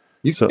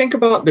 Think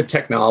about the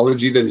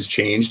technology that has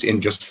changed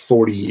in just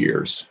 40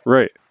 years.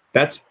 Right.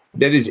 That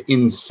is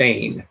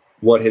insane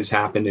what has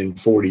happened in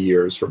 40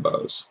 years for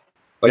bows.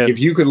 Like if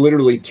you could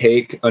literally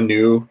take a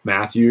new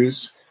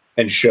Matthews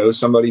and show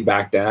somebody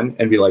back then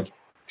and be like,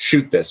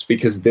 shoot this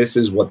because this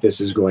is what this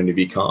is going to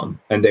become.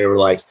 And they were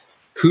like,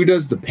 who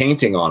does the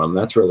painting on them?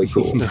 That's really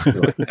cool.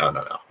 You're like,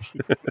 no.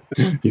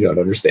 You don't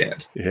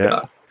understand.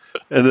 Yeah.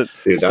 And then,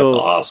 dude, that's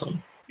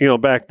awesome.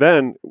 Back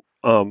then,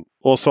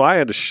 so I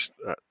had to,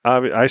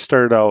 I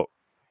started out,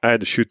 I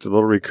had to shoot the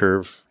little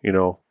recurve,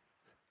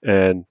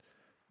 and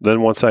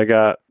then once I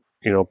got,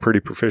 pretty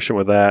proficient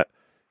with that,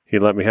 he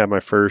let me have my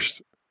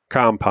first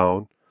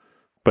compound,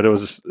 but it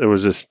was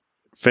just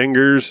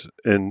fingers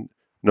and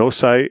no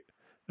sight.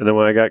 And then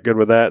when I got good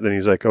with that, then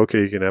he's like,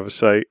 okay, you can have a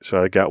sight.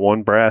 So I got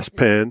one brass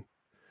pin,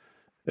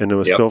 and it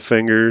was still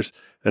fingers.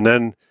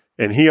 And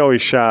he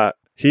always shot,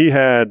 he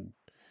had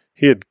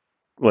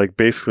like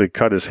basically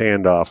cut his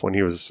hand off when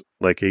he was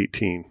like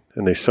 18,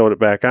 and they sewed it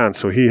back on.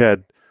 So he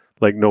had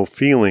like no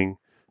feeling.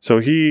 So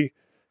he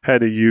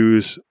had to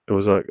use, it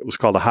was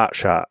called a hot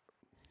shot.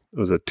 It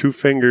was a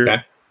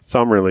 2-finger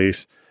thumb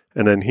release.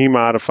 And then he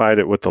modified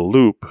it with the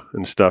loop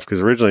and stuff,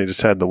 because originally it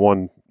just had the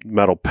one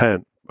metal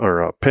pen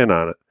or a pin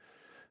on it.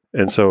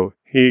 And so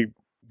he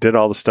did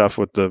all the stuff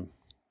with the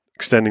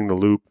extending the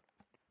loop,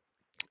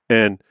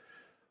 and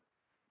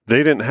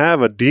they didn't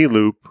have a D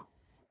loop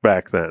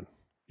back then.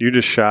 You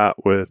just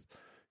shot with,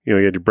 you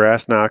had your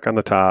brass knock on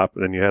the top,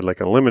 and then you had like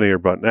an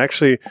eliminator button.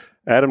 Actually,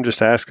 Adam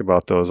just asked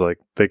about those. Like,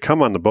 they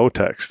come on the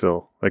Bowtech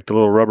still, like the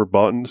little rubber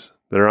buttons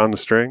that are on the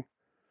string.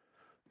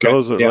 Okay.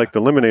 Those are like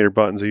the eliminator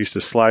buttons. I used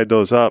to slide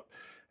those up,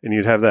 and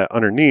you'd have that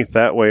underneath.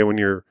 That way, when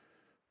you're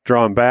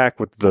drawing back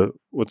with the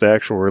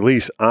actual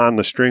release on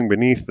the string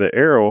beneath the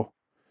arrow,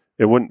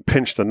 it wouldn't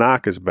pinch the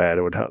knock as bad.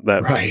 It would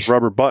that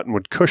rubber button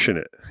would cushion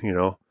it.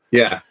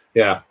 Yeah,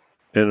 yeah.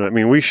 And I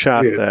mean, we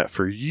shot that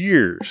for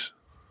years,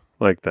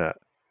 like that.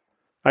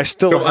 I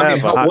still have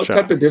a hot what shot.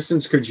 What type of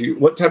distance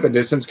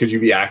could you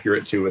be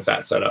accurate to with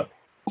that setup?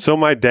 So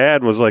my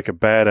dad was like a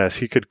badass.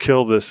 He could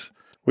kill this.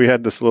 We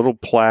had this little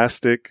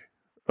plastic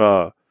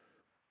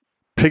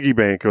piggy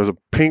bank. It was a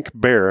pink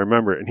bear, I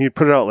remember it. And he'd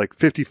put it out like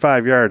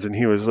 55 yards, and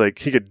he was like,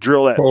 he could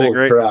drill that thing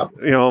right. Crap.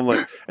 I'm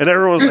like, and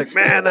everyone was like,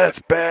 man, that's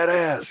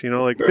badass.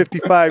 Like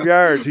 55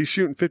 yards. He's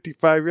shooting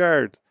 55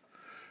 yards.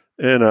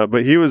 And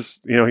but he was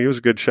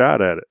a good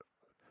shot at it.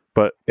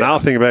 But now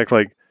thinking back,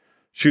 like,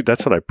 shoot,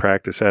 that's what I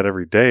practice at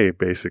every day,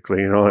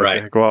 basically.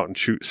 I go out and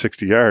shoot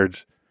 60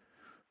 yards.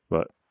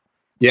 But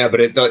yeah,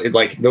 but it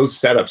like those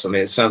setups, I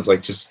mean, it sounds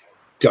like just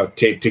duct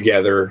tape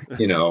together,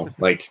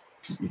 like,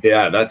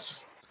 yeah,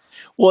 that's.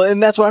 Well,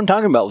 and that's what I'm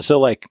talking about. So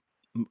like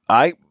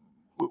my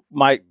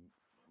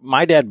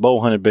dad bow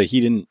hunted, but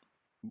he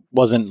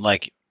wasn't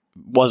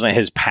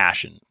his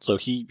passion. So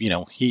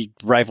he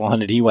rifle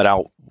hunted. He went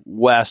out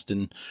west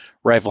and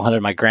rifle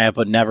hunted. My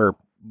grandpa never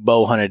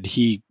bow hunted.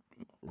 He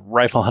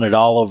rifle hunted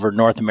all over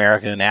North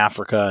America and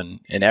Africa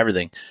and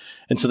everything.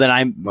 And so then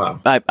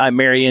I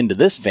marry into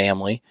this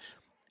family,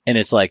 and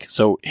it's like,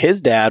 so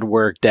his dad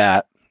worked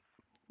at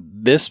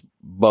this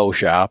bow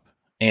shop,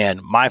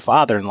 and my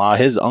father-in-law,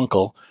 his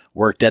uncle,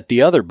 worked at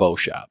the other bow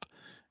shop.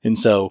 And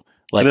so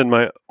like, and then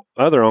my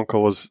other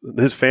uncle was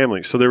his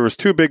family. So there was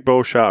two big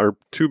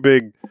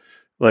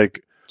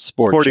like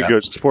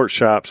sports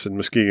shops in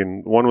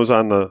Muskegon. One was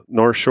on the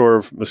north shore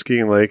of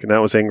Muskegon Lake, and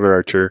that was Angler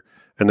Archer.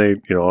 And they,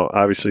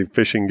 obviously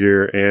fishing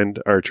gear and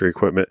archery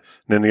equipment.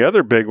 And then the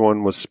other big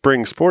one was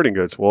Spring Sporting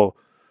Goods. Well,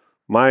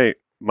 my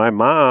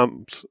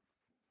mom's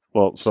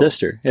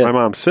sister. Yeah. My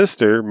mom's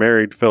sister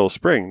married Phil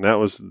Spring. That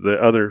was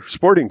the other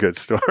sporting goods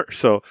store.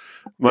 So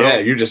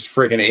you're just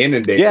freaking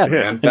inundated,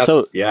 man.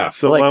 So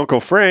my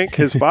Uncle Frank,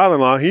 his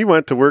father-in-law, he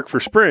went to work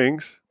for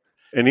Springs,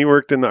 and he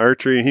worked in the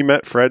archery, and he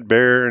met Fred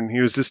Bear, and he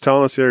was just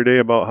telling us the other day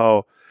about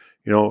how,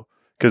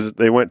 because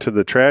they went to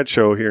the trad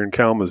show here in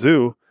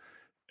Kalamazoo,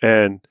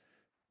 and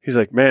he's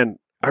like, man,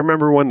 I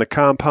remember when the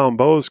compound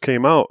bows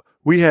came out,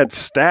 we had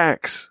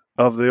stacks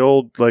of the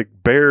old like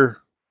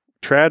Bear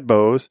trad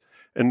bows,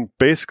 and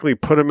basically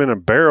put them in a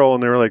barrel,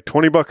 and they were like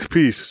 $20 a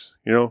piece.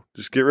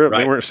 Just get rid of them.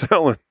 They weren't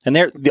selling.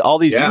 And all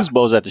these used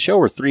bows at the show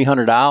were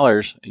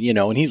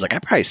 $300. And he's like, I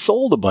probably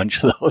sold a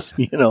bunch of those.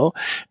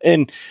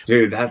 And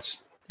dude,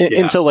 that's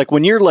and so like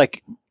when you're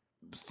like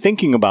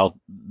thinking about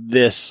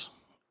this,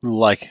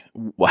 like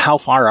how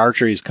far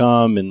archery's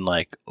come, and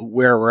like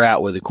where we're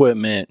at with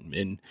equipment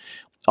and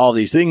all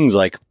these things,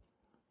 like,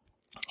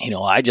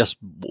 I just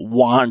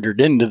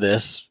wandered into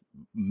this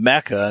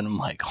mecca, and I'm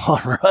like, all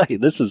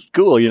right, this is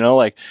cool.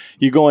 Like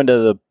you go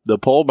into the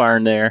pole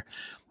barn there,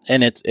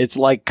 and it's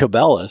like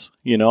Cabela's,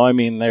 I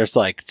mean, there's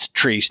like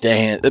tree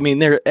stand. I mean,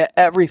 they're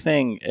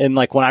everything. And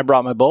like when I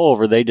brought my bow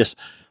over, they just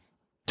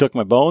took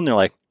my bow, and they're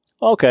like,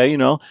 okay,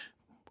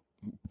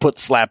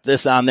 slap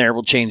this on there.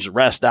 We'll change the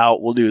rest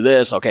out. We'll do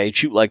this. Okay.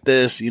 Shoot like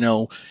this,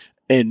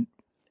 and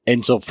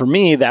so for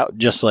me, that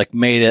just like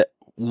made it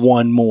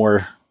one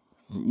more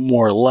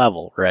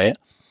level, right?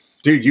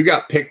 Dude, you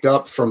got picked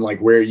up from like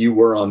where you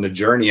were on the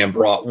journey and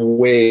brought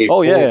way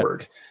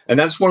forward. And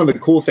that's one of the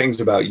cool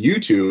things about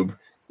YouTube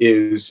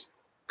is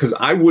because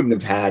I wouldn't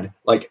have had,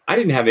 like, I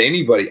didn't have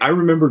anybody. I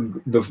remember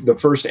the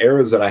first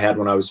arrows that I had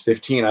when I was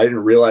 15. I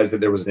didn't realize that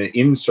there was an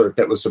insert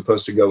that was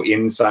supposed to go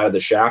inside of the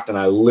shaft. And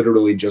I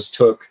literally just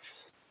took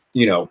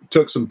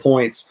some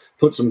points,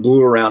 put some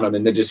glue around them,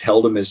 and then just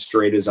held them as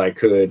straight as I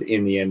could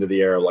in the end of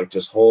the arrow. Like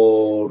just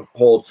hold.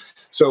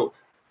 So,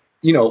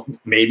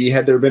 maybe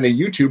had there been a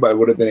YouTube, I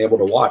would have been able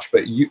to watch,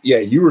 but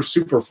you were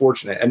super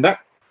fortunate. And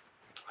that,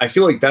 I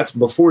feel like that's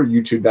before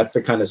YouTube. That's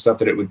the kind of stuff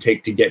that it would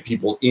take to get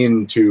people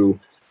into,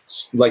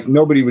 like,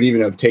 nobody would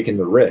even have taken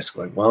the risk.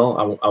 Like, well,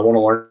 I want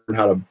to learn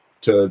how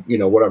to,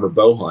 whatever,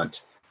 bow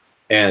hunt.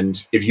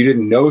 And if you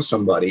didn't know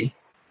somebody,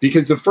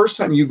 because the first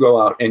time you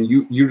go out and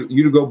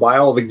you go buy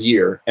all the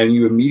gear and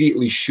you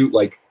immediately shoot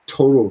like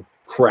total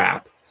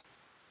crap.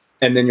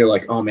 And then you're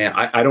like, oh man,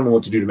 I don't know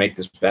what to do to make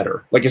this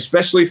better. Like,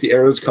 especially if the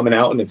arrow's coming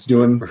out and it's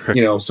doing,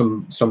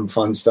 some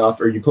fun stuff,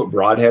 or you put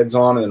broadheads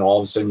on and then all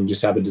of a sudden you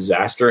just have a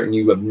disaster and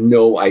you have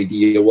no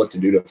idea what to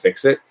do to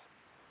fix it.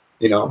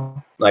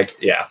 Like,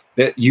 yeah,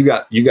 you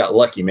got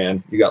lucky,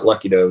 man. You got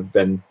lucky to have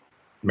been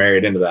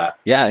married into that.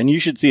 Yeah. And you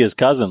should see his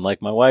cousin.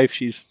 Like my wife,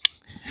 she's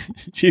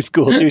She's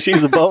cool too.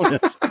 She's a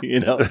bonus,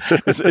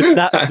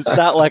 It's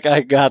not like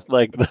I got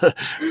like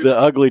the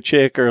ugly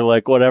chick or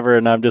like whatever,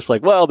 and I'm just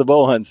like, well, the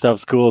bow hunting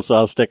stuff's cool, so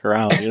I'll stick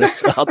around.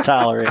 I'll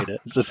tolerate it.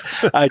 It's just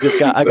I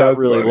got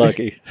really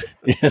lucky.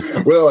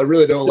 Well, I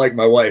really don't like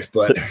my wife,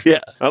 but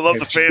yeah, I love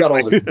the family. She's got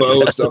all this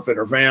bow stuff in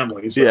her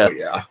family, so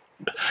yeah.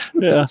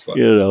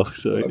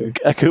 So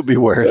I could be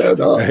worse. Yeah,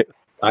 no, right?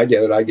 I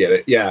get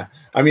it. Yeah.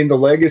 I mean, the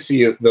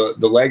legacy of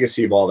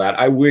all that.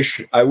 I wish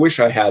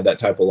I had that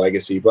type of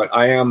legacy, but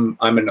I'm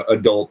an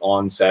adult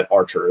onset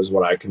archer is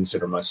what I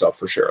consider myself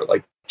for sure.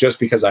 Like just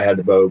because I had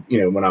the bow,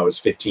 when I was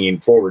 15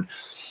 forward,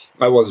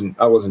 I wasn't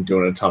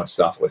doing a ton of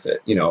stuff with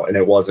it, and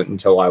it wasn't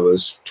until I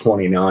was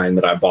 29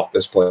 that I bought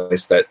this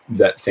place that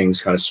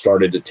things kind of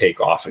started to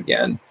take off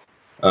again.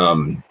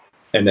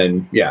 And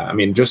then, I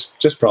mean,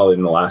 just probably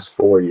in the last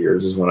 4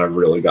 years is when I've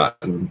really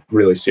gotten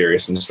really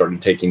serious and started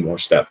taking more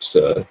steps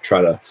to try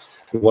to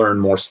learn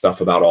more stuff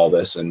about all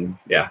this, and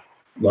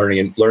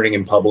learning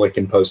in public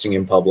and posting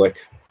in public,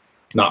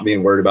 not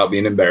being worried about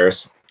being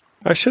embarrassed.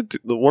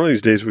 One of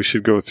these days we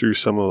should go through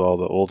some of all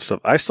the old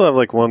stuff. I still have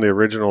like one of the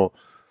original,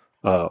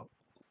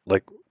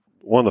 like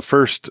one of the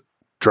first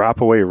drop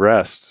away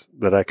rests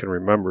that I can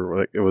remember.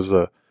 Like it was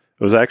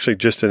actually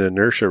just an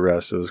inertia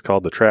rest. It was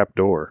called the trap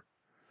door.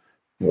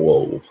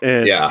 Whoa.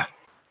 And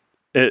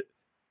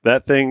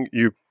that thing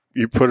you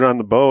put it on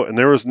the bow, and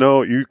there was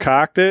you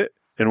cocked it,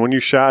 and when you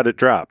shot, it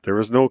dropped. There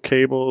was no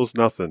cables,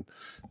 nothing.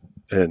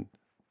 And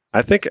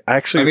I think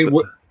actually,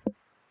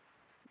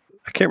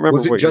 I can't remember.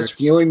 Was it just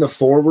feeling the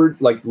forward?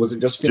 Like, was it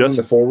just feeling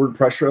the forward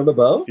pressure of the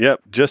bow?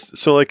 Yep. Just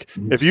so like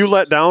if you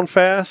let down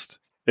fast,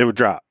 it would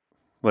drop.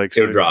 Like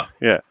it would drop.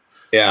 Yeah.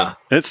 Yeah.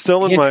 It's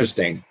still in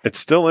It's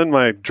still in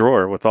my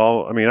drawer with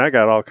all. I mean, I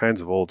got all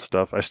kinds of old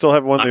stuff. I still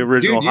have one of the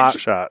original Hot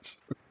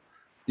Shots.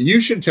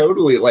 You should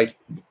totally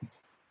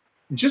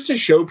just to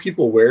show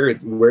people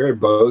where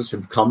bows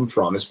have come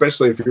from,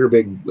 especially if you're a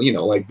big,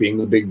 like being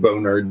the big bow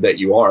nerd that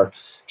you are,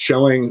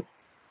 showing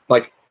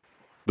like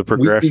the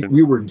progression.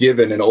 We were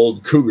given an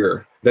old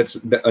Cougar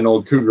an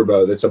old Cougar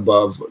bow that's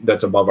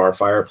above our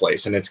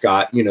fireplace, and it's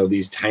got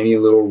these tiny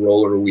little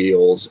roller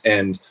wheels,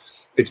 and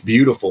it's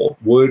beautiful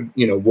wood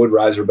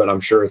riser, but I'm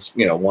sure it's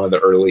one of the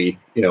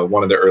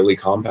early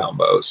compound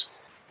bows,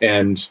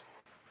 and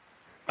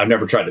I've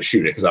never tried to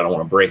shoot it because I don't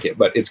want to break it,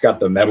 but it's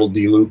got the metal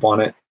D-loop on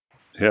it.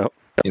 Yeah.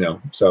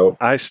 So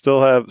I still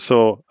have,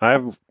 I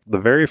have the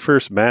very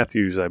first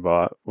Matthews I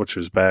bought, which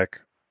was it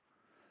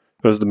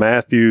was the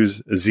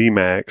Matthews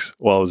Z-Max.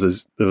 Well,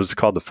 it was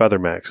called the Feather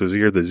Max. It was the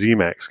year the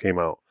Z-Max came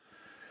out.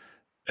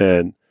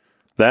 And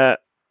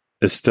that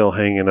is still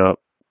hanging up,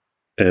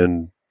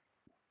 and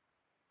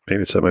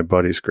maybe it's at my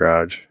buddy's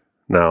garage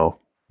now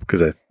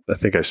because I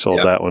think I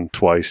sold that one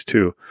twice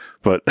too,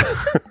 but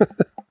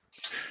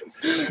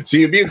So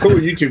it'd be a cool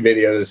YouTube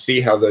video to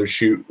see how those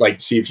shoot, like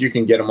see if you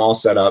can get them all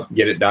set up,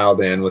 get it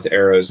dialed in with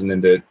arrows, and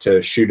then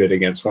to shoot it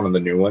against one of the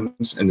new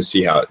ones and to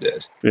see how it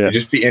did. Yeah. It'd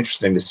just be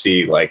interesting to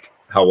see like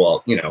how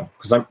well,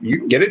 because you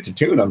can get it to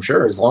tune, I'm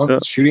sure. As long as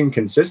it's shooting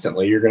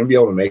consistently, you're going to be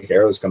able to make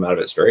arrows come out of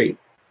it straight.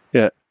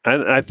 Yeah.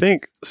 And I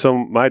think,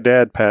 my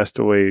dad passed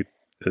away,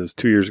 it was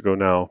 2 years ago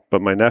now,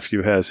 but my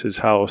nephew has his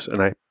house,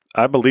 and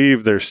I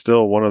believe there's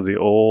still one of the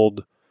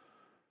old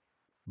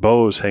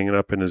bows hanging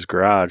up in his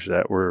garage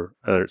that were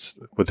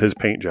with his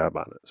paint job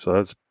on it. So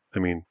that's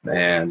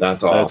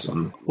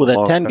awesome. Well,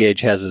 that 10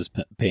 gauge has his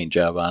paint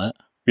job on it.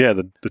 Yeah,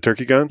 the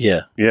turkey gun.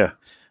 Yeah.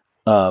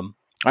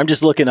 I'm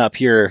just looking up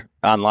here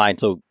online.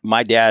 So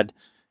my dad,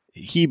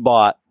 he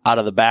bought out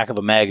of the back of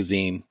a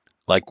magazine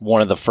like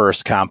one of the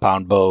first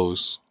compound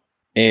bows,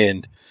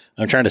 and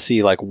I'm trying to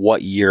see like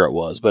what year it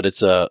was, but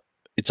it's a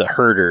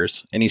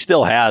Herder's, and he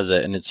still has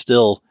it, and it's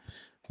still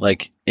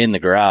like in the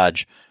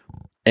garage,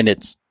 and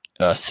it's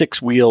a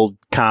 6-wheeled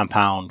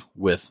compound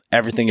with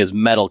everything is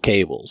metal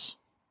cables.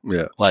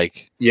 Yeah.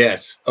 Like,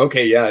 yes.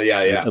 Okay. Yeah.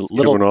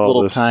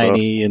 Little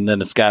tiny. Stuff. And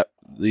then it's got,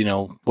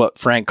 what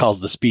Frank calls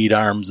the speed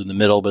arms in the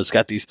middle, but it's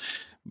got these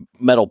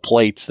metal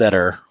plates that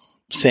are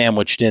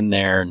sandwiched in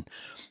there. And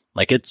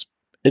like, it's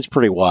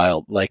pretty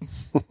wild. Like,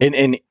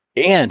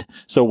 and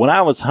so when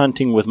I was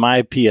hunting with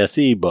my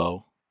PSE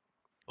bow,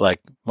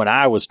 like when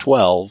I was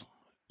 12,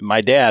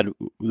 my dad,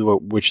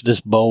 which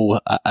this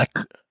bow,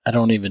 I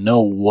don't even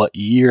know what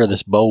year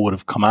this bow would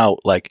have come out,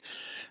 like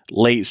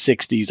late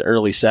 60s,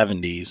 early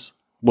 70s,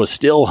 was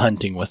still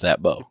hunting with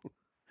that bow.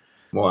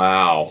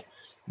 Wow.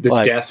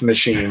 The death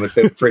machine with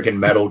the freaking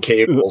metal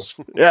cables.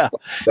 Yeah.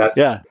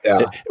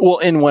 Well,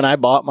 and when I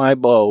bought my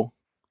bow,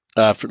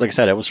 like I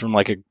said, it was from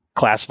like a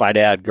classified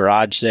ad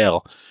garage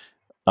sale.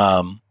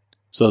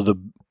 So the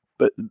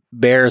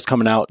Bear is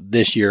coming out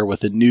this year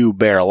with a new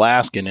Bear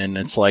Alaskan, and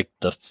it's like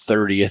the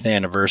 30th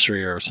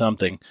anniversary or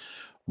something.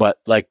 But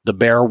like the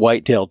Bear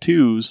Whitetail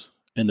 2s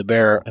and the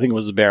Bear, I think it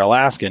was the Bear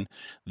Alaskan,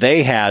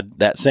 they had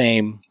that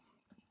same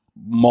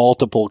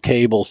multiple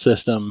cable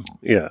system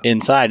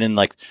inside. And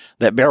like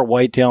that Bear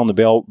Whitetail and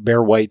the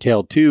Bear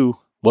Whitetail 2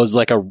 was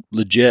like a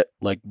legit,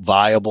 like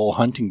viable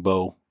hunting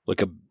bow.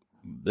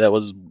 That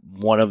was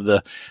one of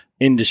the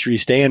industry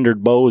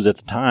standard bows at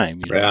the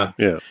time. You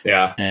know?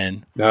 Yeah.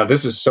 And no,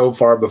 this is so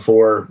far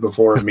before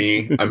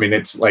me. I mean,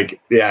 it's like,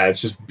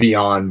 it's just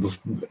beyond.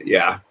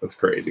 Yeah, that's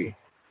crazy.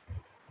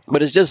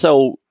 But it's just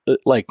so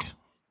like,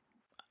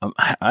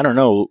 I don't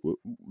know,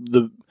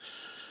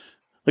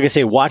 like I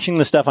say, watching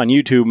the stuff on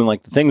YouTube and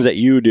like the things that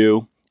you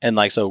do, and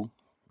like, so,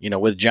 you know,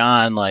 with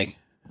John, like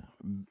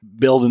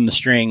building the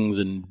strings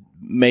and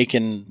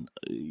making,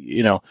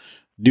 you know,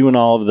 doing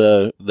all of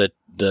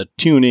the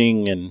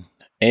tuning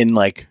and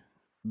like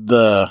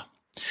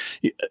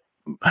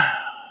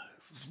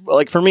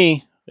like for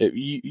me,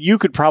 you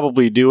could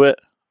probably do it,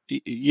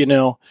 you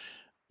know,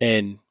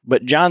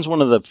 but John's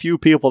one of the few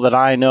people that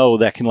I know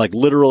that can like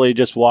literally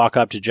just walk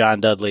up to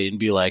John Dudley and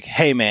be like,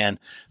 hey man,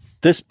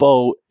 this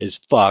bow is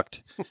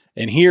fucked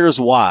and here's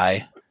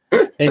why.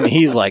 And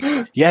he's like,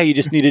 yeah, you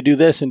just need to do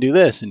this and do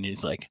this. And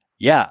he's like,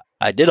 yeah,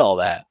 I did all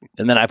that.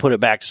 And then I put it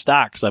back to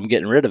stock because I'm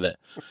getting rid of it.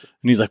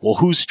 And he's like, well,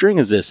 whose string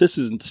is this? This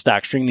isn't the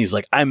stock string. And he's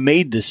like, I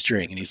made this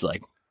string. And he's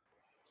like,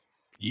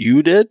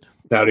 you did?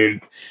 No,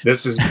 dude,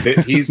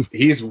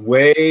 he's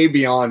way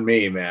beyond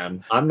me,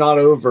 man. I'm not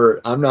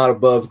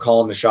above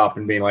calling the shop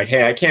and being like,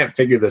 hey, I can't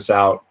figure this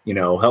out. You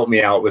know, help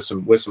me out with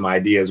some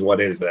ideas. What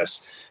is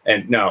this?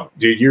 And no,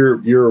 dude,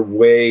 you're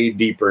way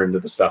deeper into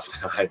the stuff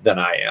than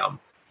I am.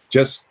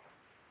 Just,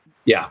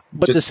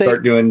 but just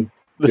start doing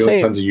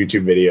tons of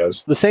YouTube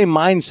videos. The same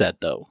mindset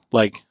though.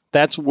 Like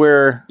that's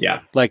where,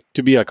 like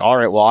to be like, all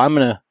right, well, I'm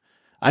going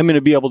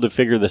to be able to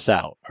figure this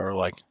out. Or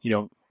like, you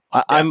know,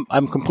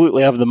 I'm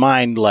completely of the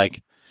mind,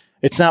 like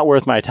it's not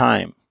worth my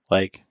time.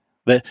 Like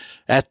that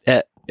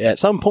at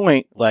some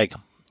point, like,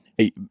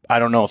 I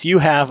don't know if you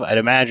have, I'd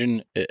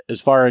imagine as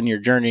far in your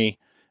journey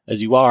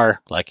as you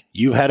are, like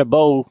you've had a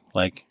bow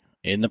like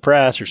in the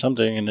press or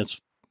something and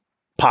it's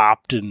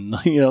popped and,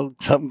 you know,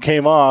 something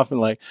came off and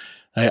like,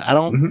 I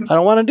don't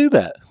want to do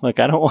that.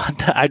 Like, I don't want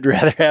to, I'd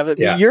rather have it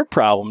be your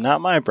problem,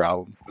 not my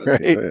problem.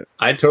 Right.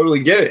 I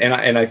totally get it.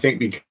 And I think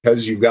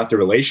because you've got the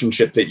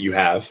relationship that you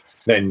have,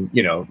 then,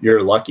 you know,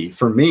 you're lucky.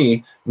 For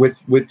me,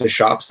 with the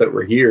shops that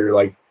were here,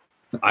 like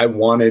I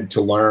wanted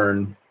to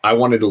learn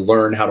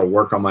how to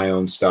work on my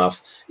own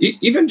stuff,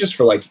 even just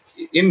for like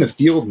in the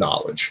field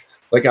knowledge.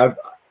 Like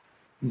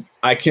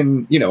I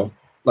can, you know,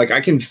 like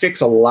I can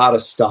fix a lot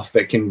of stuff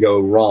that can go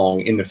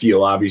wrong in the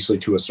field, obviously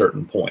to a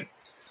certain point.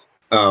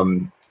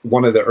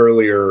 One of the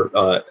earlier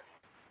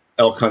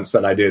elk hunts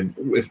that I did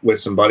with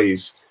some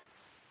buddies,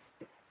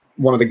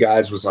 one of the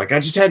guys was like, I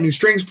just had new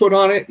strings put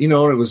on it, you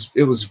know, and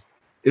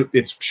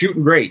it's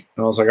shooting great.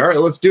 And I was like, all right,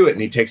 let's do it.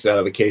 And he takes it out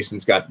of the case and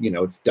it's got, you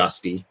know, it's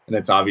dusty and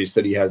it's obvious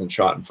that he hasn't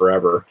shot in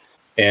forever.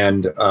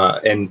 And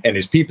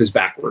his peep is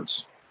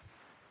backwards.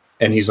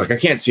 And he's like, I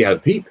can't see how to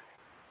peep.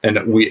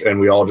 And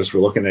we all just were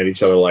looking at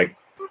each other like,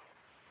 I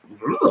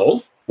don't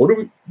know, what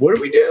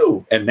do we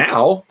do? And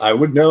now I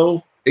would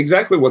know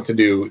exactly what to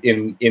do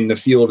in the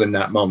field in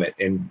that moment.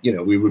 And, you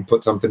know, we would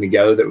put something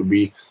together that would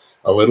be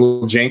a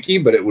little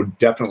janky, but it would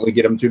definitely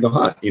get him through the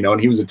hunt, you know. And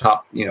he was a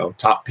top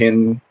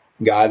pin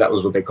guy. That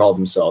was what they called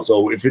themselves.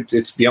 Oh, if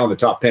it's beyond the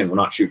top pin, we're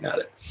not shooting at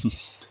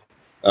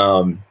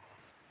it.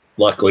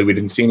 Luckily we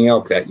didn't see any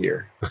elk that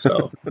year,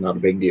 so not a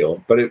big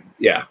deal, but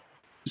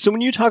So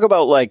when you talk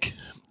about like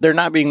there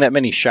not being that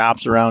many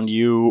shops around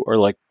you or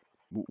like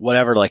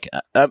whatever, like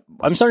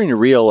I'm starting to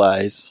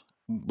realize,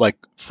 like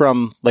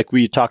from like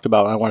we talked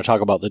about, I want to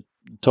talk about the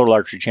Total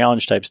Archery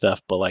Challenge type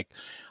stuff, but like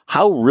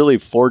how really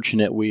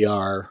fortunate we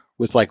are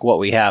with like what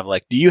we have.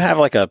 Like, do you have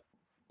like a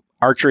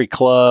archery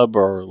club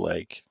or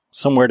like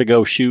somewhere to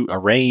go shoot, a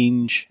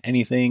range,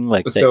 anything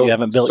like that you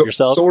haven't built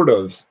yourself?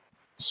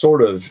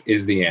 Sort of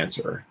is the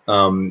answer.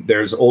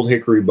 There's Old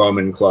Hickory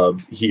Bowman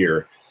Club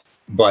here,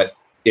 but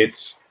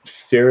it's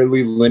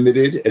fairly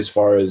limited as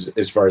far as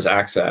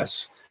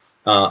access.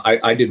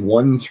 I did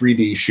one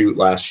 3D shoot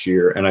last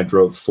year and I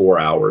drove 4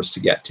 hours to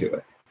get to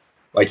it.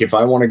 Like if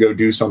I want to go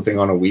do something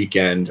on a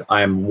weekend,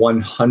 I'm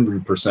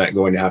 100%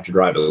 going to have to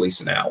drive at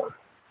least an hour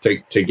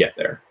to get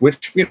there,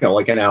 which, you know,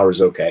 like an hour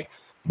is okay,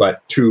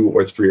 but 2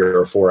 or 3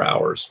 or 4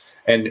 hours.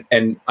 And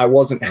I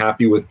wasn't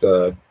happy with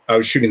I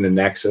was shooting the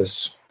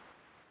Nexus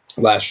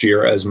last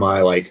year as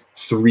my like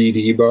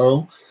 3D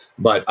bow,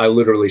 but I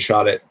literally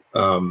shot it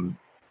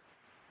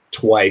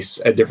twice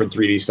at different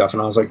 3D stuff.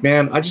 And I was like,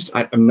 man,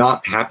 I'm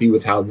not happy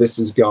with how this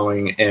is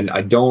going. And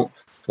I don't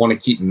want to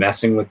keep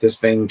messing with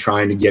this thing,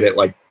 trying to get it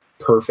like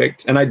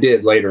perfect. And I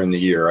did later in the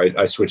year.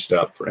 I switched it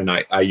up and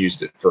I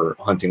used it for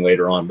hunting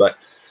later on, but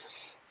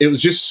it was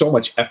just so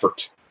much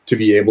effort to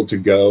be able to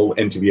go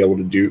and to be able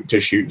to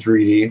shoot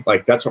 3D.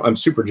 Like that's what I'm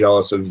super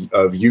jealous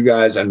of you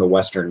guys and the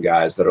Western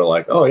guys that are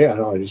like, oh yeah,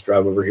 no, I just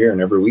drive over here and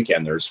every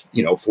weekend there's,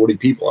 you know, 40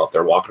 people out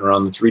there walking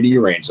around the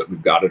 3D range that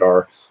we've got at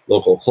our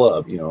local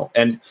club, you know.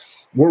 And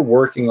we're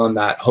working on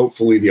that.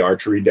 Hopefully the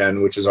Archery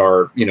Den, which is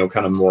our, you know,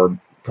 kind of more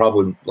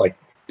probably like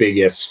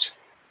biggest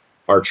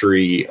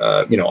archery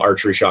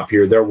shop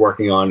here, they're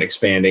working on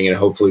expanding and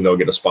hopefully they'll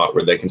get a spot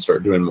where they can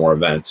start doing more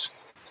events.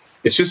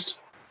 It's just,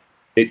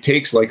 it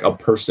takes like a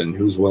person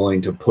who's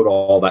willing to put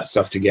all that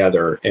stuff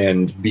together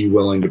and be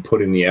willing to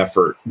put in the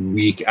effort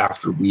week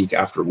after week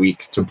after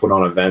week to put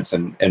on events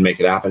and make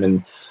it happen.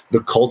 And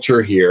the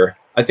culture here,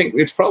 I think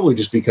it's probably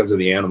just because of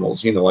the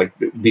animals, you know, like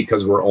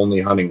because we're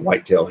only hunting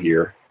whitetail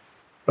here.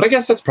 But I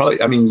guess that's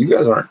probably, I mean, you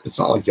guys aren't, it's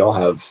not like y'all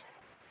have,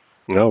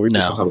 we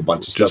just don't have a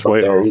bunch of stuff up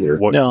there either.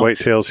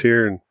 Whitetails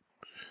here. And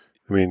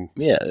I mean,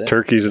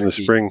 turkeys in the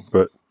spring,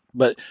 but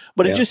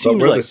it just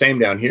seems we're like the same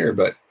down here,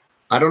 but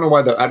I don't know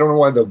why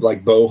the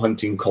like bow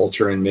hunting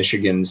culture in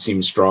Michigan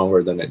seems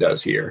stronger than it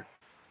does here.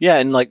 Yeah.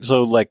 And like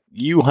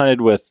you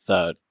hunted with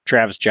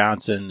Travis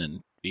Johnson,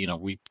 and, you know,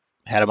 we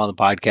had him on the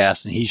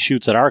podcast, and he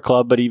shoots at our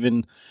club, but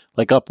even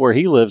like up where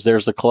he lives,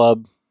 there's a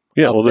club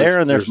up there.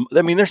 And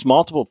there's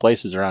multiple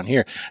places around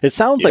here. It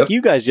sounds like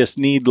you guys just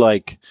need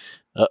like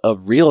a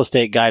real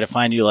estate guy to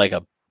find you like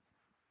a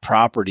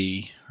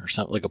property or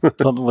something, like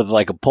something with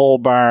like a pole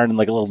barn and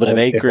like a little bit of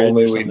acreage.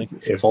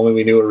 If only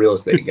we knew a real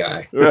estate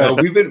guy. Right.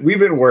 We've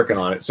been working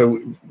on it. So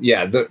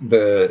yeah,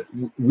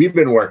 we've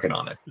been working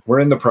on it. We're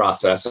in the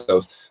process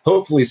of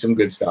hopefully some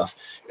good stuff.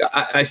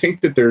 I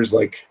think that there's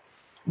like,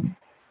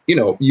 you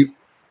know,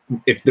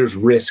 if there's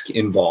risk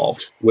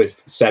involved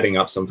with setting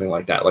up something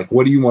like that, like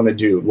what do you want to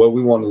do? Well,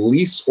 we want to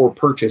lease or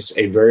purchase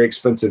a very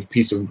expensive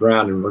piece of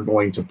ground, and we're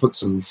going to put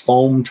some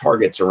foam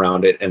targets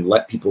around it and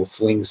let people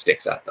fling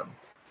sticks at them.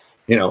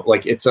 You know,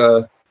 like it's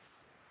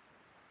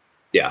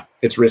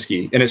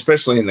risky. And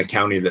especially in the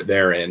county that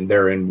they're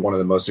in one of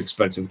the most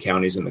expensive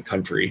counties in the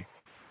country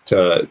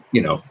to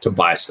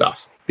buy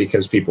stuff,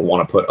 because people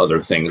want to put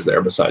other things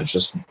there besides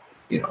just,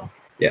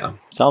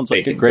 Sounds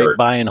like a great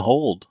buy and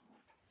hold.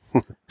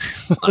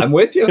 I'm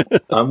with you.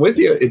 I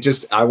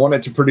want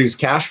it to produce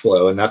cash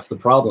flow. And that's the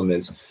problem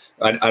is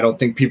I don't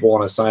think people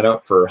want to sign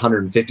up for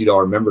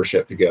 $150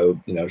 membership to go,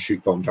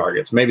 shoot foam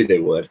targets. Maybe they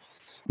would.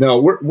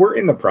 No, we're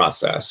in the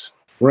process.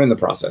 We're in the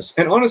process.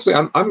 And honestly,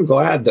 I'm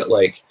glad that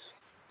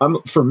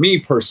for me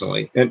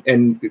personally,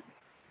 and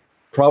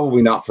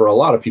probably not for a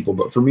lot of people,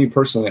 but for me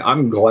personally,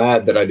 I'm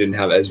glad that I didn't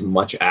have as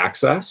much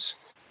access,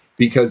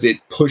 because it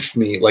pushed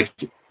me. Like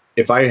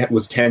if I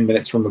was 10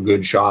 minutes from a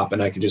good shop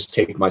and I could just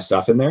take my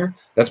stuff in there,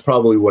 that's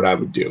probably what I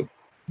would do.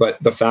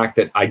 But the fact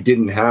that I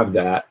didn't have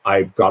that,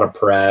 I got a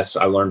press,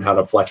 I learned how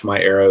to fletch my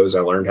arrows, I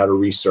learned how to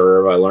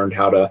reserve, I learned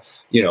how to,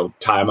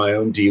 tie my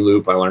own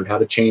D-loop, I learned how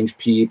to change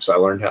peeps, I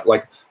learned how,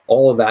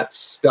 all of that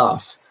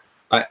stuff.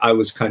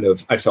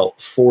 I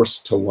felt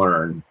forced to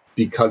learn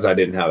because I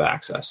didn't have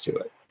access to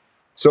it.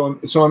 So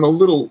I'm a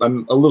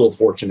little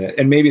fortunate,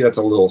 and maybe that's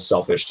a little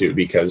selfish too,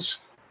 because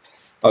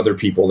other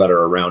people that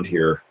are around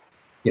here,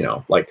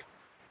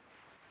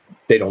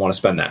 they don't want to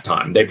spend that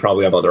time. They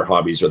probably have other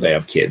hobbies, or they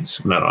have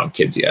kids. I don't have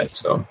kids yet,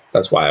 so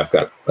that's why I've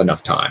got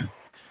enough time.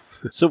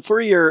 So for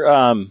your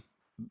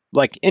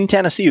in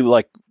Tennessee,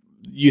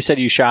 you said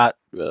you shot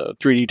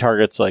 3D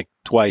targets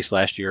twice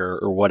last year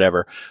or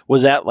whatever.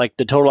 Was that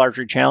the Total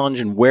Archery Challenge,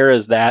 and where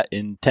is that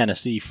in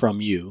Tennessee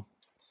from you?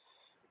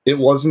 It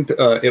wasn't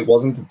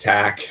the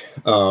TAC.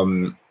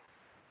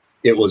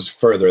 It was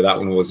further. That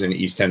one was in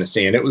East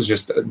Tennessee, and it was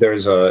just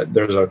there's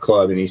a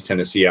club in East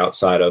Tennessee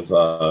outside of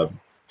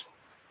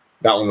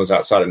that one was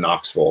outside of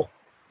Knoxville.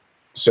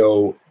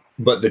 So,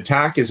 but the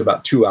TAC is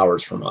about 2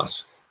 hours from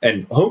us,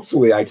 and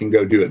hopefully I can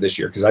go do it this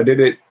year, because I did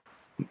it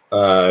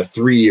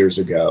 3 years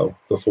ago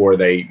before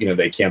they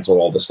canceled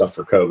all the stuff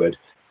for COVID.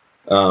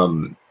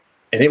 And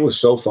it was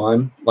so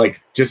fun,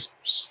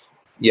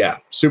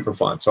 super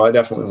fun. So I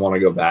definitely want to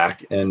go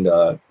back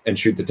and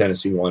shoot the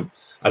Tennessee one.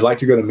 I'd like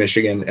to go to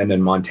Michigan, and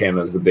then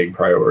Montana is the big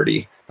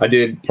priority. I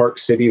did Park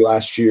City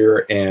last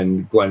year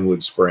and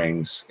Glenwood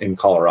Springs in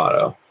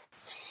Colorado,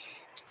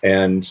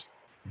 and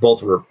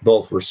both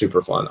were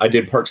super fun. I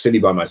did Park City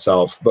by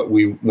myself, but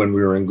when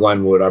we were in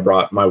Glenwood, I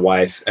brought my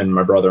wife and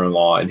my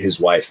brother-in-law and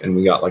his wife, and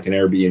we got an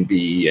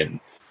Airbnb, and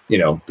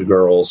the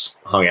girls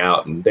hung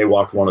out, and they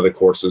walked one of the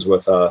courses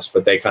with us,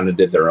 but they kind of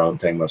did their own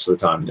thing most of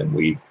the time. And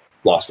we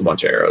lost a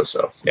bunch of arrows.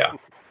 So yeah,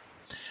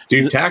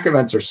 dude, TAC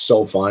events are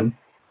so fun.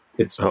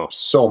 It's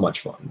so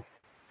much fun.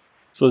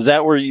 So is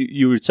that where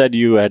you said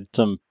you had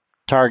some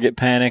target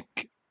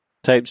panic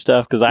type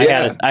stuff? Because I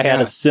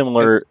had a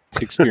similar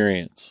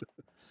experience.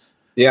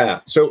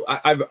 Yeah. So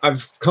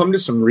I've come to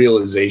some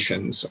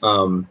realizations.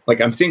 I'm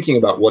thinking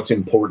about what's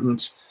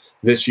important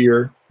this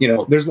year.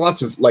 There's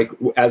lots of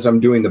as I'm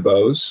doing the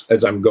bows,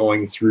 as I'm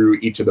going through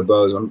each of the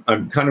bows,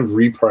 I'm kind of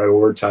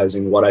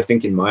reprioritizing what I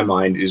think in my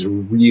mind is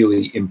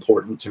really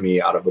important to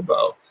me out of a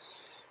bow.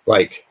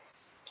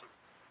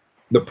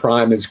 The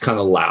prime is kind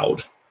of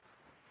loud,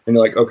 and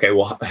you're okay,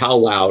 well, how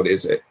loud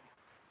is it?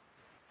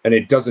 And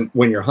it doesn't,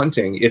 when you're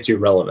hunting, it's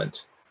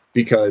irrelevant,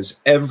 because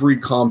every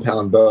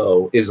compound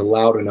bow is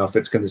loud enough,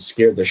 it's going to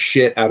scare the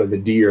shit out of the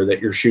deer that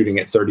you're shooting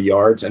at 30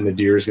 yards, and the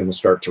deer is going to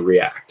start to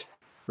react.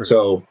 Right.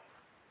 So,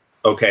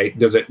 okay,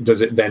 does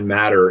it then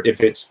matter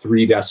if it's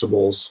 3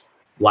 decibels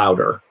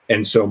louder?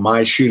 And so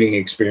my shooting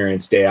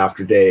experience day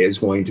after day is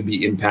going to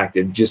be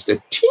impacted just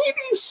a teeny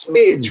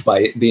smidge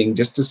by it being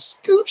just a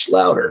scooch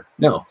louder.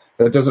 No,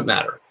 that doesn't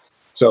matter.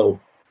 So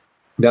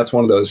that's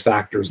one of those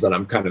factors that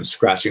I'm kind of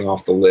scratching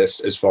off the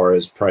list as far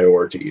as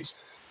priorities.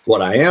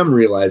 What I am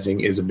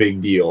realizing is a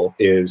big deal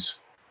is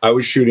I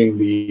was shooting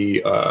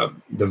the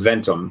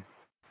Ventum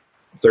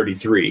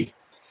 33.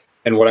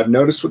 And what I've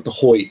noticed with the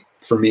Hoyt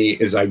for me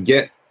is I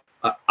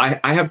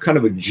have kind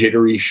of a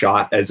jittery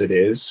shot as it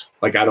is.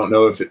 Like, I don't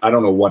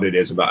know what it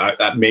is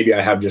about. Maybe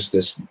I have just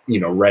this,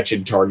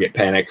 wretched target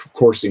panic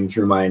coursing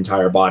through my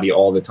entire body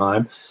all the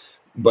time.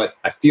 But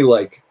I feel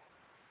like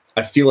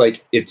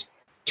it's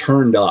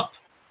turned up.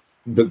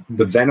 The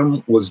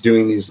Venom was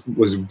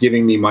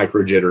giving me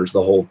micro jitters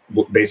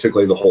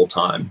basically the whole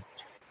time.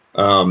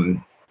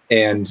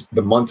 And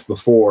the month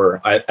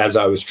before, as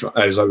I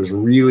was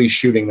really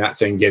shooting that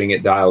thing, getting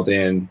it dialed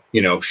in,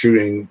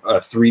 shooting a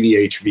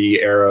 3D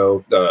HV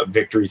arrow, the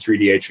Victory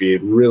 3D HV,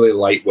 really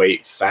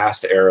lightweight,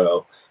 fast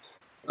arrow.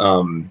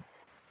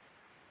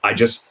 I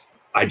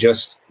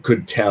just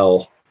could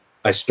tell.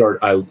 I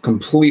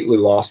completely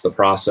lost the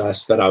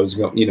process that I was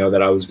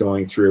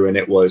going through, and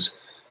it was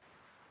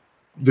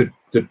the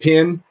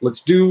pin.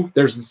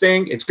 There's the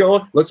thing. It's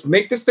going. Let's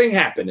make this thing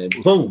happen, and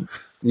boom,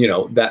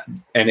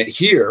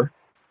 here.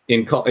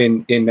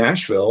 In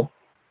Nashville,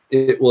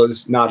 it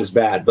was not as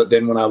bad. But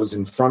then when I was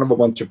in front of a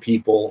bunch of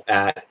people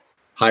at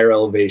higher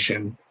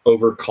elevation,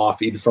 over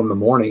coffeeed from the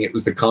morning, it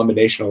was the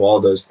combination of all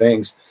those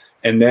things.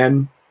 And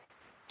then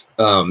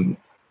the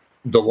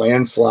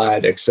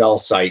Landslide Excel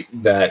sight,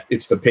 that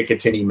it's the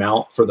Picatinny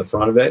mount for the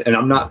front of it. And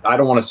I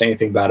don't want to say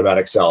anything bad about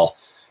Excel.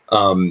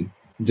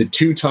 The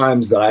 2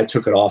 times that I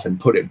took it off and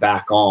put it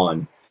back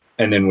on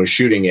and then was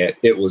shooting it,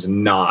 it was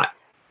not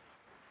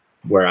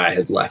where I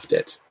had left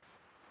it.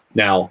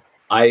 Now,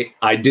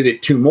 I did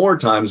it 2 more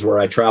times where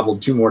I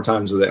traveled 2 more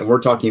times with it, and we're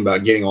talking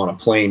about getting on a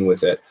plane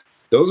with it.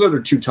 Those other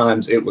 2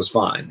 times, it was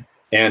fine.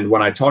 And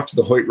when I talked to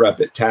the Hoyt rep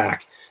at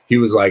TAC, he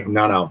was like,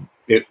 no,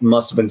 it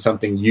must have been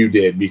something you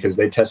did, because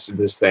they tested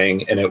this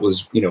thing and it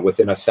was,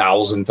 within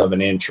 1,000th of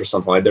an inch or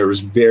something like that. There was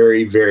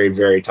very, very,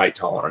 very tight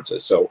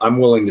tolerances. So I'm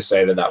willing to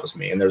say that was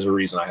me. And there's a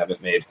reason I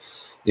haven't made,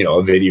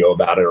 a video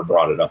about it or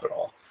brought it up at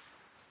all.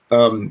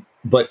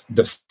 But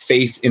the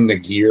faith in the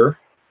gear,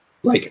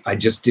 like, I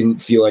just didn't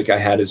feel like I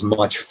had as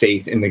much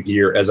faith in the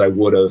gear as I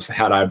would have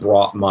had I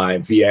brought my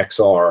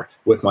VXR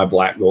with my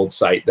black gold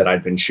sight that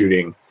I'd been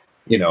shooting,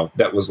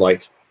 that was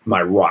like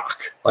my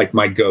rock, like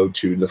my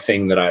go-to, the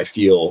thing that I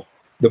feel,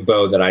 the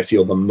bow that I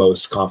feel the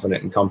most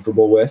confident and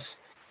comfortable with.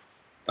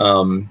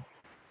 And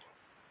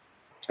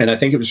I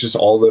think it was just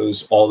all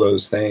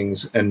those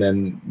things. And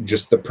then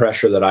just the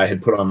pressure that I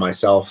had put on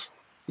myself,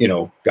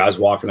 guys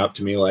walking up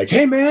to me like,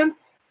 hey man,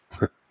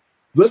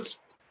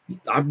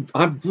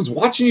 I was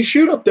watching you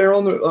shoot up there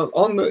on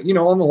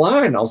the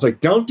line. I was like,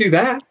 don't do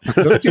that.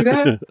 Don't do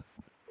that.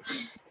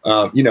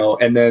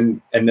 And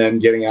then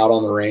getting out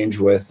on the range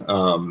with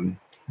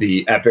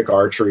the Epic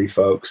Archery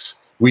folks.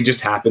 We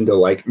just happened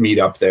to meet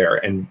up there,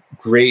 and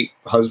great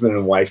husband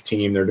and wife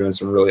team. They're doing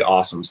some really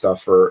awesome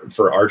stuff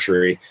for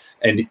archery.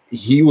 And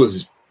he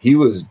was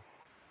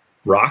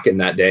rocking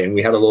that day, and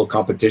we had a little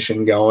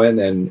competition going,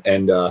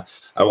 and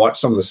I watched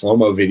some of the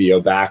slow-mo video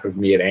back of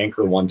me at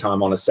anchor one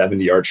time on a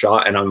 70-yard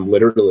shot, and I'm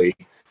literally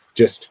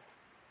just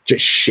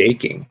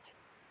shaking.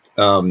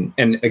 And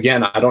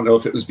again, I don't know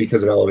if it was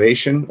because of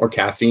elevation or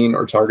caffeine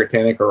or target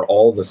panic or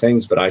all the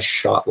things, but I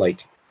shot like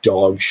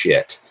dog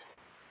shit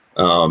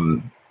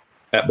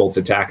at both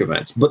attack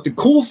events. But the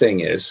cool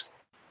thing is,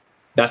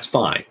 that's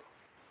fine.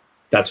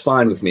 That's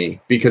fine with me,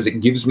 because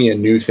it gives me a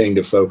new thing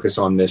to focus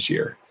on this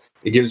year.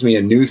 It gives me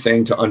a new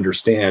thing to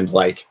understand.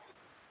 Like,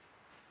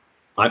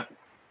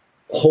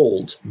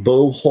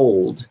 bow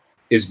hold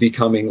is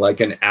becoming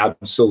like an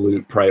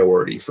absolute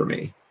priority for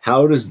me.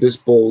 How does this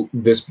bow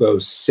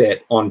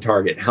sit on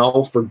target?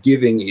 How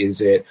forgiving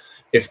is it?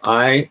 If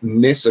I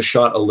miss a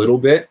shot a little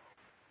bit,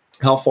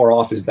 how far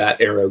off is that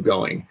arrow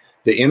going?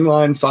 The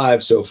inline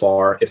 5 so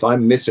far, if I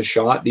miss a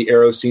shot, the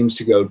arrow seems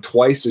to go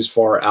twice as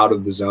far out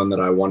of the zone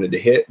that I wanted to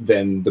hit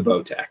than the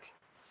Bowtech.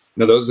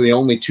 Now, those are the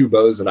only 2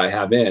 bows that I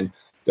have in.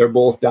 They're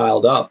both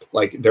dialed up.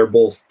 Like, they're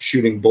both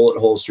shooting bullet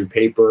holes through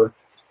paper.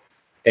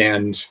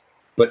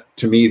 But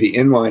to me, the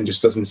inline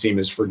just doesn't seem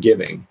as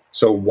forgiving.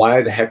 So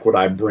why the heck would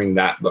I bring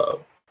that bow?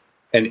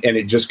 And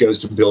it just goes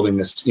to building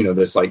this,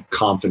 this like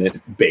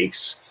confident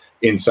base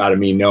inside of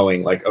me,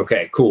 knowing like,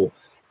 okay, cool.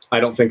 I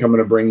don't think I'm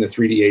going to bring the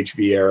 3D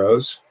HV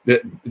arrows.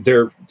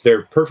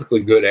 They're perfectly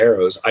good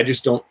arrows. I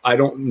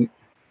don't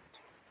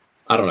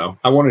know.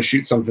 I want to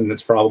shoot something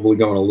that's probably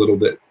going a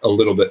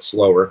little bit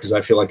slower, because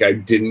I feel like I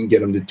didn't get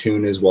them to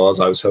tune as well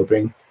as I was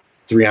hoping.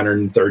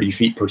 330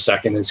 feet per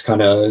second is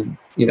kind of,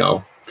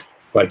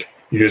 like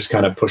you're just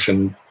kind of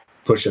pushing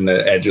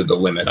the edge of the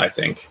limit, I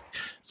think.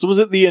 So was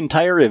it the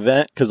entire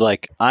event? Because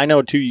like I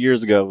know 2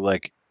 years ago,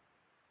 like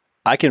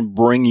I can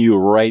bring you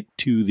right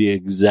to the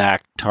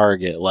exact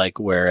target, like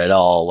where it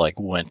all like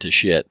went to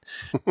shit.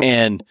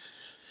 And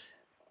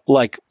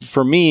like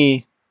for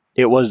me,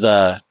 it was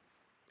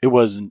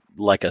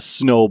like a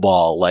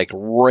snowball, like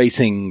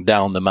racing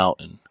down the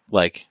mountain,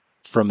 like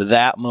from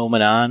that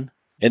moment on.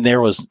 And there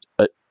was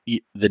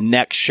the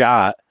next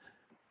shot,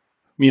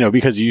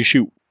 because you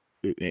shoot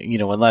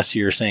unless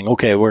you're saying,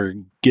 okay, we're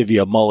give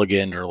you a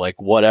mulligan or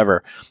like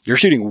whatever, you're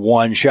shooting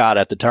one shot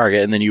at the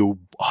target and then you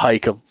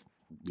hike a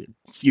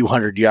few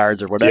hundred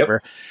yards or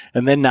whatever. Yep.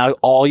 And then now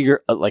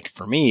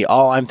for me,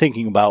 all I'm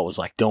thinking about was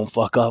like, don't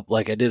fuck up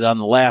like I did on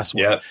the last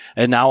one. Yep.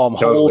 And now I'm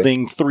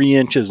holding 3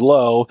 inches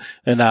low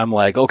and I'm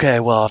like, okay,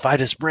 well, if I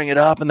just bring it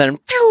up and then,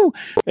 phew,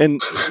 and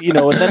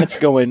then it's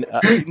going,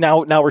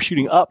 now we're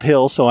shooting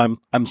uphill. So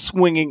I'm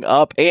swinging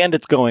up and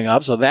it's going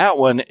up. So that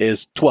one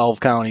is 12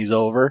 counties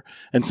over.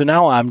 And so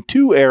now I'm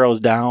 2 arrows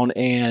down.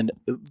 And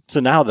so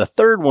now the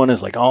third one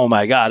is like, oh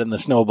my God. And the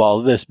snowball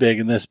is this big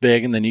and this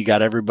big. And then you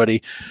got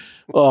everybody.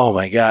 Oh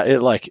my God.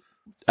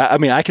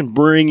 I can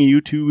bring you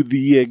to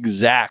the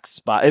exact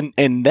spot.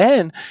 And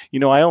then,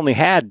 I only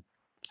had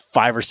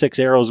 5 or 6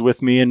 arrows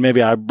with me and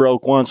maybe I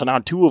broke one. So now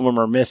 2 of them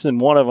are missing.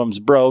 One of them's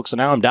broke. So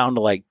now I'm down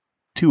to like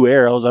 2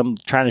 arrows. I'm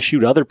trying to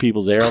shoot other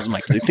people's arrows. I'm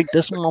like, do you think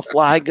this one will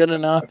fly good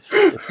enough?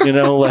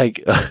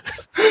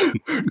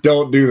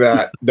 Don't do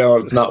that. No,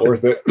 it's not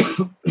worth it.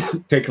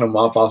 Taking them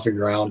off the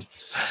ground.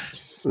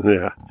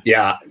 Yeah.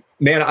 Yeah,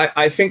 man.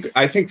 I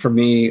think for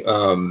me,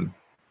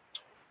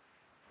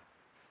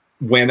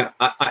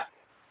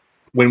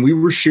 when we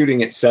were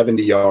shooting at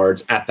 70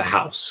 yards at the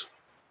house,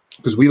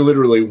 because we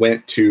literally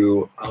went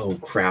to, oh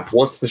crap,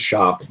 what's the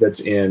shop that's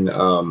in,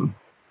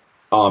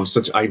 I'm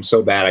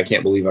so bad. I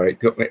can't believe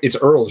it's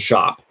Earl's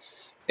shop.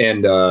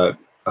 And, oh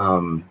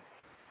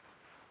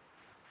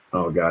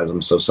guys,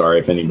 I'm so sorry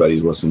if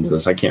anybody's listening to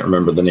this. I can't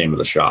remember the name of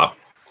the shop.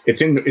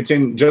 It's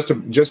in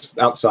just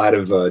outside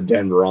of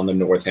Denver on the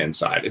north hand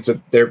side.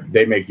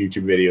 They make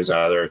YouTube videos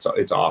out of there. It's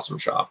an awesome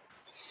shop.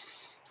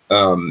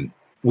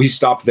 We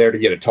stopped there to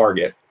get a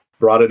target,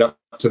 brought it up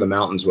to the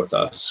mountains with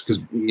us because,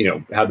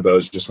 had the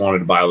bows, just wanted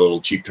to buy a little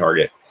cheap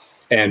target.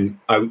 And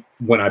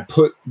when I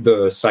put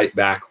the sight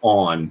back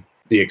on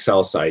the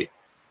Excel sight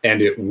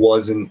and it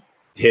wasn't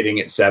hitting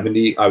at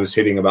 70, I was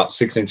hitting about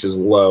 6 inches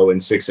low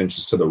and 6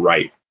 inches to the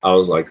right. I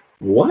was like,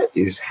 what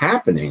is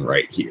happening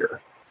right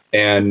here?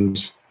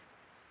 And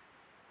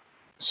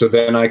so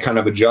then I kind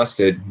of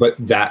adjusted, but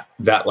that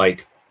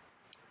like,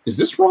 is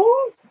this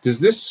wrong? Is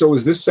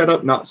this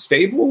setup not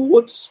stable?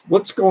 What's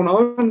going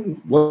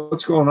on?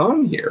 What's going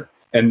on here?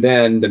 And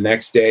then the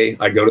next day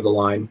I go to the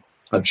line,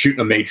 I'm shooting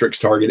a matrix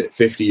target at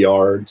 50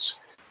 yards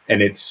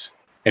and it's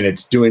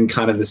doing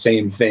kind of the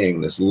same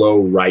thing, this low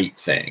right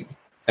thing.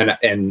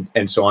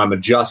 And so I'm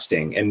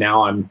adjusting and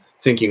now I'm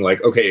thinking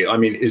like, okay, I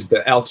mean, is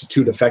the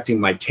altitude affecting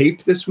my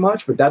tape this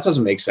much? But that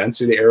doesn't make sense.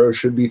 So the arrow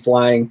should be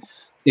flying.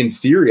 In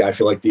theory, I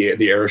feel like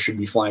the arrow should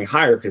be flying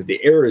higher because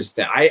the air is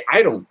that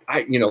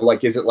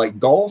is it like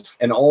golf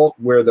and all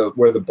where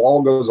the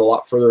ball goes a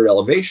lot further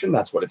elevation?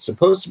 That's what it's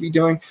supposed to be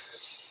doing.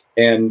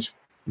 And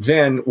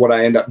then what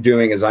I end up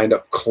doing is I end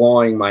up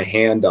clawing my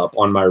hand up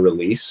on my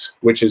release,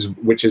 which is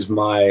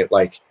my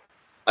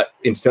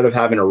instead of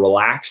having a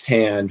relaxed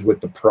hand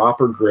with the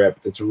proper grip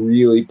that's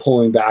really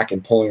pulling back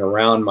and pulling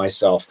around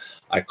myself,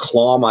 I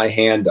claw my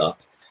hand up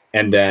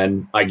and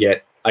then I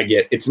get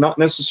it's not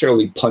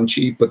necessarily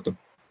punchy,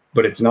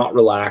 but it's not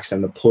relaxed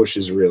and the push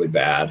is really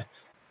bad.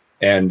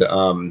 And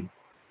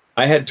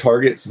I had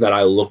targets that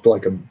I looked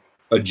like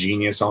a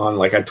genius on,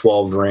 like a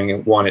 12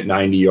 ring, one at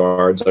 90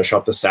 yards. I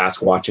shot the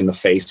Sasquatch in the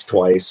face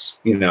twice,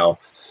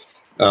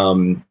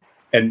 and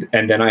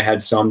then I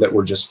had some that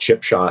were just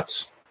chip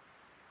shots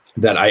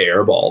that I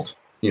airballed,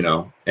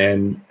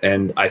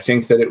 and I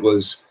think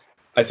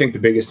the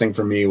biggest thing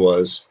for me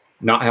was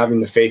not having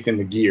the faith in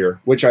the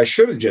gear, which I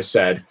should have just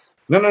said,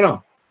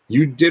 no.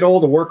 You did all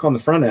the work on the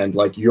front end.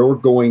 Like you're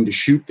going to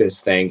shoot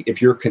this thing.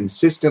 If you're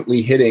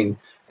consistently hitting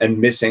and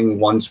missing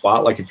one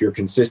spot, like if you're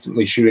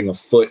consistently shooting a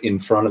foot in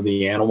front of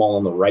the animal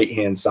on the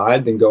right-hand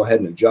side, then go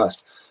ahead and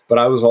adjust. But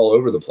I was all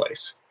over the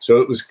place.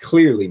 So it was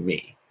clearly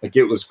me. I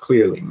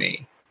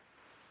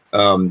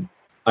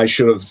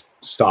should have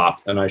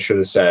stopped and I should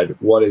have said,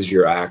 what is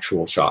your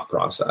actual shot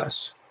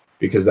process?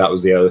 Because that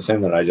was the other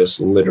thing that I just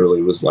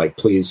literally was like,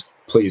 please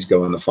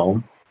go in the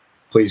foam.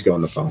 Please go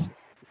in the foam.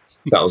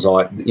 That was all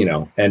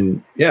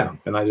and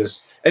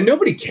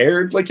nobody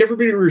cared. Like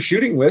everybody we were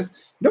shooting with,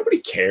 nobody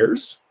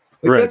cares.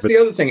 Like, right, that's the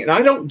other thing. And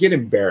I don't get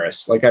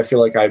embarrassed. Like I feel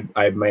like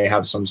I may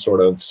have some sort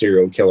of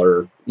serial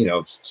killer,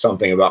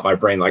 something about my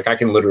brain. Like I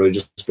can literally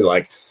just be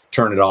like,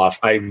 turn it off.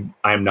 I'm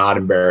not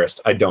embarrassed.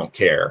 I don't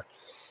care.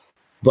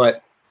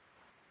 But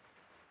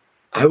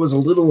I was a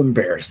little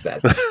embarrassed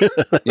that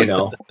day,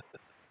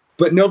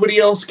 But nobody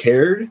else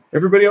cared.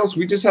 Everybody else,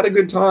 we just had a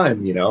good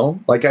time,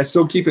 Like I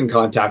still keep in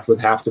contact with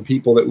half the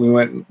people that we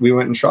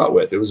went and shot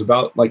with. It was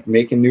about like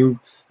making new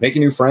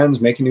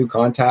friends, making new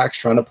contacts,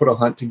 trying to put a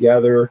hunt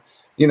together,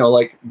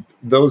 like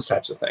those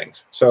types of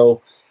things.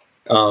 So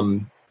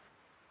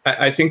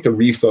I think the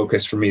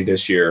refocus for me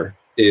this year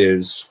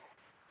is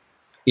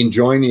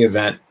enjoying the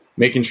event,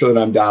 making sure that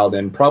I'm dialed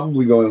in,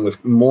 probably going with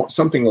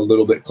something a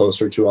little bit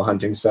closer to a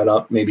hunting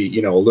setup, maybe,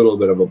 a little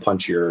bit of a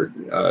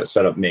punchier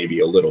setup, maybe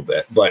a little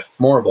bit, but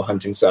more of a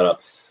hunting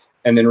setup.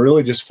 And then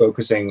really just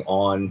focusing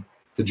on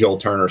the Joel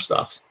Turner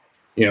stuff,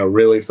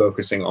 really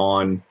focusing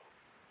on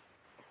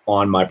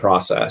on my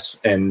process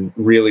and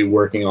really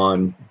working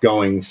on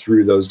going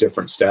through those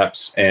different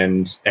steps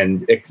and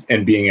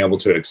being able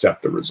to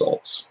accept the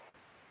results.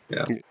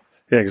 Yeah.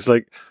 Yeah. Cause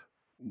like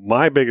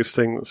my biggest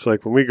thing is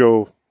like when we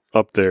go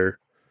up there,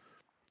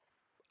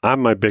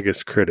 I'm my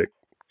biggest critic,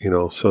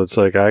 so it's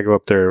like I go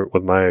up there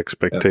with my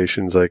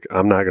expectations. Like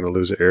I'm not going to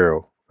lose an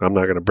arrow. I'm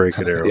not going to break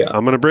an arrow. Yeah.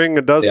 I'm going to bring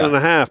a dozen and a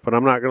half, but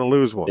I'm not going to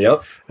lose one.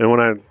 Yep. And when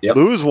I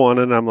lose one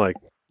and I'm like,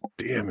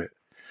 damn it.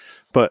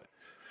 But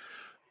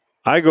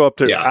I go up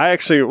there. Yeah. I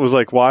actually was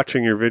like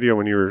watching your video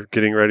when you were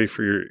getting ready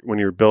when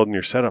you were building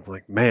your setup. I'm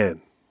like,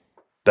 man,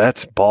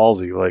 that's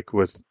ballsy. Like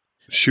with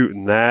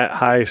shooting that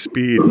high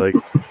speed, like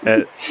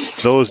at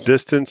those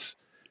distance,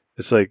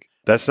 it's like,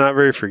 that's not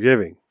very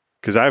forgiving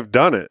because I've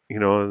done it,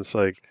 and it's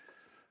like,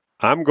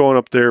 I'm going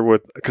up there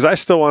because I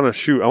still want to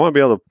shoot. I want to be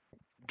able to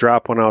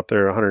drop one out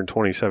there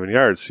 127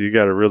 yards. So you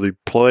got to really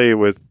play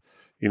with,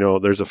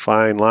 there's a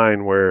fine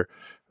line where,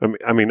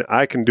 I mean,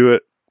 I can do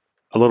it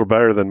a little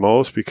better than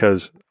most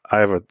because I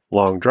have a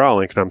long draw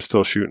link and I'm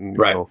still shooting.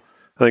 Right. I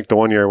think the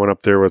one year I went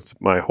up there with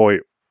my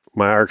Hoyt,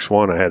 my Arcs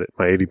 1, I had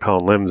my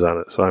 80-pound limbs on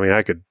it. So, I mean,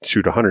 I could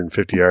shoot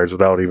 150 yards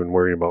without even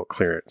worrying about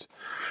clearance.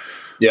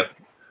 Yep.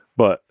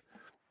 But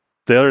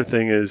the other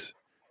thing is,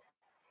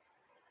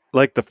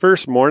 like the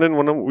first morning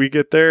when we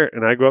get there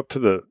and I go up to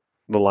the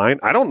line,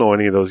 I don't know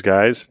any of those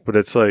guys, but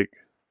it's like,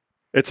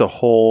 it's a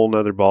whole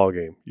nother ball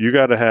game. You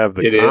got to have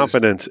the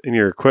confidence in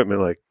your equipment.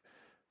 Like,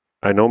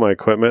 I know my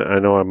equipment. I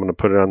know I'm going to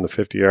put it on the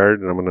 50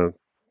 yard and I'm going to,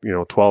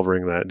 12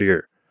 ring that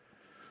deer.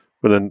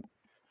 But then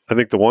I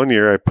think the one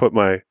year I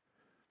think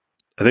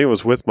it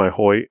was with my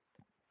Hoyt.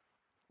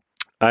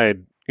 I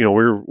had, we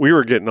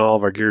were getting all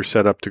of our gear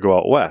set up to go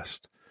out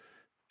west.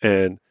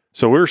 And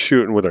so we were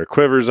shooting with our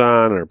quivers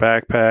on, our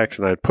backpacks,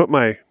 and I'd put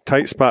my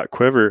tight spot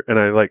quiver and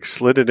I like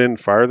slid it in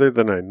farther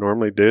than I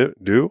normally do.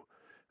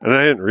 And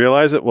I didn't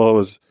realize it. Well,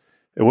 it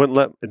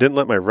didn't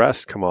let my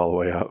rest come all the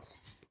way up.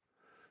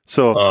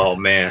 So, oh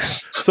man.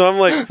 So I'm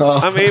like,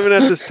 I'm aiming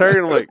at this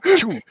target. And I'm like,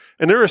 choo,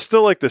 and there was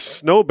still like this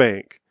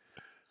snowbank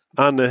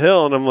on the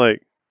hill. And I'm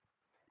like,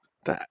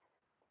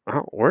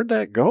 where'd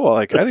that go?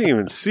 Like, I didn't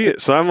even see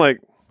it. So I'm like,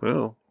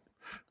 well,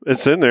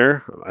 it's in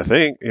there, I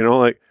think,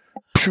 like,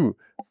 phew,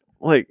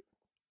 like,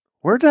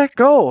 where'd that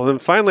go? And then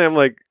finally I'm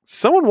like,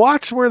 someone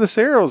watch where this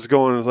arrow's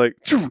going. It's like,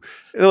 phew. And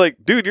they're like,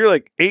 dude, you're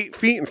like 8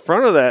 feet in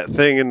front of that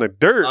thing in the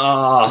dirt.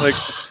 Like,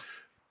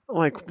 I'm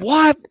like,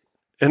 what?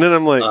 And then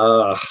I'm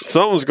like,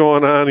 something's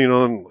going on, and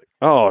I'm like,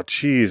 oh,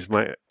 geez,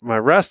 my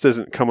rest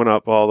isn't coming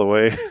up all the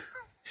way.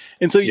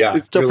 And so,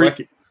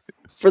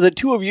 for the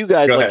two of you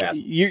guys, like ahead.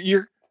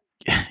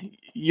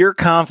 You're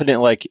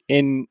confident, like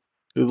in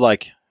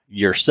like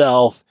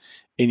yourself,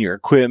 in your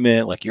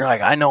equipment. Like you're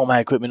like, I know my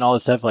equipment, all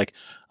this stuff. Like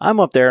I'm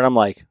up there, and I'm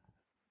like,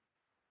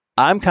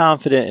 I'm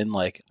confident in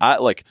like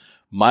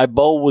my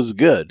bow was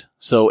good,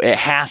 so it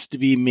has to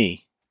be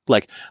me.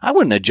 Like, I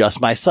wouldn't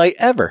adjust my sight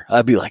ever.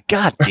 I'd be like,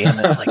 God damn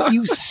it. Like,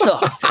 you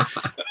suck.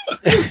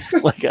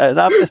 Like, and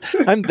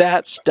I'm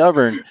that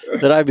stubborn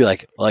that I'd be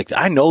like,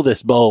 I know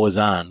this bow was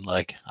on.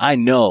 Like, I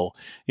know,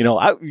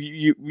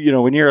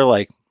 when you're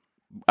like,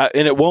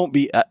 and it won't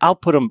be, I'll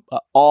put them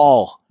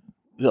all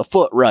the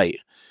foot right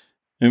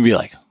and be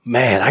like,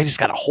 man, I just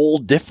got a hole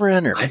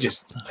different. Or I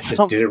just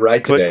did it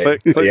right today.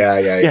 Click, click.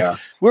 Yeah.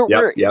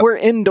 We're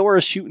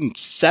indoors shooting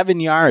 7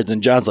 yards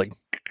and John's like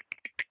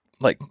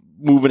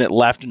moving it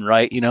left and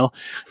right,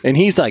 and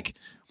he's like,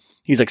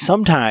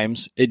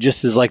 sometimes it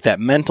just is like that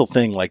mental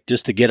thing, like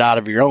just to get out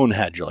of your own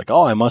head. You're like,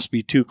 oh, I must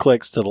be 2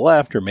 clicks to the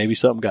left, or maybe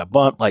something got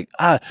bumped. Like,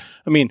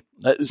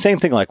 same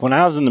thing. Like when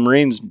I was in the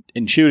Marines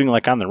and shooting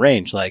like on the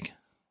range, like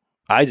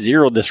I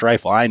zeroed this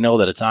rifle. I know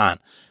that it's on,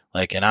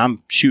 like, and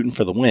I'm shooting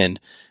for the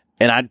wind,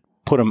 and I'd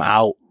put them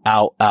out.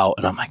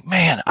 And I'm like,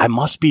 man, I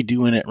must be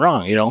doing it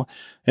wrong,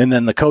 and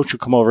then the coach will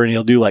come over and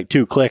he'll do like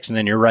 2 clicks and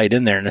then you're right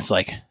in there. And it's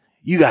like,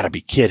 you got to be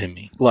kidding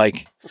me.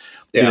 Like,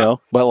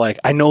 but like,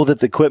 I know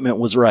that the equipment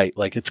was right.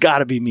 Like, it's got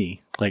to be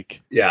me.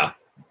 Like, yeah.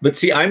 But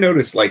see, I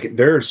noticed like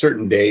there are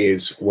certain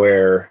days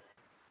where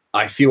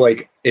I feel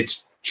like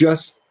it's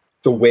just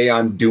the way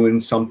I'm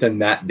doing something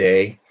that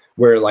day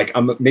where like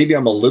I'm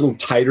a little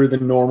tighter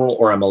than normal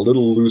or I'm a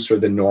little looser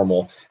than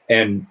normal.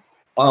 And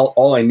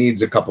all I need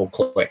is a couple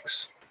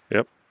clicks.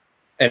 Yep.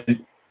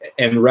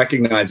 And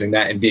recognizing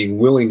that and being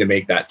willing to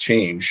make that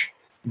change.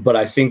 But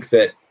I think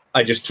that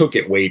I just took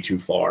it way too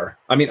far.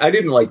 I mean, I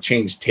didn't like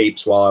change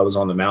tapes while I was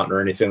on the mountain or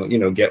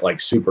anything, get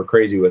like super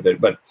crazy with it.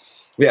 But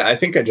yeah, I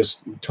think I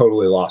just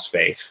totally lost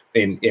faith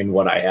in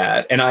what I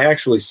had. And I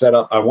actually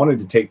I wanted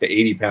to take the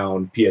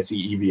 80-pound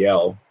PSE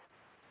EVL.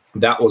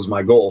 That was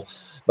my goal.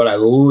 But I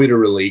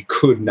literally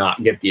could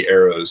not get the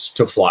arrows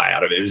to fly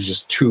out of it. It was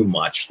just too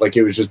much. Like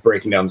it was just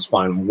breaking down the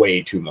spine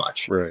way too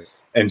much. Right.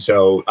 And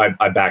so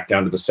I backed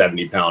down to the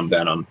 70-pound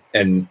Venom.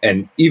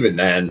 And even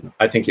then,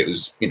 I think it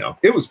was,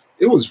 it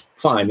was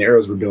fine. The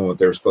arrows were doing what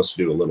they were supposed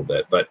to do a little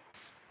bit. But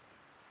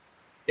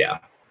yeah,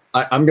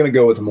 I'm going to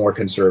go with a more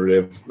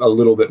conservative, a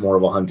little bit more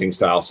of a hunting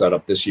style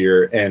setup this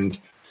year.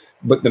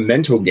 But the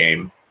mental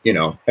game,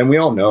 and we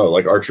all know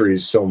like archery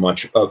is so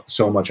much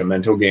a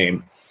mental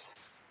game.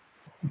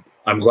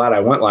 I'm glad I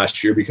went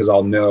last year because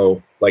I'll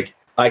know, like,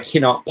 I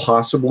cannot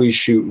possibly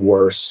shoot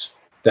worse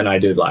than I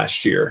did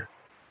last year.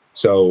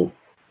 So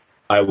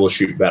I will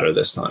shoot better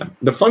this time.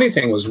 The funny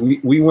thing was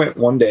we went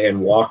one day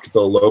and walked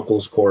the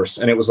locals course,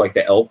 and it was like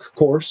the elk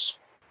course.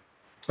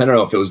 I don't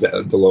know if it was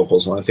the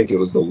locals one. I think it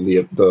was the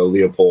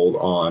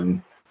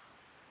Leopold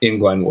in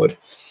Glenwood.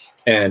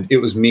 And it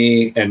was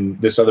me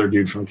and this other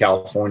dude from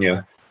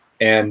California.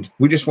 And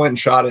we just went and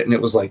shot it. And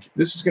it was like,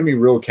 this is going to be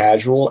real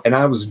casual. And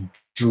I was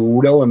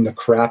drilling the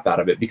crap out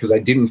of it because I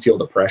didn't feel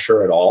the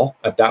pressure at all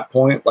at that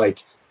point.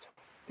 Like,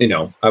 you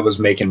know, I was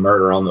making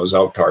murder on those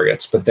elk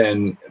targets. But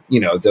then, you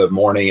know, the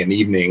morning and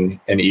evening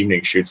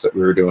shoots that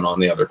we were doing on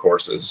the other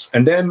courses.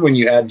 And then when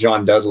you add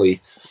John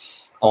Dudley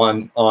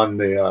on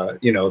the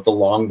you know, the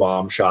long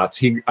bomb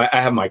shots, I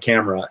have my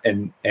camera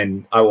and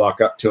I walk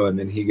up to him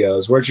and he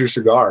goes, "Where's your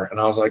cigar?" And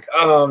I was like,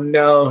 "Oh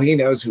no, he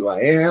knows who I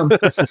am."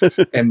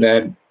 and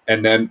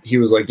then he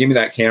was like, "Give me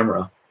that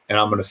camera and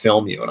I'm going to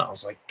film you." And I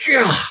was like,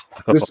 "God,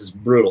 this is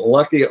brutal."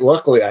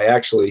 Luckily I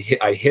actually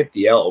hit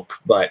the elk,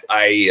 but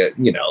I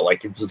you know,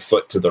 like, it was a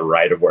foot to the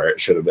right of where it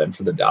should have been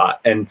for the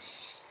dot. And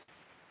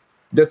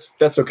that's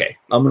okay.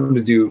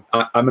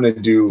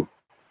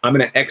 I'm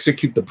going to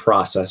execute the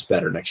process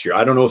better next year.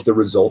 I don't know if the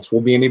results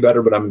will be any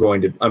better, but I'm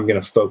going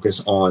to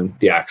focus on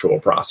the actual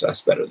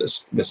process better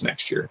this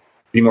next year.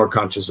 Be more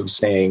conscious of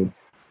staying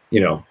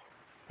in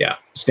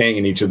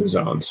each of the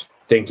zones,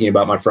 thinking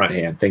about my front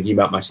hand, thinking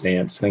about my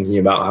stance, thinking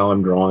about how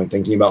I'm drawing,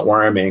 thinking about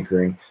where I'm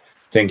anchoring,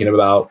 thinking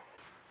about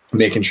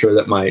making sure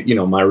that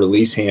my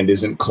release hand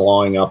isn't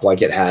clawing up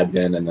like it had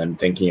been, and then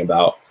thinking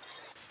about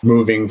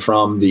moving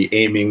from the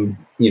aiming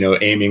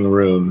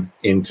room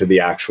into the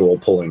actual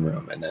pulling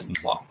room. And then,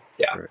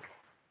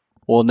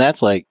 Well, and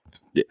that's like,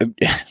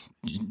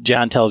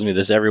 John tells me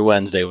this every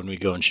Wednesday when we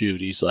go and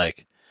shoot. He's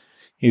like,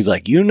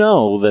 you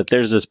know, that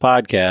there's this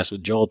podcast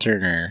with Joel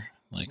Turner,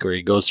 like, where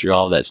he goes through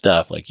all that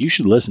stuff. Like, you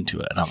should listen to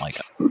it. And I'm like,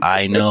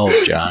 I know,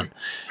 John.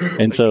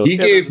 And so he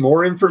gave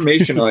more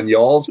information on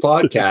y'all's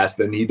podcast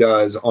than he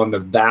does on the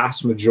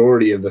vast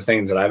majority of the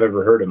things that I've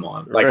ever heard him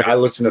on. Like, right. I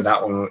listened to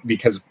that one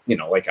because, you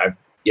know, like,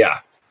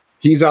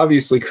 he's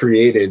obviously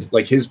created,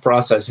 like, his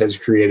process has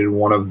created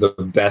one of the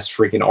best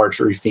freaking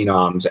archery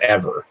phenoms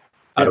ever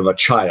out of a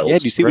child. Yeah,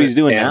 do you see what he's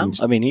doing now?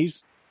 I mean,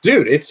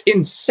 dude, it's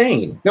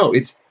insane. No,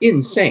 it's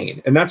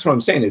insane. And that's what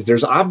I'm saying is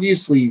there's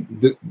obviously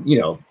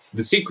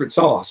the secret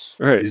sauce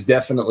is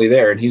definitely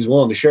there, and he's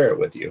willing to share it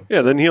with you.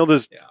 Yeah, then he'll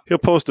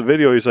post a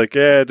video. He's like,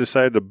 "Yeah, I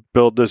decided to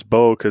build this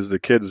bow because the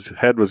kid's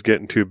head was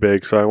getting too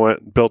big, so I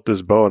went and built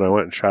this bow, and I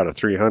went and shot a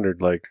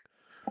 300." Like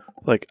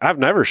I've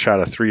never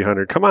shot a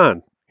 300. Come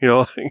on, you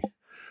know.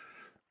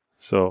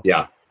 So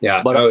yeah.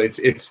 But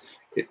it's.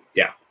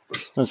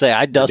 Let's say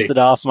I dusted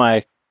off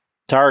my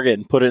target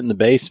and put it in the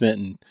basement,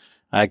 and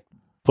I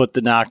put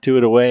the knock to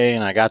it away,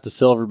 and I got the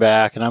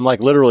silverback, and I'm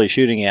like literally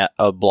shooting at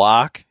a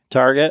block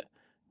target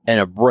and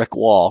a brick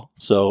wall.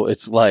 So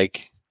it's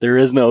like there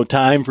is no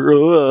time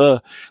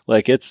for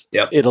like it's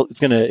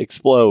going to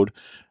explode.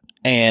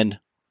 And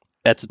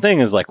that's the thing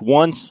is, like,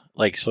 once,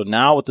 like, so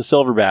now with the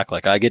silverback,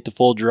 like, I get to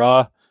full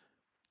draw,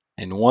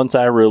 and once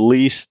I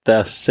release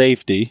the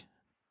safety,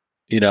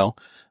 you know,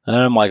 and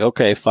I'm like,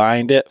 okay,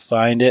 find it,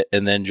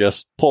 and then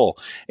just pull.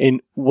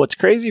 And what's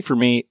crazy for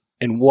me,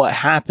 and what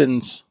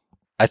happens,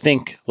 I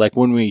think, like,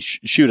 when we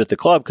shoot at the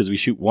club, because we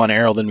shoot one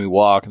arrow, then we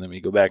walk, and then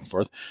we go back and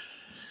forth,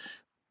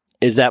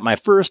 is that my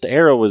first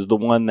arrow is the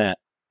one that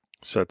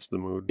sets the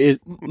mood.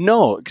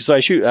 Because I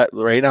shoot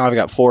right now. I've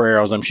got 4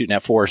 arrows. I'm shooting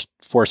at four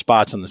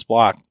spots in this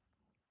block,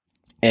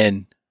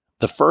 and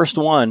the first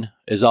one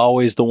is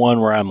always the one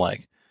where I'm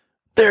like,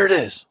 there it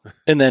is.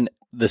 And then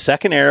the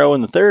second arrow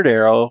and the third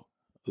arrow,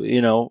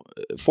 you know,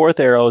 fourth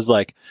arrow is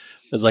like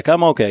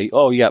I'm okay.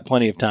 Oh, you got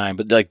plenty of time,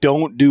 but, like,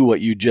 don't do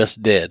what you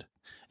just did.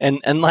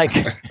 And like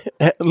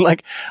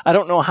like I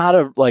don't know how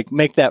to, like,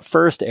 make that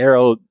first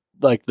arrow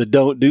like the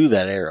don't do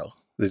that arrow.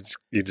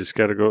 You just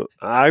got to go.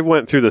 I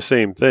went through the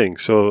same thing.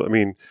 So, I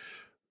mean,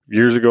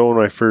 years ago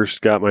when I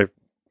first got my,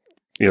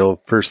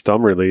 first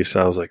thumb release,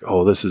 I was like,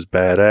 oh, this is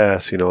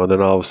badass, and then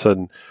all of a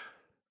sudden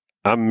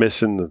I'm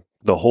missing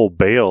the whole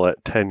bale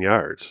at 10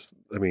 yards.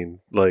 I mean,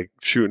 like,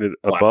 shooting it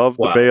above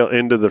the bale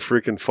into the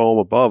freaking foam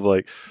above,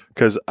 like,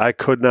 because I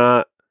could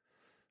not,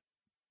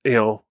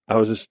 I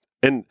was just,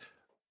 and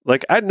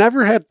like, I'd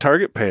never had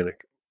target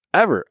panic.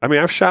 Ever. I mean,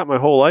 I've shot my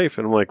whole life,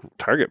 and I'm like,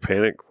 target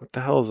panic? What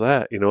the hell is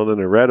that? And then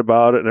I read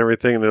about it and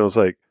everything, and then I was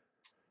like,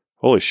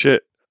 holy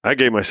shit, I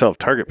gave myself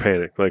target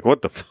panic. Like,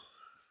 what the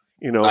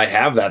I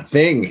have that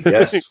thing.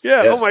 Yes.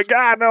 Yeah. Yes. Oh my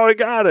God, now I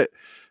got it.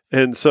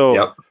 And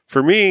so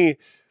for me,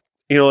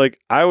 like,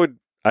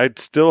 I'd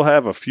still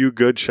have a few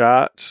good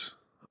shots,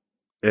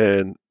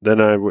 and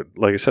then I would,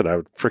 like I said, I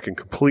would freaking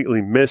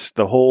completely miss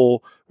the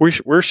whole,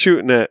 we're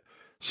shooting at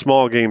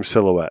small game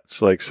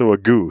silhouettes, like, so a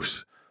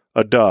goose,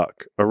 a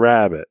duck, a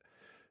rabbit.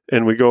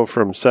 And we go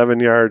from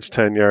 7 yards,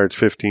 10 yards,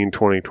 15,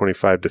 20,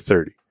 25 to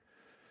 30.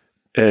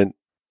 And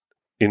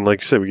like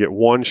I said, we get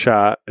one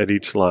shot at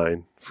each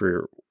line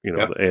for,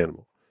 the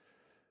animal.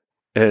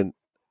 And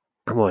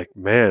I'm like,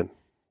 man,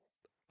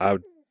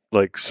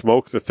 like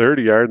smoke the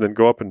 30 yard and then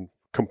go up and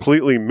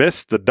completely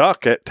miss the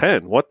duck at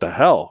 10. What the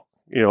hell?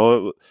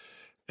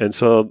 And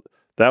so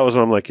that was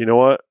when I'm like, you know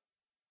what?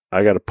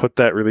 I got to put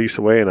that release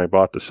away, and I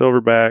bought the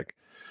silverback,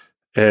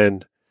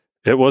 and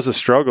it was a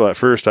struggle at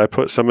first. I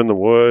put some in the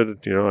wood,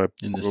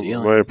 in the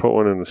ceiling. I put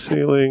one in the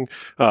ceiling.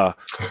 But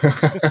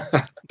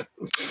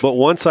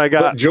once I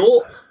got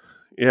Joel,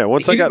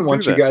 once I got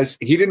through that,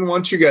 he didn't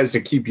want you guys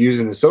to keep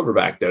using the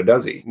silverback though,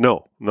 does he?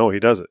 No, he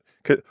doesn't.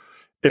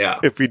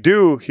 If we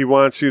do, he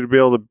wants you to be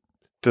able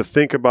to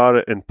think about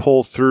it and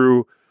pull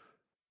through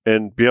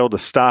and be able to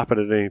stop it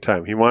at any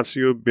time. He wants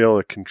you to be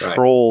able to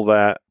control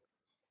that,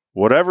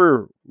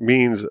 whatever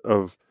means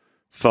of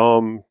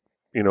thumb,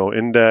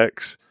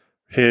 index,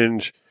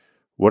 hinge,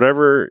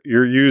 whatever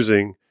you're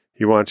using,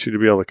 he wants you to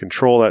be able to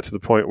control that to the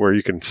point where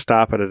you can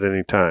stop it at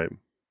any time.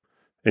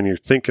 And you're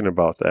thinking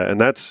about that. And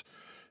that's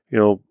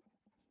what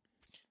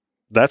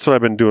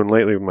I've been doing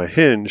lately with my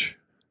hinge.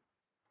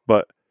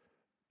 But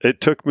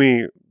it took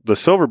me, the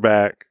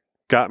silverback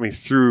got me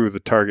through the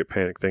target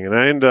panic thing. And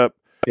I ended up,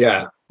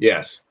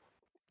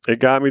 it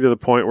got me to the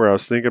point where I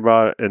was thinking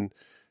about it. And,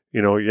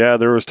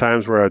 there was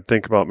times where I'd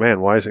think about, man,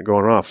 why isn't it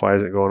going off? Why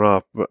isn't it going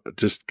off? But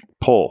just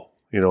pull,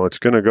 it's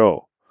going to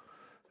go.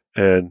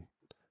 And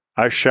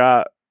I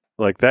shot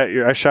like that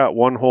year. I shot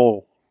one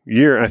whole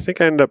year. And I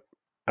think I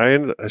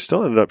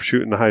still ended up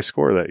shooting the high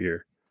score that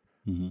year.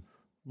 Mm-hmm.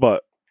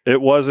 But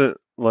it wasn't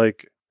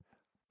like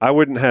I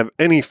wouldn't have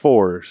any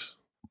 4s,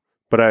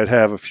 but I'd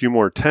have a few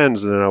more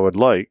 10s than I would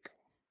like.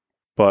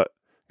 But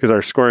because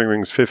our scoring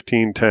ring's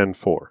 15, 10,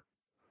 4.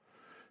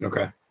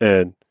 Okay.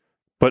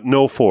 But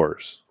no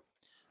 4s.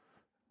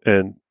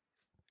 And,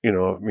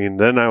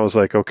 then I was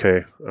like,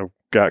 okay, I've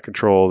got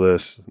control of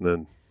this. And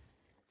then.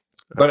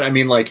 But I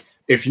mean, like,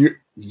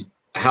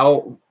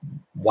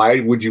 why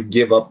would you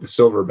give up the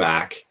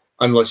silverback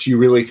unless you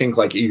really think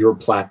like you're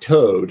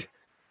plateaued?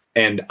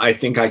 And I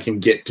think I can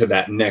get to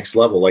that next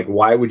level. Like,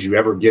 why would you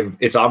ever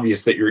it's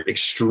obvious that you're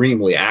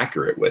extremely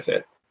accurate with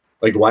it.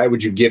 Like, why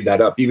would you give that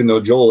up? Even though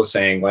Joel is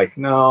saying like,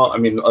 no, I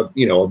mean,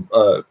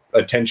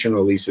 a tension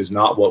release is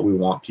not what we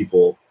want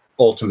people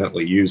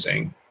ultimately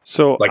using.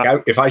 So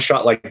like if I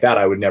shot like that,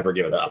 I would never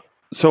give it up.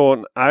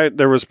 So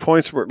there was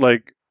points where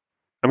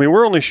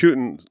we're only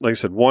shooting, like I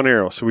said, one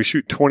arrow. So we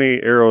shoot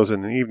 28 arrows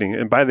in an evening.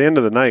 And by the end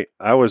of the night,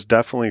 I was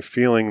definitely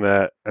feeling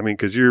that. I mean,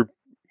 cause you're,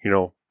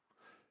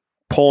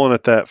 pulling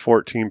at that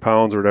 14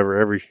 pounds or whatever,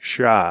 every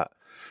shot.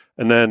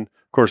 And then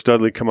of course,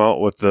 Dudley come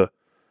out with the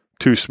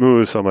 2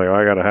 smooth. So I'm like,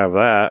 I got to have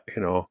that,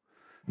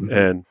 Mm-hmm.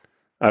 And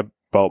I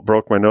about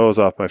broke my nose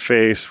off my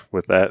face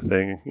with that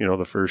thing,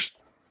 the first,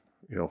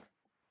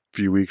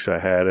 few weeks I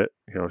had it,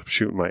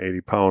 shooting my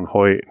 80-pound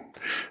Hoyt,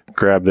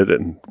 grabbed it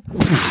and,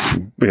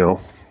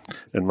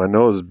 and my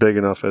nose is big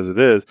enough as it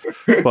is.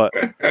 But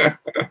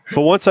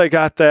once I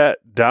got that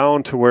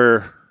down to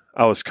where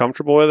I was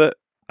comfortable with it,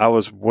 I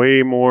was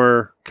way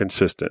more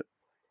consistent.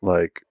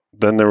 Like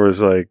then there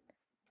was it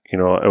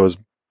was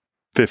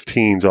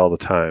 15s all the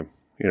time,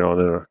 and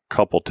then a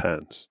couple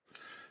 10s.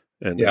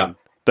 And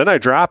then I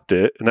dropped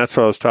it. And that's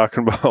what I was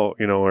talking about,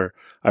 where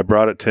I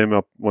brought it to him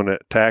up when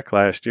at TAC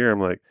last year.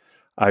 I'm like,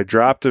 I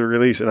dropped the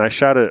release and I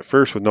shot it at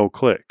first with no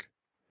click.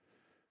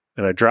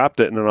 And I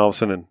dropped it, and then all of a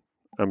sudden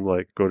I'm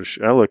like,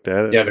 I looked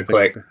at it. Yeah, the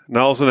click. And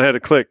all of a sudden I had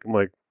a click. I'm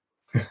like,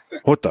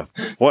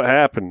 what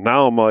happened?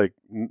 Now I'm like,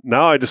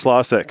 now I just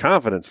lost that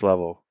confidence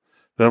level.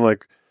 Then I'm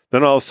like,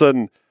 then all of a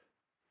sudden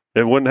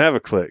it wouldn't have a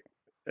click.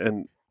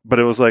 But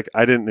it was like,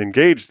 I didn't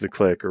engage the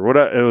click or what.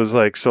 It was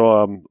like,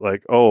 so I'm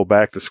like, oh,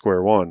 back to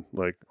square one.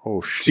 Like,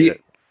 oh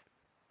shit.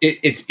 See,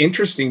 it's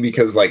interesting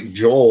because like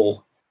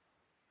Joel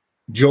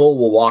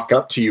will walk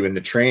up to you in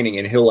the training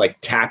and he'll like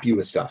tap you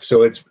with stuff.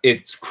 So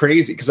it's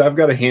crazy because I've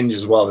got a hinge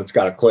as well that's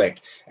got a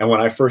click. And when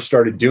I first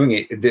started doing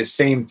it, this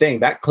same thing,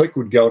 that click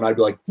would go and I'd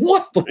be like,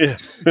 what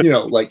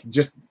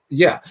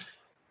the,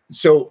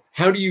 So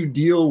how do you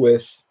deal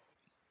with,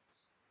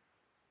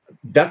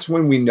 that's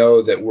when we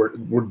know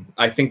that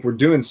I think we're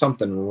doing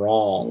something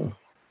wrong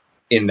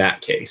in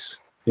that case.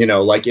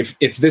 Like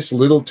if this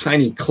little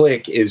tiny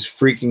click is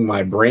freaking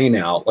my brain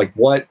out, like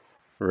what?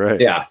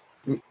 Right. Yeah.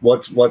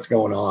 What's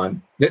going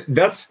on?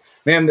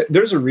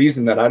 There's a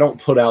reason that I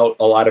don't put out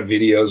a lot of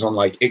videos on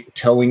like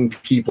telling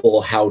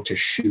people how to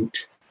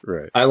shoot.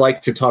 Right. I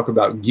like to talk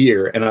about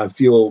gear, and I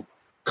feel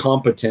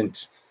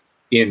competent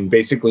in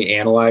basically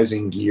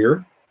analyzing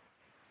gear,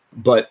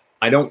 but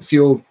I don't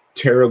feel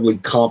terribly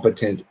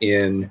competent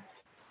in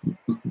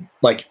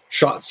like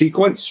shot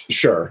sequence.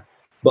 Sure.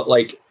 But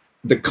like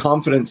the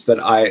confidence that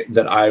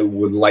I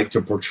would like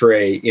to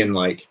portray in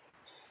like,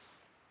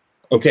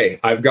 okay,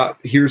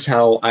 here's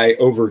how I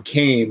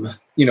overcame,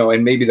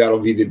 and maybe that'll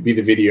be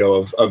the video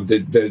of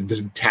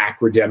the TAC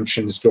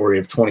redemption story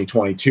of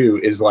 2022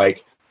 is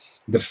like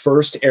the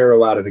first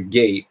arrow out of the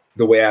gate.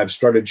 The way I've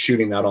started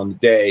shooting that on the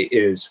day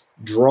is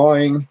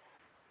drawing,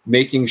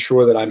 making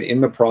sure that I'm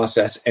in the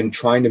process and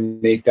trying to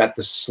make that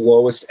the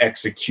slowest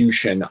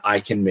execution I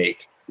can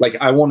make. Like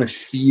I want to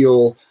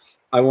feel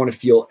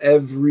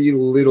every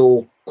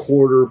little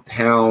quarter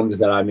pound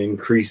that I'm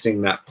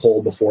increasing that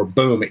pull before,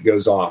 boom, it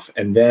goes off.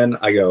 And then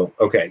I go,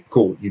 okay,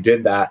 cool, you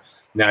did that.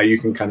 Now you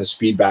can kind of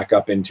speed back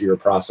up into your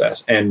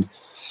process. And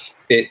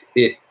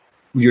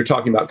you're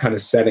talking about kind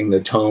of setting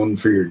the tone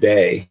for your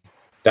day.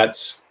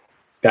 That's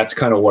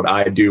kind of what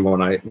I do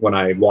when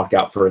I walk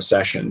out for a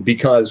session,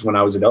 because when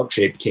I was at Elk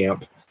Shape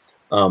Camp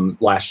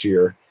last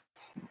year,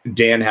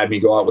 Dan had me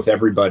go out with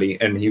everybody,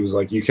 and he was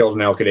like, you killed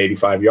an elk at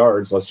 85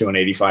 yards. Let's do an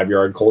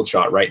 85-yard cold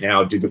shot right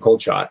now. Do the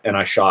cold shot. And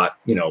I shot,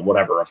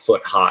 whatever, a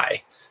foot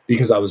high,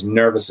 because I was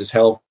nervous as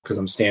hell because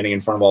I'm standing in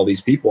front of all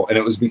these people. And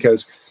it was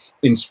because,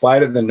 in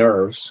spite of the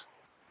nerves,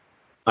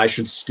 I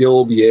should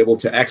still be able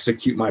to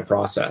execute my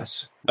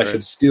process. Right. I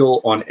should still,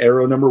 on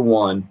arrow number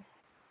 1,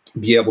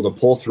 be able to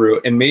pull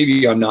through. And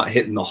maybe I'm not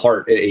hitting the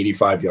heart at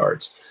 85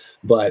 yards,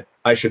 but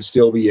I should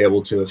still be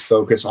able to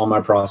focus on my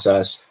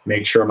process,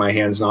 make sure my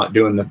hand's not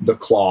doing the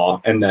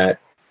claw, and that,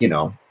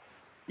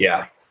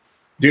 yeah.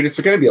 Dude, it's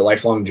going to be a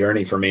lifelong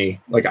journey for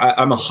me. Like,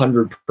 I'm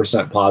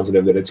 100%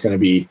 positive that it's going to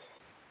be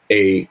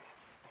a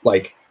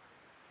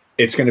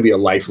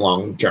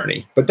lifelong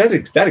journey. But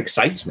that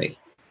excites me.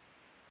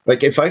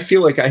 Like, if I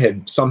feel like I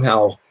had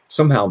somehow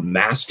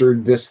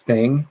mastered this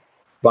thing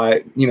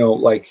by,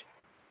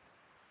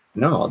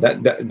 no,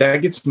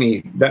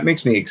 that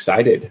makes me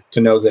excited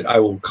to know that I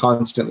will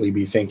constantly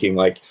be thinking,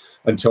 like,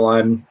 until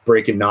I'm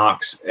breaking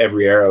knocks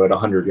every arrow at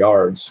 100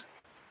 yards,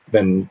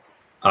 then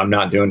I'm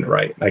not doing it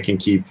right. I can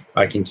keep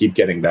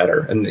getting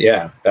better. And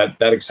yeah,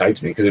 that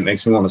excites me, because it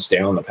makes me want to stay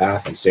on the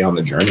path and stay on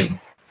the journey.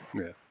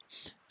 Yeah.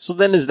 So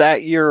then, is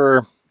that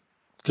your,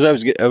 because I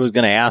was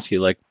going to ask you,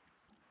 like,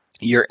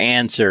 your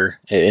answer,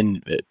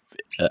 and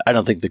I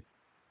don't think the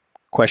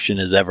question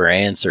is ever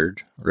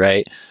answered,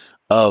 right?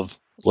 Of,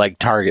 like,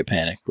 target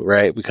panic,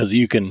 right? Because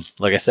you can,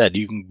 like I said,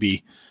 you can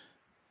be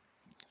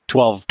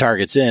 12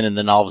 targets in, and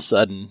then all of a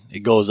sudden it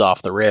goes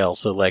off the rail.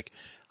 So, like,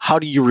 how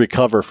do you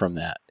recover from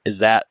that?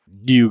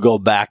 Do you go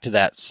back to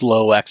that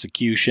slow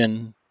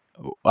execution?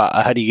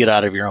 How do you get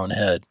out of your own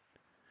head?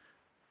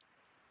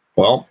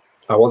 Well,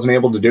 I wasn't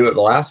able to do it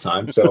the last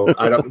time. So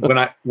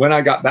when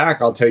I got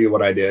back, I'll tell you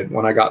what I did.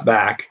 When I got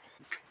back,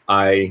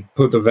 I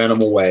put the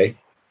Venom away,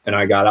 and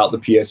I got out the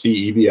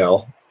PSE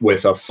EBL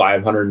with a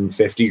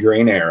 550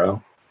 grain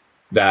arrow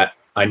that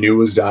I knew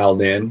was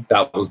dialed in.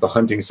 That was the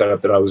hunting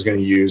setup that I was going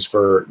to use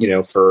for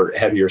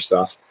heavier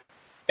stuff.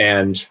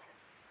 And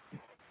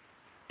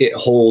it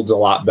holds a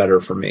lot better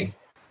for me.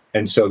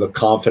 And so the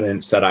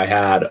confidence that I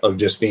had of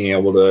just being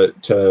able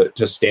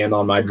to stand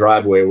on my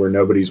driveway where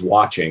nobody's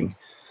watching.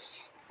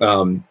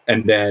 And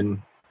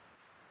then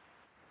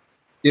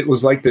it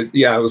was like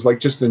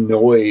just the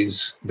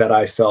noise that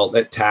I felt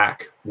at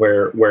TAC,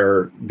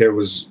 where there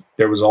was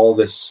all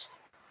this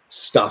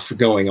stuff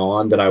going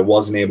on that I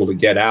wasn't able to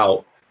get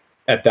out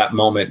at that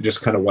moment,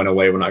 just kind of went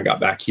away when I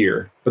got back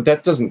here. But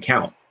that doesn't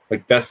count.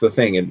 Like, that's the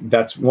thing. And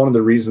that's one of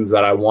the reasons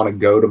that I want to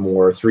go to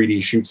more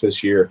 3D shoots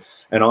this year.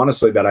 And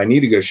honestly, that I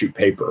need to go shoot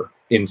paper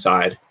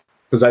inside,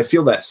 because I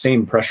feel that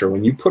same pressure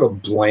when you put a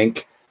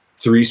blank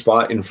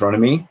 3-spot in front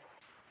of me,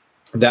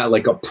 that,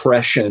 like,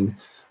 oppression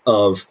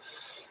of,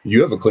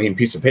 you have a clean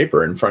piece of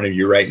paper in front of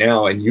you right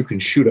now, and you can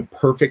shoot a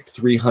perfect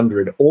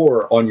 300,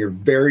 or on your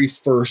very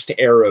first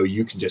arrow,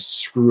 you can just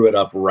screw it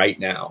up right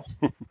now.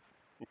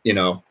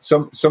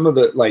 Some of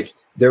the, like,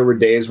 there were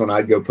days when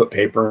I'd go put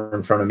paper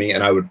in front of me,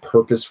 and I would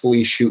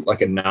purposefully shoot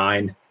like a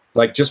 9,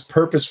 like, just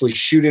purposefully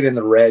shoot it in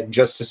the red,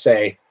 just to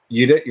say,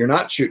 you're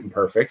not shooting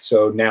perfect.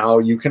 So now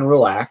you can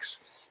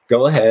relax,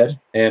 go ahead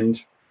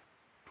and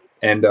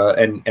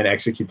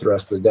execute the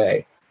rest of the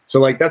day. So,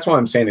 like, that's what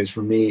I'm saying is,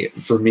 for me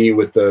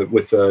with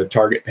the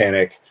target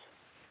panic,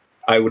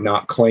 I would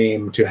not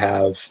claim to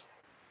have,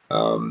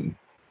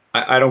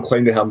 I don't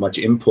claim to have much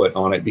input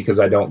on it, because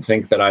I don't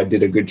think that I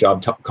did a good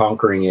job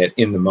conquering it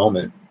in the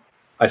moment.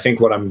 I think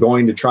what I'm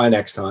going to try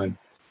next time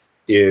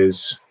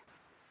is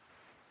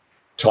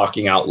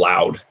talking out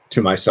loud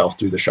to myself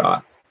through the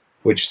shot,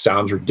 which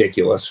sounds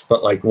ridiculous,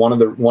 but, like, one of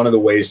the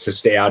ways to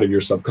stay out of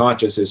your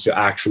subconscious is to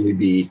actually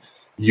be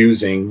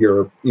using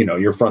your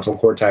frontal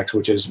cortex,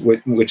 which is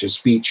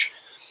speech.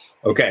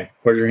 Okay,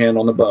 where's your hand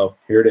on the bow?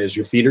 Here it is.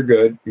 Your feet are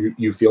good.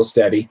 You feel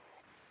steady.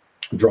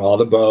 Draw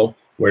the bow.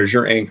 Where's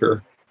your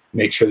anchor?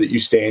 Make sure that you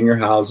stay in your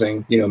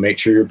housing. Make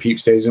sure your peep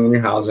stays in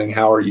your housing.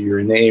 How are you? You're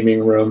in the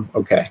aiming room.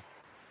 Okay,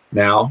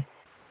 now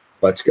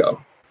let's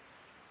go.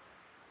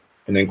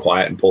 And then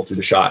quiet and pull through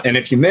the shot. And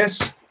if you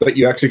miss, but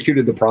you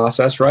executed the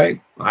process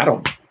right, I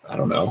don't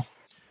know.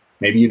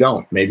 Maybe you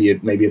don't. Maybe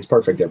it's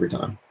perfect every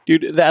time.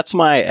 Dude, that's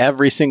my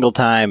every single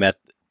time at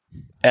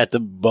the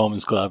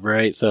Bowman's Club,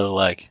 right? So,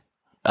 like,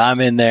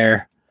 I'm in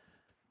there,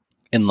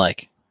 and,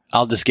 like,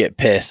 I'll just get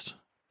pissed,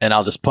 and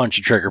I'll just punch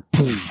a trigger,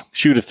 poof,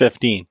 shoot a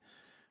 15.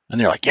 And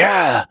they're like,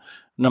 yeah.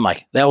 And I'm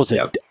like, that was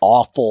an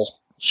awful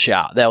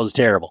shot. That was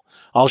terrible.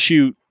 I'll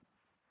shoot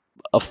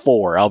a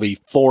 4. I'll be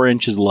 4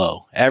 inches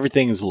low.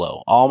 Everything's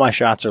low. All my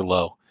shots are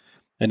low.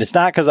 And it's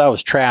not because I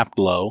was trapped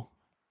low.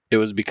 It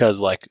was because,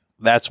 like,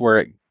 that's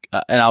where it,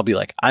 and I'll be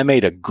like, I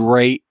made a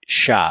great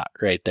shot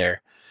right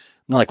there.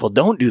 I'm like, well,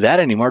 don't do that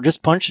anymore.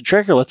 Just punch the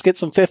trigger. Let's get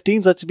some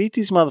 15s. Let's beat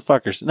these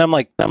motherfuckers. And I'm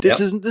like, this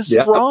is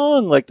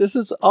wrong. Like, this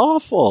is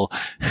awful.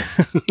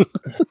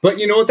 But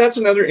you know what? That's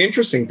another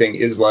interesting thing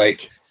is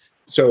like,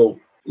 so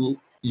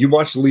you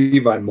watch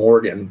Levi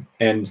Morgan,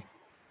 and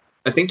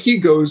I think he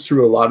goes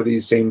through a lot of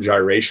these same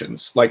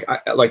gyrations. Like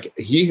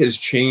he has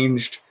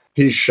changed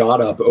his shot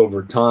up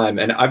over time.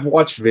 And I've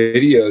watched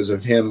videos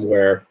of him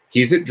where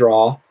he's at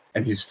draw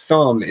and his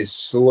thumb is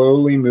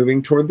slowly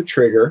moving toward the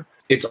trigger.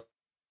 It's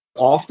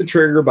off the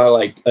trigger by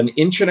like 1.5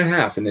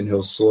 inches, and then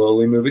he'll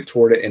slowly move it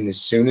toward it. And as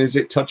soon as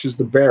it touches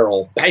the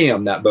barrel,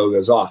 bam, that bow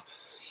goes off.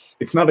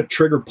 It's not a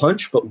trigger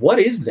punch, but what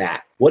is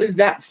that? What is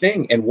that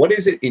thing? And what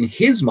is it in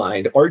his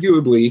mind?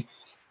 Arguably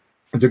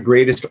the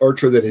greatest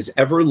archer that has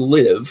ever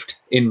lived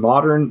in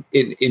modern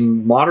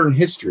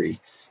history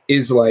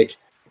is like,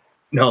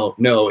 no,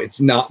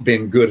 it's not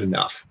been good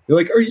enough. You're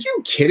like, are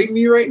you kidding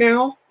me right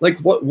now? Like,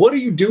 what are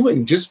you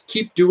doing? Just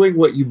keep doing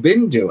what you've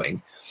been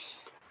doing.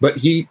 But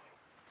he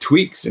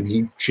tweaks and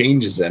he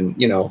changes, and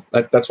you know,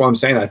 that's why I'm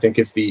saying I think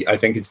it's the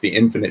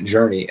infinite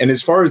journey. And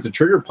as far as the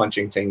trigger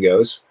punching thing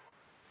goes,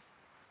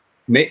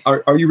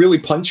 are you really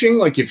punching?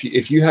 Like if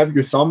you have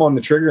your thumb on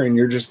the trigger and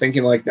you're just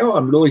thinking like, no,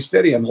 I'm really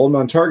steady, I'm holding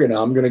on target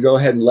now, I'm going to go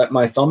ahead and let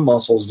my thumb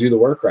muscles do the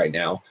work right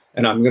now,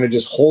 and I'm going to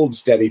just hold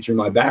steady through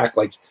my back.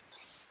 Like,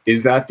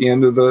 is that the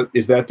end of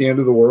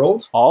the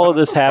world? All of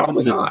this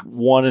happens in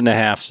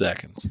 1.5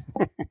 seconds.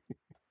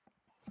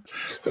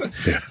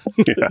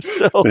 Yeah.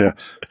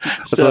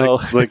 So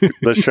like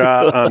the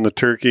shot on the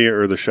turkey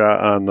or the shot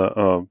on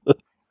the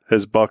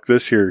his buck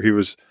this year, he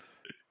was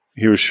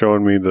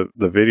showing me the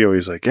video.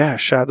 He's like, yeah, I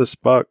shot this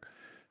buck.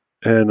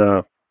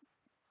 And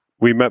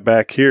we met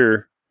back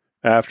here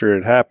after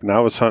it happened. I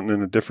was hunting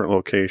in a different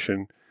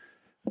location,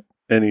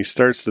 and he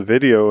starts the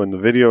video, and the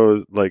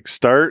video like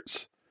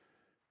starts,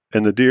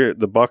 and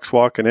the buck's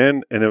walking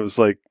in, and it was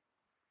like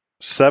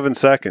 7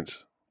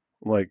 seconds.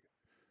 I'm like,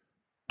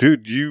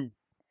 dude, you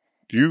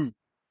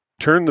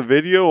turned the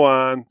video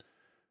on,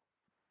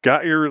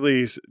 got your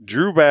release,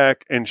 drew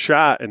back, and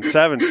shot in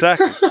 7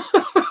 seconds.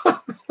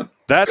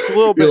 That's a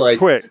little bit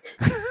quick.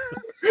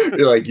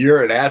 You're like,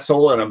 you're an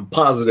asshole, and I'm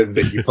positive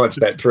that you punched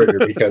that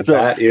trigger, because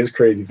that is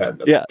crazy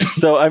bad. Yeah.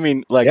 So, I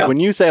mean, like, when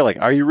you say, like,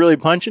 are you really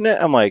punching it?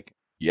 I'm like,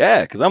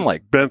 yeah, because I'm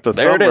like, bent the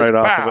thumb right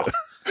off of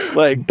it.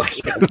 Like,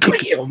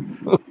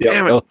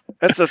 damn it.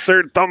 That's the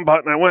third thumb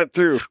button I went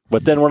through.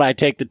 But then when I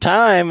take the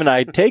time and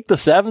I take the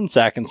 7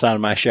 seconds on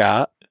my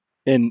shot,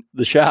 and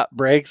the shot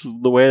breaks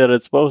the way that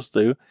it's supposed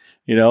to,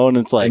 you know, and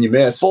it's like, and you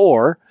miss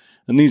 4,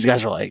 and these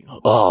guys are like,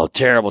 oh,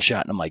 terrible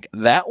shot. And I'm like,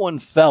 that one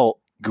felt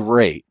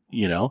great,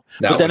 you know.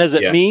 But then is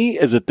it me?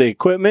 Is it the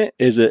equipment?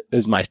 Is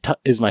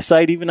my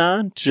sight even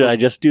on? Should I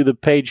just do the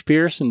Page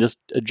Pierce and just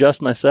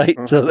adjust my sight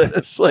so that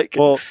it's like,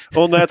 well,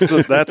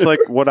 that's like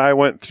what I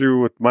went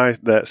through with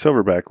that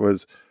silverback,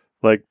 was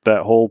like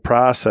that whole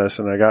process.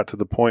 And I got to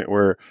the point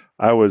where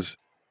I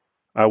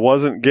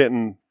wasn't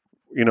getting,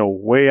 you know,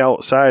 way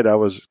outside. I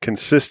was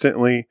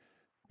consistently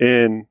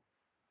in,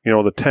 you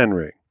know, the 10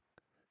 ring,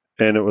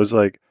 and it was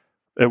like,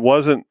 it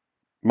wasn't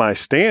my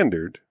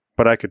standard,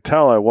 but I could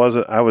tell I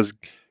was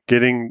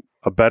getting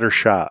a better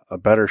shot. I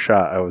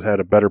had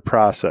a better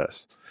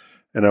process,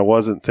 and I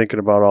wasn't thinking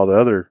about all the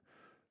other,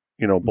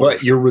 you know, bullshit.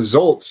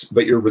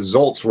 But your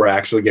results were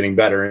actually getting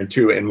better.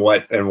 And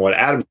what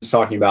Adam is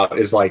talking about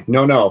is like,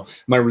 no,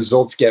 my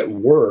results get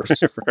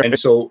worse. Right. And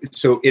so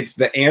it's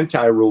the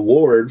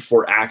anti-reward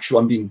for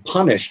I'm being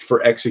punished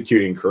for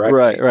executing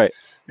correctly. Right.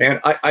 And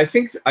I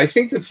think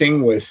the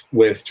thing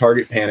with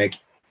target panic,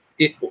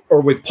 or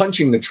with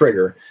punching the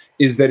trigger,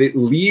 is that it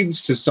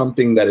leads to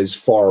something that is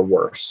far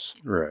worse.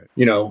 Right.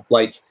 You know,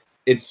 like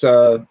it's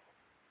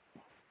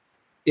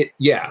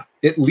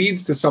it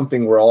leads to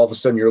something where all of a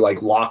sudden you're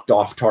like locked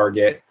off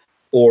target,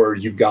 or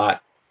you've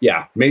got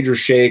major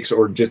shakes,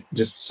 or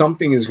just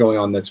something is going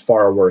on that's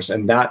far worse,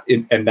 and that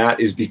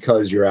is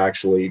because you're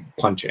actually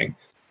punching.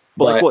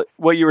 But like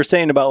what you were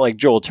saying about like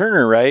Joel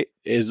Turner, right,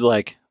 is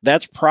like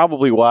that's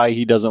probably why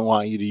he doesn't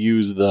want you to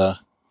use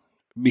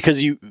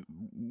because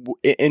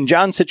in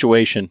John's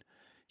situation,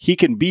 he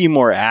can be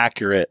more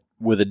accurate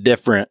with a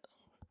different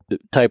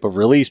type of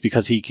release,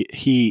 because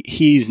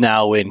he's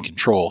now in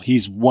control.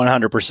 He's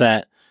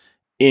 100%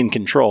 in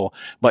control,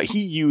 but he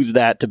used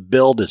that to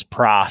build his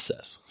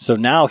process. So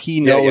now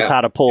he knows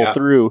how to pull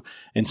through.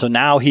 And so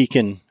now he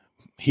can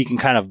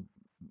kind of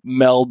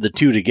meld the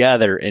two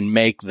together and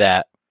make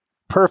that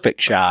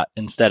perfect shot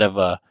instead of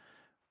a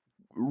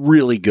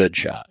really good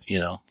shot, you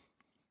know?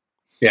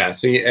 Yeah.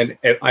 See, and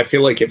I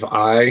feel like if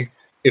I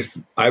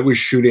was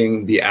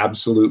shooting the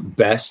absolute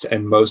best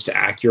and most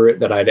accurate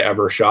that I'd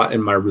ever shot,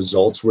 and my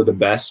results were the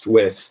best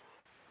with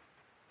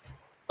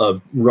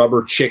a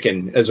rubber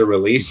chicken as a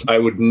release, I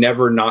would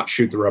never not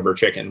shoot the rubber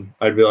chicken.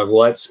 I'd be like,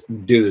 let's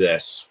do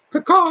this.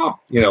 Caw-caw.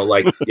 You know,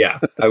 like,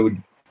 I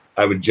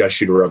would just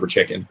shoot a rubber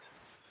chicken.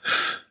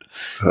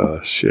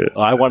 Oh, shit.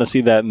 Well, I want to see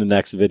that in the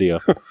next video.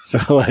 So,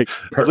 like,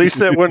 at least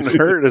that wouldn't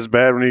hurt as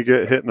bad when you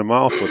get hit in the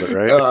mouth with it,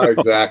 right?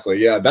 Exactly.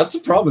 Yeah. That's the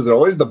problem, is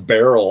always the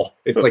barrel.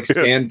 It's like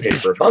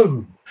sandpaper.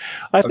 Boom.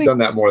 I've done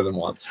that more than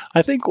once.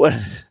 I think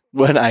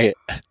when I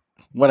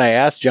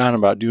asked John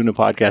about doing a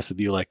podcast with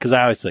you, like, because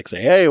I always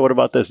say, hey, what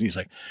about this? And he's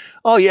like,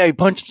 oh yeah, he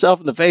punched himself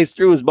in the face,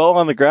 threw his bow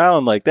on the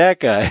ground, like that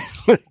guy.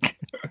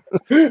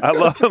 I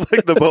love it,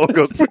 like the bow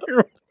goes.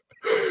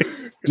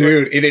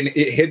 Dude, it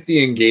hit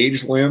the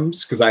engaged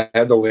limbs because I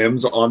had the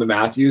limbs on the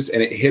Matthews,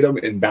 and it hit them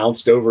and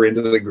bounced over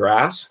into the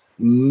grass.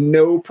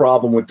 No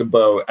problem with the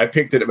bow. I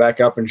picked it back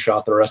up and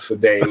shot the rest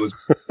of the day. It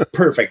was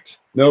perfect.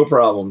 No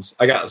problems.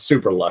 I got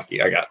super lucky.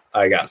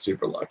 I got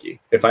super lucky.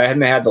 If I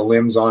hadn't had the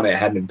limbs on, it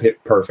hadn't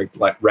hit perfect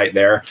right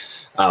there,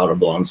 I would have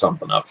blown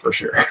something up for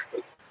sure.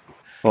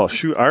 Well,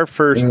 shoot, our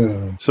first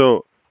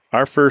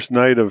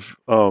night of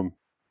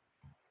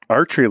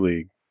archery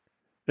league,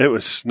 it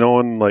was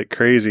snowing like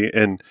crazy,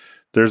 and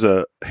there's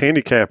a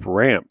handicap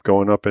ramp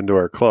going up into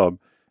our club,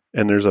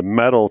 and there's a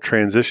metal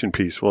transition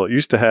piece. Well, it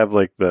used to have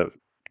like the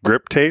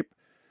grip tape.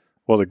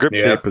 Well, the grip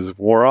tape is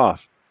wore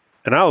off,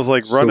 and I was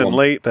like running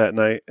late that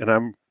night,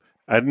 and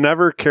I'd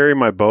never carry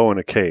my bow in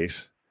a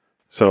case,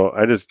 so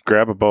I just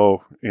grab a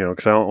bow,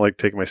 because I don't like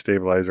taking my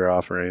stabilizer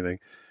off or anything.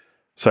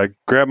 So I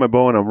grab my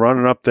bow and I'm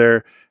running up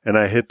there, and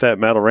I hit that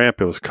metal ramp.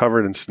 It was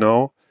covered in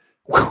snow.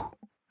 Whew,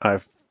 I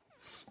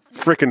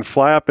freaking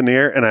fly up in the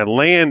air, and I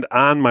land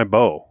on my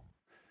bow.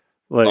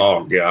 Like,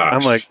 oh gosh.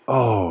 I'm like,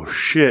 oh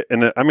shit.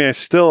 And I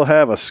still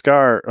have a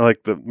scar, like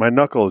my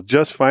knuckle is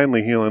just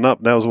finally healing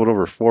up. That was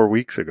over 4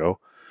 weeks ago.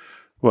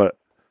 But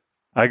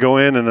I go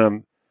in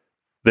and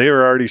they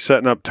were already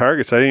setting up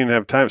targets. I didn't even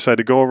have time. So I had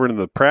to go over to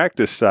the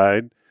practice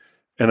side,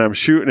 and I'm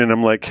shooting, and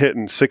I'm like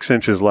hitting 6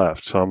 inches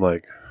left. So I'm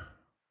like,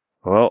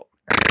 well,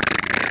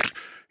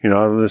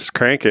 I'll just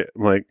crank it.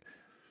 I'm like,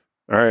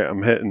 all right,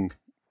 I'm hitting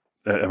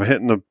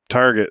the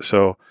target.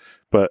 So,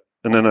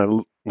 and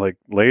then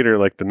later,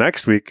 like the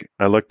next week,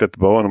 I looked at the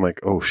bow and I'm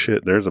like, oh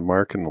shit, there's a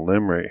mark in the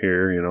limb right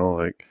here,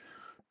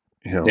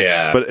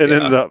 Yeah. But it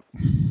ended up,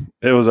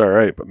 it was all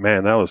right. But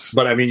man, that was.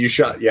 But you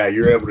shot. Yeah,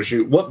 you were able to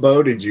shoot. What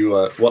bow did you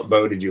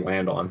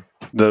land on?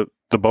 The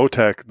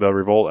Bowtech, the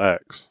Revolt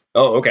X.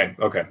 Oh, okay.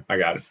 I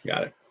got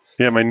it.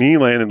 Yeah, my knee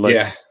landed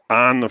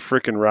on the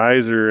freaking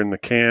riser, and the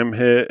cam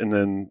hit, and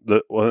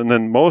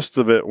then most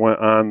of it went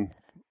on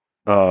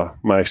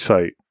my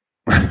sight.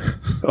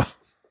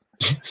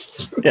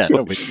 Yeah,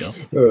 no big deal.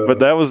 But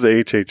that was the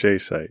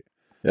HHA site.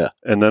 Yeah.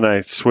 And then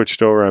I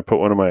switched over, and I put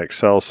one of my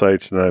Excel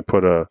sites, and I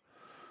put the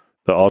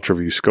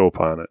UltraView scope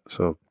on it.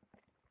 So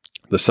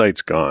the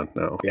site's gone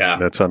now. Yeah.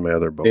 That's on my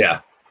other bow.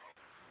 Yeah.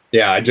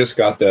 Yeah, I just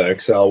got the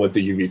Excel with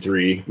the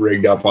UV3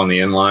 rigged up on the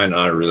inline, and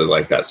I really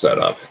like that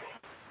setup.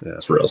 Yeah.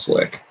 It's real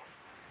slick.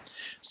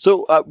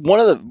 So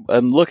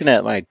I'm looking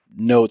at my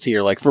notes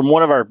here, like from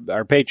one of our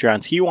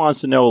Patreons, he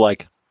wants to know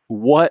like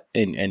what,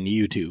 and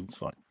YouTube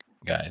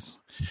guys,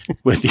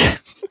 with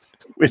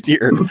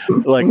your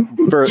like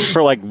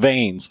for like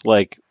veins,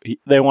 like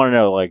they want to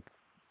know like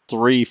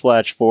 3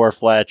 fletch, 4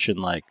 fletch, and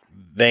like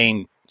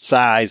vein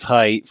size,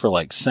 height for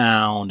like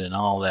sound and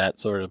all that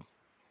sort of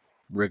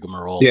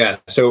rigmarole. Yeah.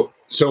 So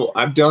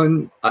I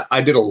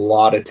did a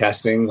lot of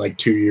testing like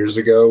 2 years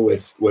ago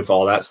with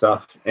all that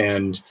stuff,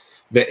 and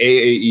the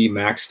AAE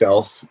Max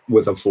Stealth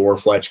with a 4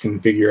 fletch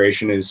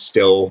configuration is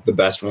still the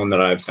best one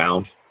that I've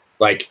found.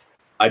 Like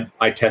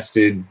I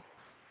tested,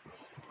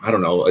 I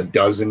don't know, a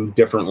dozen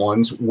different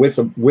ones with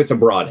a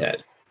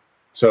broadhead.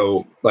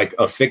 So like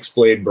a fixed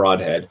blade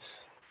broadhead.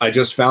 I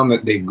just found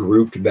that they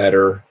grouped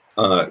better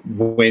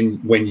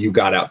when you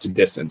got out to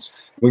distance.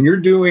 When you're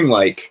doing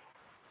like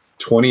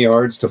 20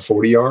 yards to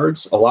 40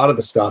 yards, a lot of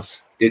the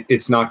stuff,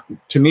 it's not,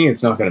 to me,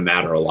 it's not going to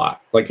matter a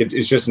lot. Like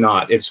it's just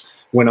not. It's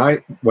when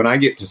I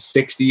get to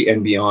 60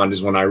 and beyond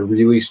is when I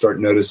really start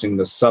noticing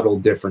the subtle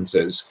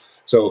differences.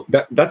 So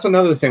that's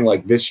another thing.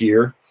 Like this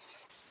year,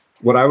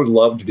 what I would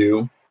love to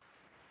do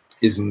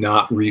is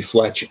not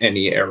refletch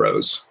any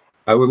arrows.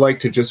 I would like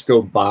to just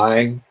go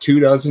buy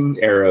 24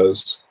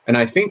 arrows. And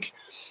I think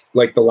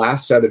like the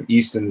last set of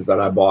Eastons that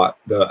I bought,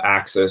 the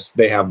Axis,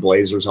 they have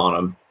blazers on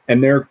them,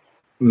 and they're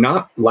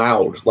not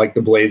loud like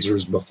the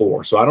blazers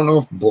before. So I don't know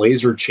if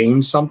blazer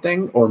changed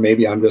something, or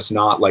maybe I'm just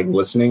not like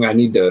listening. I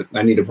need to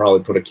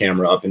probably put a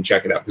camera up and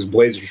check it out, because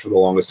blazers for the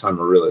longest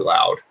time are really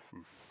loud.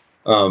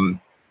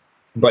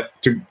 But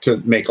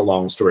to make a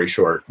long story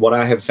short, what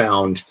I have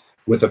found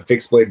with a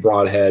fixed blade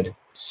broadhead,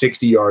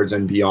 60 yards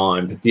and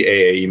beyond, the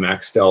AAE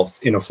Max Stealth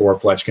in a 4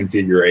 fletch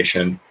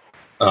configuration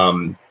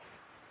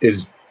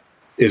is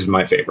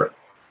my favorite.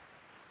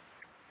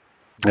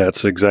 Yeah,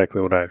 that's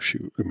exactly what I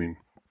shoot. I mean,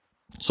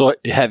 so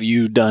have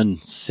you done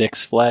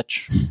 6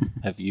 fletch?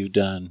 Have you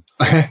done?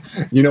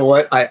 You know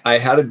what? I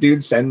had a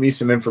dude send me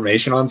some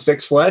information on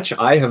 6 fletch.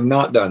 I have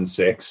not done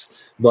 6,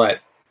 but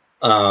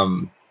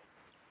I'm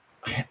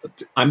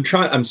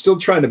still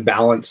trying to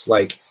balance,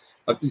 like,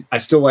 I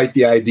still like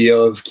the idea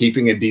of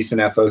keeping a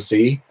decent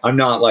FOC. I'm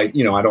not like,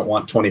 I don't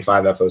want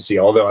 25 FOC,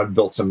 although I've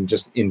built some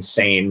just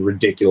insane,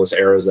 ridiculous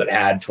arrows that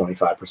had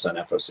 25%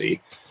 FOC.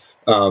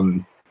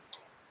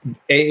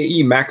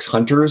 AAE Max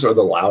Hunters are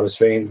the loudest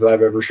veins that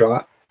I've ever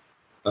shot.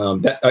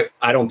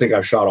 I don't think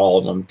I've shot all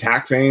of them.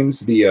 Tack vanes,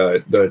 the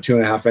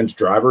 2.5-inch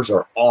drivers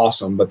are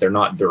awesome, but they're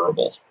not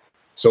durable.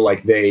 So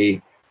like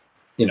they,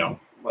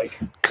 like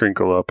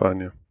crinkle up on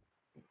you.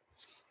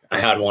 I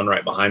had one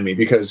right behind me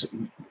because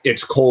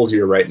it's cold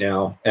here right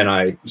now, and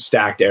I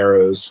stacked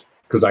arrows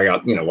because I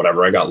got,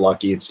 whatever, I got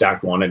lucky. It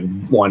stacked one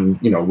and one,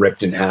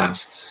 ripped in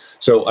half.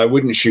 So I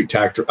wouldn't shoot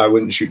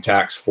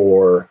tacks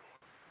for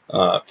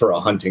a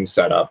hunting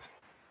setup.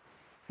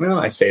 Well,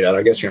 I say that.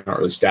 I guess you're not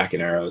really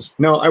stacking arrows.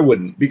 No, I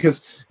wouldn't,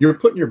 because you're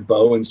putting your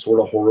bow in sort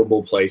of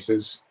horrible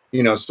places.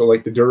 So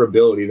like the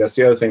durability, that's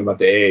the other thing about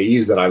the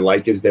AAEs that I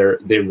like, is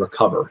they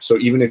recover. So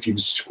even if you've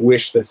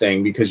squished the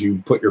thing because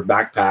you put your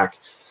backpack,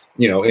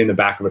 in the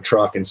back of a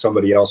truck, and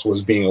somebody else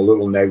was being a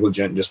little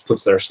negligent and just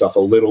puts their stuff a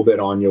little bit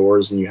on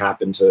yours, and you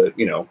happen to,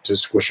 to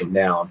squish them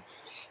down,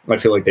 I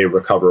feel like they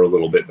recover a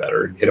little bit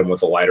better. Hit them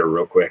with a lighter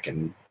real quick,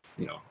 and,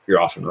 you're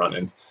off and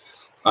running.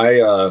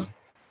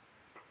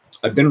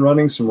 I've been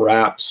running some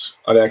wraps.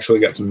 I've actually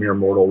got some Mere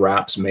Mortal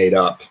wraps made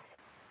up,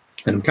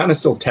 and I'm kind of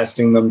still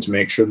testing them to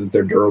make sure that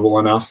they're durable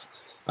enough.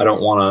 I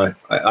don't want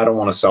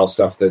to sell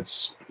stuff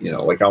that's,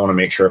 like, I want to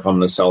make sure if I'm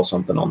going to sell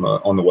something on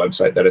the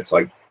website that it's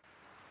like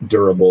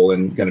durable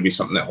and going to be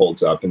something that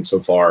holds up. And so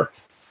far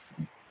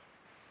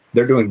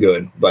they're doing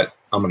good, but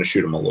I'm going to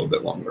shoot them a little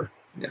bit longer.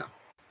 Yeah.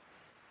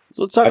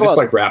 So let's talk about, I just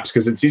like wraps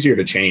because it's easier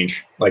to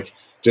change. Like,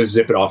 just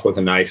zip it off with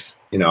a knife,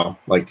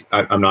 like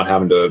I'm not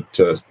having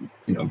to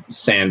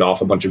sand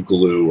off a bunch of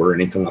glue or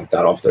anything like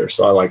that off there.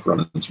 So I like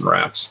running some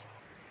wraps.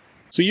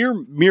 So your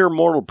Mere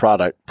Mortal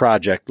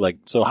project, like,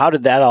 so how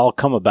did that all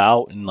come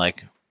about? And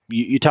like,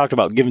 you talked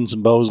about giving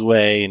some bows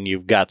away, and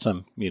you've got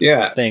some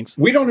things.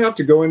 We don't have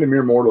to go into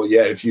Mere Mortal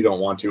yet if you don't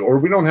want to, or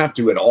we don't have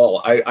to at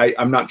all.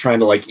 I'm not trying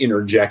to like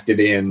interject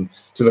it in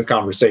to the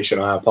conversation.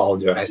 I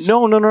apologize.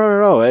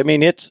 No. I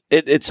mean, it's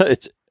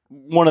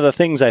one of the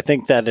things I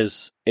think that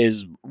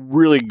is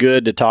really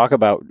good to talk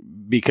about,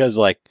 because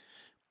like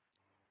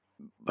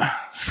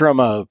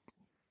from a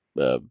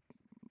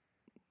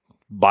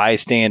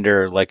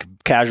bystander, like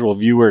casual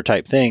viewer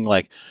type thing,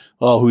 like,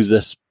 oh, who's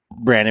this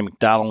Brandon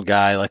McDonald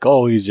guy? Like,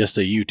 oh, he's just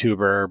a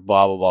YouTuber,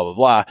 blah, blah, blah, blah,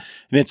 blah.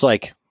 And it's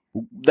like,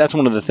 that's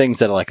one of the things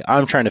that like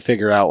I'm trying to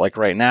figure out, like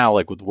right now,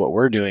 like with what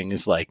we're doing,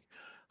 is like,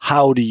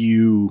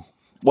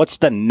 what's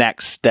the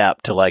next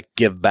step to like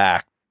give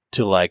back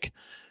to like,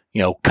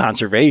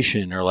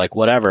 conservation or like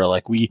whatever.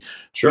 Like we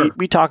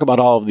talk about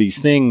all of these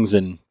things,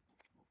 and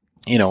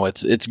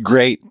it's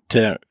great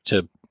to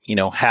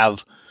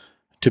have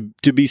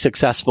to be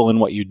successful in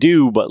what you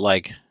do, but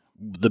like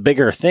the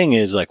bigger thing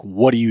is like,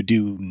 what do you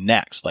do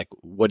next? Like,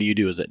 what do you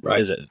do? Is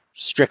it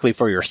strictly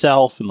for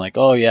yourself and like,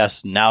 oh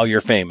yes, now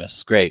you're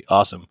famous, great,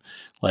 awesome,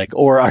 like,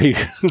 or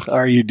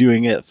are you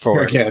doing it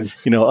for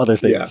other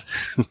things?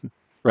 Yeah.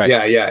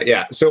 Right.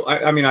 Yeah. So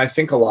I mean, I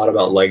think a lot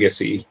about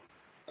legacy,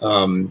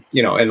 and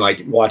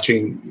like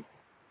watching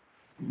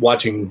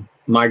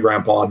my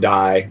grandpa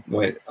die,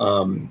 when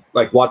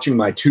like watching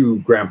my two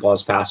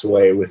grandpas pass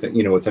away within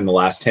the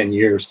last 10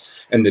 years,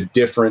 and the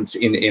difference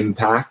in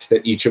impact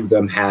that each of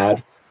them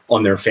had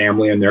on their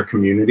family and their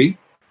community.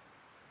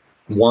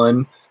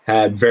 One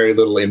had very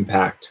little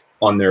impact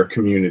on their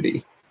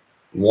community.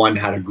 One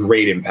had a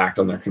great impact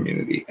on their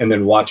community. And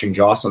then watching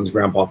Jocelyn's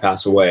grandpa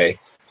pass away,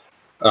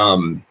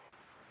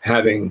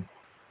 having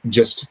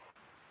just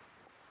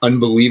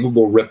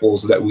unbelievable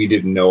ripples that we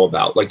didn't know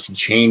about. Like, he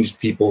changed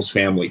people's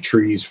family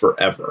trees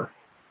forever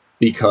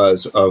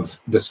because of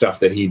the stuff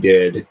that he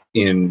did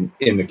in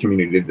the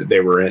community that they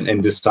were in,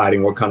 and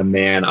deciding what kind of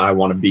man I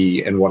want to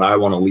be and what I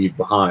want to leave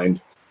behind.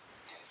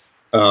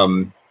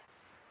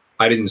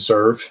 I didn't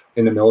serve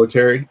in the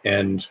military,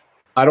 and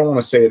I don't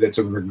want to say that's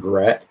a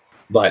regret,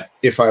 but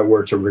if I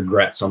were to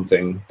regret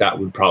something, that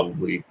would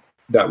probably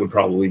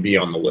be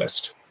on the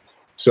list.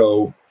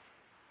 So,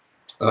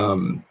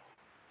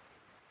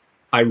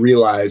 I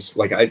realized,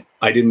 like,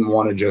 I didn't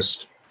want to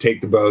just take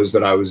the bows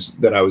that I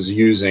was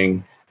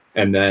using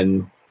and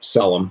then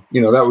sell them.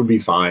 That would be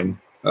fine.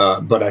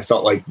 But I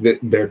felt like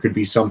there could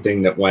be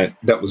something that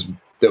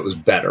was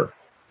better.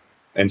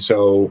 And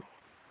so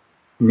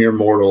Mere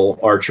Mortal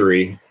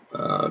Archery,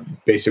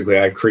 basically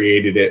I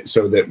created it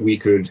so that we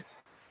could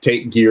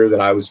take gear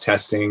that I was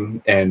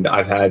testing, and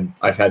I've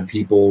had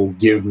people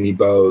give me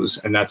bows,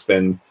 and that's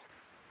been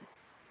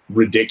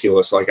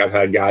ridiculous. Like, I've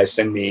had guys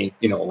send me,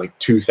 like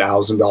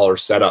 $2,000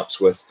 setups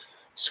with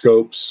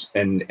scopes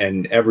and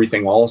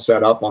everything all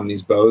set up on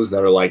these bows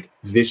that are like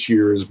this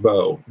year's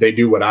bow. They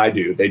do what I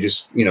do. They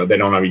just, they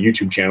don't have a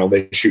YouTube channel.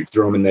 They shoot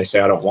through them and they say,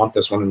 I don't want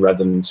this one. And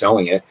rather than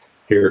selling it,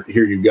 here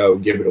you go,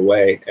 give it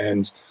away.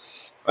 And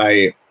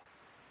I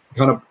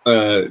kind of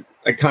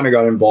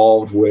got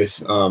involved with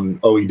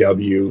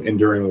OEW,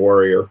 Enduring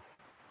Warrior,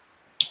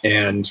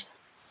 and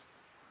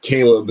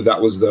Caleb,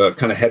 that was the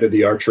kind of head of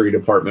the archery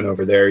department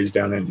over there. He's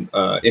down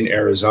in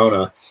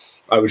Arizona.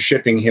 I was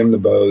shipping him the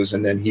bows,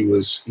 and then he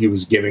was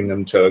giving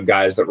them to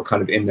guys that were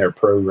kind of in their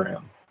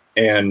program.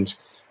 And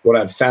what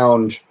I've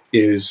found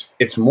is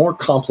it's more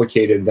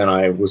complicated than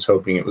I was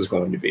hoping it was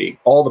going to be.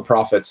 All the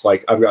profits,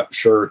 like I've got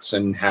shirts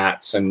and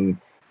hats and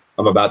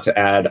I'm about to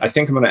add, I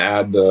think I'm going to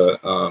add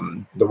the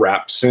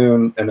wrap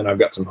soon. And then I've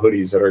got some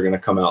hoodies that are going to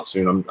come out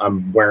soon.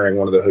 I'm wearing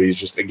one of the hoodies,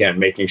 just again,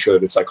 making sure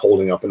that it's like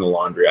holding up in the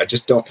laundry. I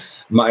just don't,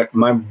 my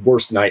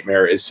worst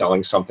nightmare is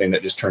selling something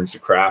that just turns to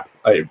crap.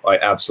 I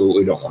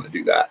absolutely don't want to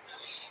do that.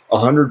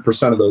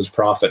 100% of those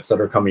profits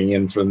that are coming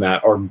in from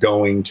that are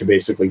going to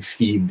basically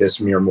feed this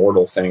mere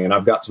mortal thing. And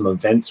I've got some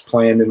events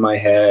planned in my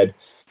head.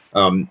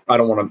 I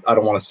don't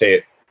want to say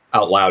it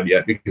out loud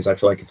yet, because I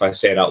feel like if I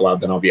say it out loud,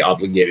 then I'll be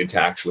obligated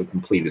to actually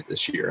complete it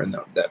this year, and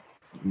that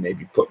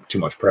maybe put too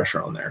much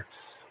pressure on there.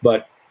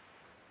 But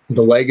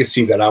the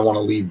legacy that I want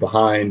to leave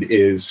behind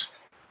is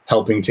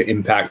helping to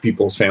impact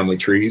people's family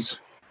trees.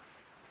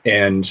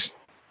 And,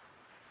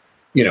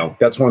 you know,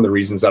 that's one of the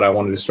reasons that I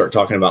wanted to start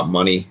talking about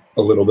money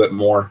a little bit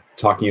more,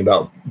 talking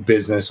about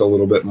business a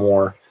little bit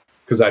more,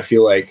 because I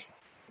feel like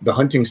the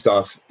hunting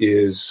stuff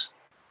is,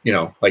 you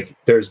know, like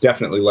there's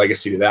definitely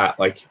legacy to that.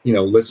 Like, you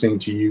know, listening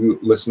to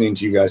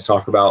you guys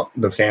talk about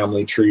the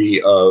family tree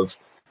of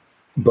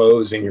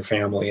bows in your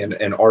family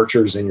and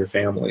archers in your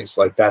families.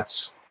 Like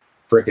that's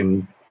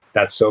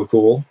so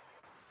cool.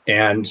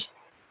 And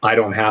I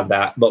don't have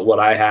that. But what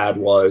I had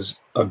was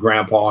a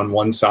grandpa on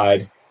one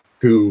side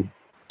who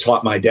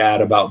taught my dad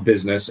about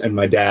business, and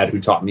my dad who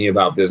taught me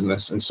about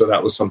business. And so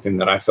that was something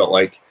that I felt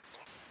like,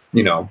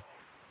 you know,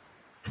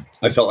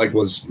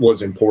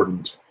 was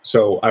important.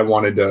 So I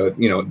wanted to,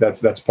 you know,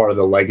 that's part of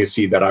the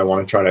legacy that I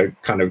want to try to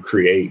kind of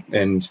create.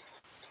 And,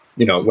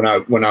 you know,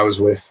 when I was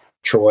with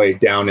Troy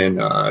down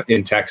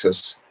in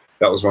Texas,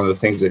 that was one of the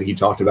things that he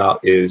talked about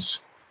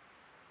is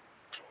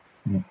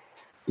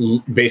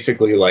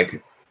basically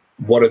like,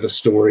 what are the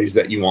stories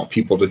that you want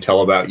people to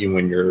tell about you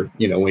when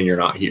you're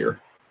not here,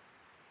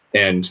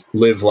 and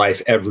live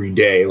life every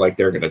day like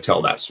they're going to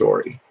tell that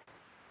story.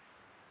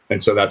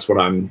 And so that's what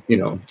I'm, you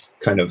know,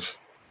 kind of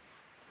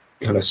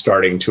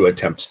starting to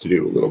attempt to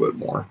do a little bit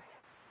more.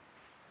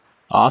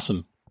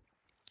 Awesome.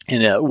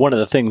 And one of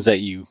the things that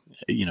you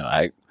know,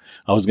 I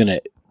was going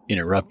to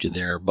interrupt you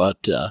there,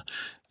 but,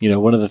 you know,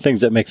 one of the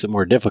things that makes it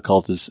more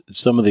difficult is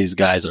some of these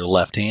guys are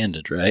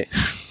left-handed, right?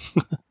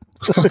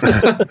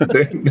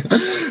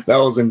 That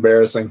was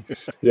embarrassing.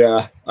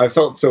 Yeah, I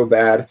felt so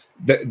bad.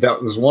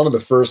 That was one of the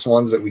first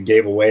ones that we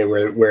gave away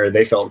where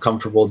they felt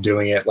comfortable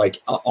doing it,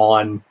 like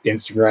on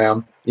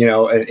Instagram, you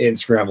know,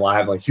 Instagram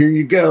Live, like, here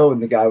you go.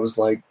 And the guy was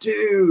like,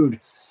 dude,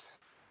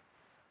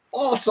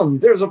 awesome,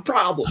 there's a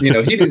problem. You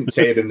know, he didn't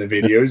say it in the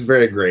video. He was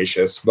very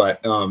gracious, but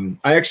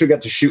I actually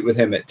got to shoot with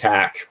him at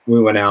TAC. We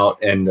went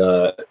out and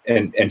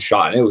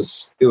shot, and it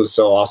was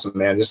so awesome,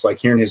 man. Just like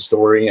hearing his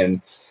story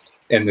and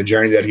the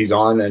journey that he's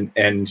on,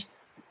 and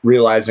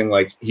realizing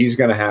like he's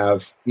going to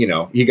have, you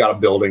know, he got a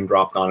building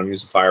dropped on him. He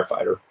was a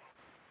firefighter,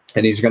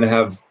 and he's going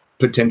to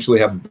potentially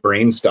have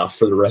brain stuff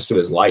for the rest of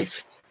his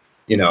life,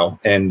 you know?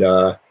 And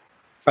I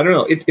don't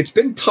know, it's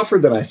been tougher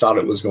than I thought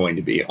it was going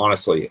to be.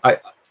 Honestly,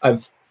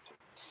 I've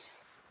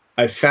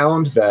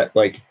found that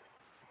like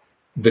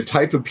the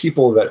type of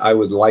people that I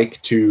would like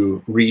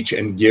to reach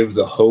and give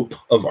the hope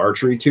of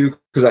archery to,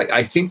 because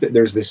I think that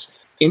there's this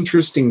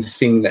interesting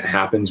thing that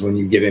happens when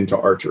you get into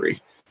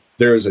archery.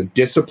 There's a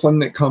discipline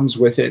that comes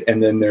with it,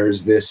 and then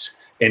there's this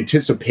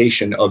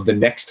anticipation of the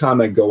next time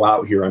I go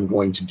out here, I'm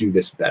going to do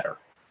this better,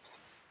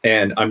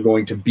 and I'm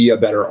going to be a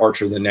better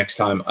archer the next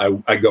time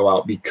I go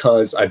out,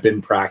 because I've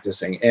been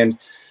practicing. And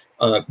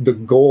the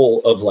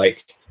goal of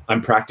like,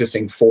 I'm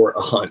practicing for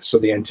a hunt, so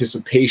the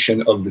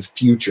anticipation of the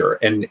future,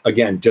 and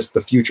again, just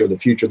the future,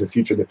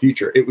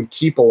 it would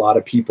keep a lot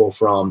of people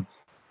from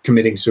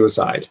committing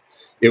suicide.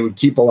 It would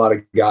keep a lot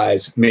of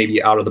guys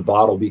maybe out of the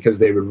bottle, because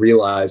they would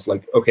realize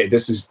like, okay,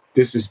 this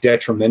is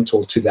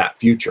detrimental to that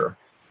future.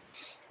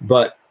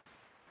 But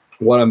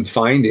what I'm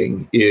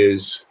finding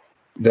is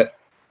that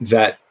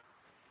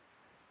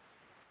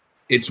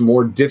it's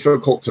more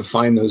difficult to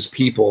find those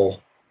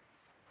people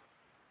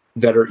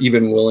that are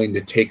even willing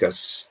to take a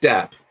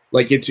step.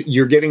 Like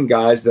you're getting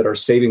guys that are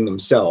saving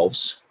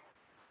themselves,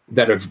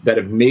 that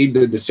have made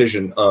the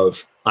decision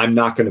of, I'm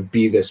not going to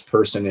be this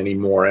person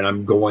anymore, and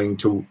I'm going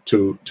to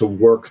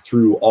work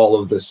through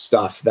all of the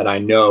stuff that I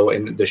know,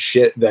 and the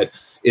shit that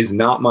is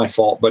not my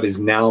fault but is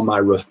now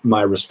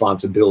my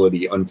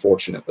responsibility.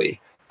 Unfortunately,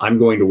 I'm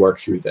going to work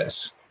through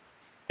this.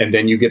 And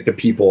then you get the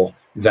people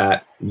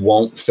that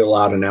won't fill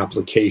out an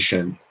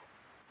application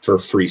for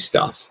free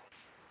stuff,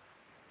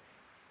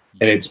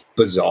 and it's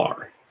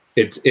bizarre.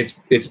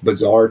 It's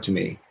bizarre to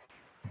me,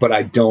 but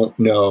I don't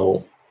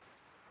know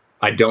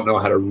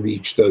how to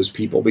reach those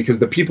people, because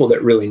the people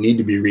that really need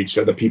to be reached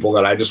are the people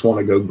that I just want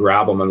to go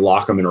grab them and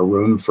lock them in a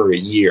room for a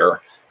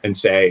year and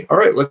say, all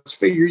right, let's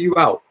figure you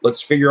out.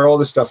 Let's figure all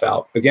this stuff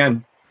out.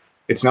 Again,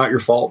 it's not your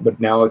fault, but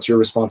now it's your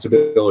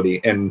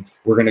responsibility. And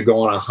we're going to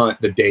go on a hunt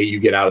the day you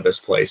get out of this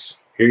place.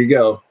 Here you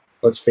go.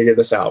 Let's figure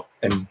this out.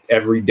 And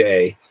every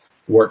day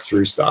work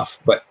through stuff.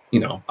 But, you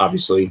know,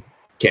 obviously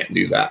can't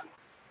do that.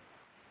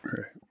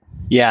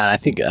 Yeah. I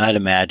think I'd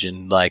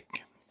imagine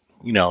like,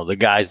 you know, the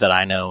guys that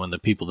I know and the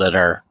people that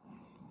are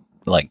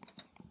like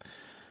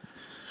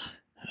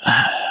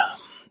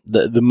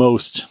the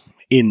most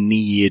in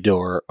need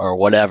or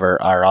whatever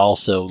are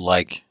also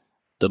like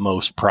the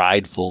most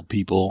prideful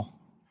people.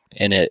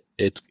 And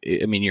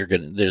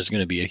there's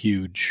going to be a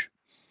huge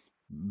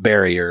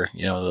barrier,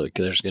 like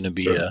there's going to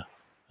be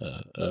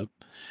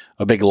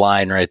a big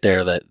line right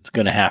there that's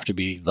going to have to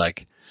be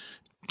like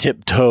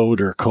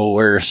tiptoed or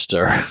coerced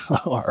or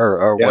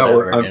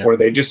whatever. Or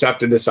they just have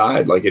to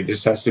decide, like, it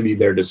just has to be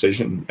their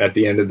decision at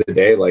the end of the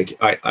day. Like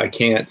I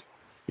can't,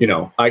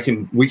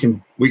 we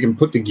can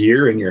put the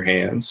gear in your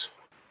hands,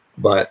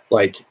 but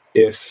like,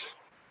 if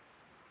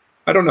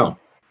I don't know,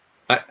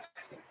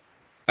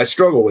 I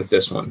struggle with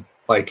this one,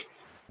 like,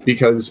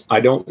 because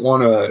I don't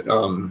want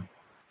to,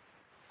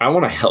 I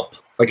want to help.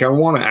 Like, I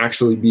want to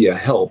actually be a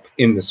help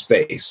in the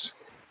space.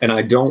 And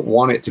I don't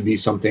want it to be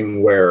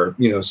something where,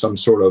 some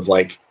sort of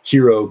like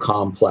hero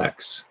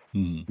complex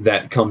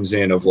that comes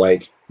in of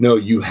like, no,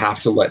 you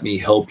have to let me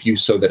help you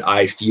so that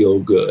I feel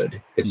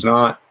good. It's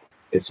not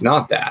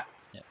that.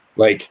 Yeah.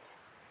 Like,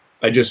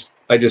 I just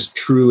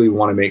truly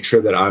want to make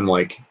sure that I'm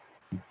like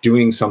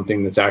doing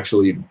something that's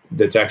actually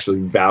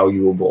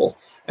valuable.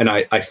 And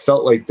I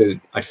felt like the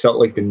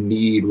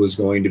need was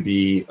going to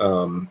be,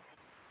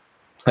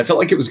 I felt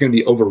like it was going to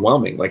be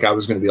overwhelming. Like, I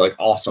was going to be like,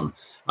 awesome,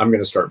 I'm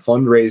going to start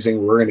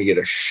fundraising. We're going to get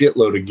a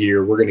shitload of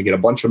gear. We're going to get a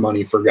bunch of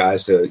money for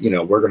guys to,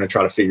 we're going to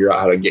try to figure out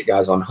how to get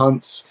guys on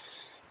hunts,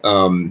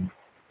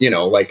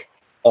 like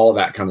all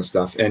that kind of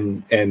stuff.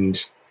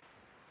 And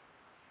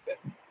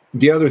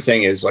the other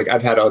thing is, like,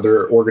 I've had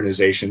other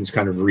organizations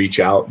kind of reach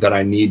out that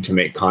I need to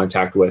make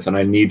contact with, and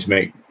I need to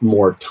make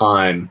more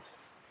time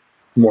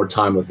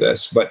with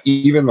this. But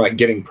even like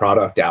getting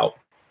product out,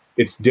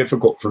 it's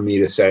difficult for me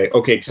to say,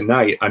 okay,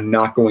 tonight I'm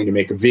not going to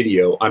make a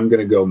video. I'm going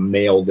to go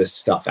mail this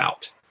stuff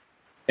out.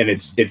 And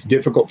it's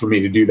difficult for me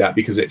to do that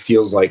because it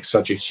feels like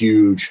such a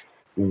huge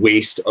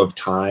waste of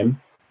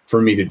time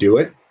for me to do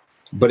it.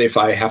 But if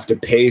I have to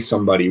pay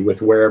somebody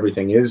with where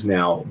everything is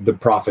now, the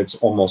profits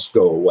almost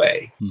go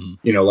away.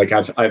 Mm-hmm. Like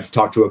I've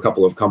talked to a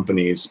couple of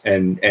companies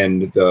and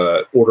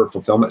the order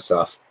fulfillment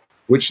stuff,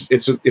 which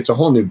it's a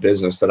whole new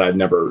business that I'd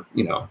never,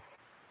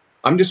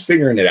 I'm just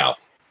figuring it out.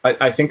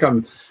 I think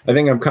I'm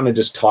kind of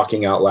just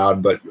talking out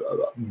loud, but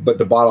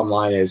the bottom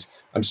line is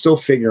I'm still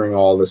figuring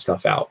all this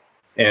stuff out,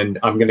 and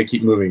I'm going to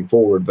keep moving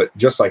forward. But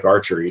just like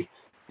archery,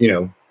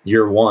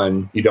 year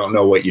one, you don't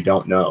know what you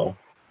don't know.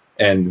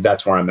 And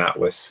that's where I'm at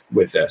with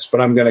this,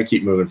 but I'm going to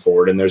keep moving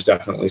forward. And there's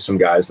definitely some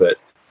guys that,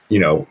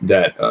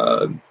 that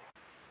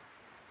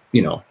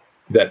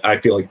I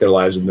feel like their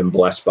lives have been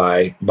blessed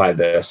by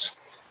this,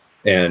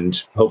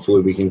 and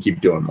hopefully we can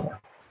keep doing more.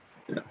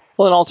 Yeah.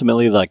 Well, and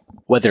ultimately, like,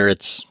 whether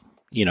it's,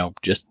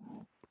 just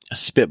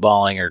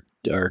spitballing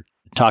or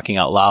talking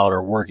out loud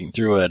or working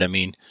through it. I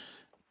mean,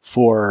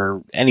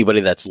 for anybody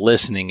that's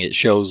listening, it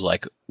shows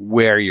like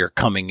where you're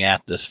coming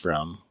at this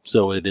from.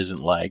 So it isn't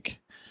like,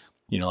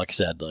 like I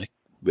said, like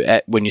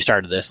when you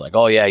started this, like,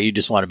 oh yeah, you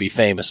just want to be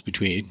famous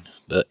between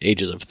the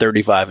ages of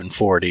 35 and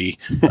 40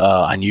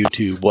 on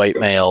YouTube, white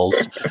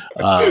males.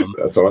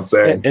 That's what I'm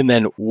saying. And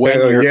then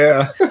when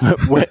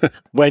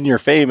when you're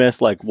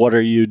famous, like, what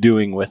are you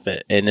doing with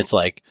it? And it's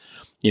like,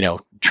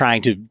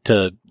 trying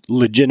to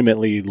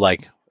legitimately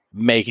like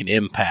make an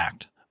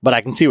impact. But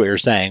I can see what you're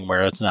saying,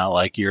 where it's not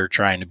like you're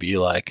trying to be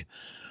like,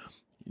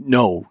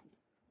 no,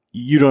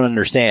 you don't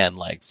understand.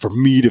 Like, for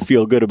me to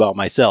feel good about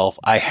myself,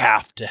 I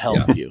have to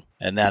help you.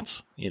 And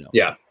that's,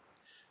 Yeah.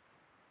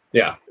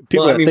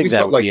 People think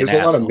that would be an there's a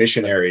lot asshole. of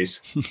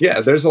missionaries. Yeah.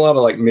 There's a lot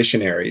of like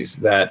missionaries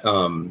that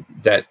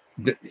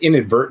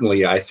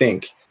inadvertently, I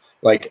think,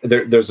 like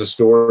there's a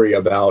story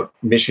about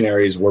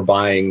missionaries were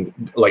buying,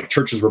 like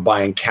churches were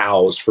buying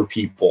cows for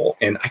people.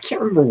 And I can't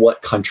remember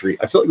what country.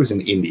 I feel like it was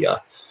in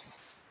India.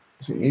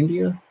 Was it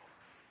India?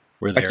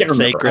 Where they're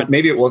sacred.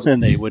 Maybe it wasn't.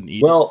 And they wouldn't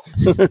eat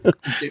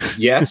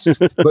yes,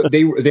 but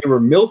they were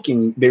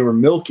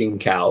milking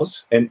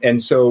cows.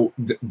 And so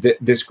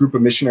this group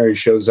of missionaries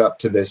shows up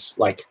to this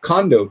like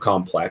condo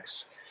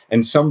complex,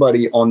 and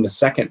somebody on the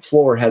second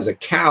floor has a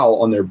cow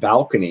on their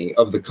balcony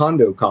of the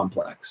condo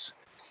complex.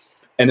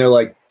 And they're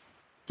like,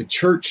 the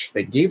church,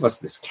 they gave us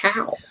this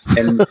cow,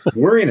 and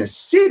we're in a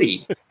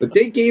city, but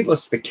they gave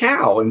us the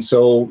cow. And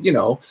so,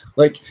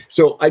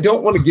 so I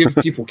don't want to give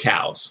people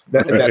cows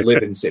that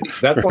live in cities.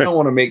 That's what I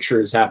want to make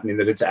sure is happening,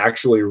 that it's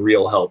actually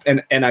real help.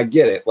 And I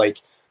get it.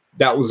 Like,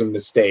 that was a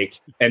mistake,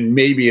 and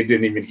maybe it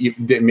didn't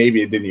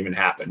even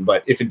happen.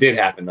 But if it did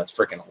happen, that's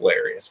freaking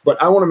hilarious.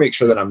 But I want to make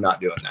sure that I'm not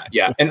doing that.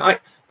 Yeah. And I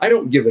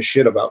don't give a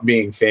shit about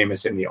being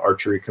famous in the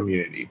archery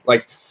community.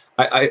 Like,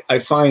 I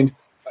find,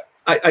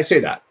 I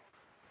say that.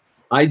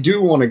 I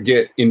do want to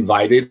get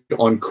invited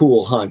on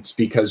cool hunts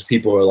because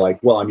people are like,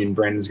 well, I mean,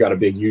 Brandon's got a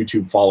big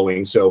YouTube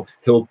following, so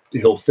he'll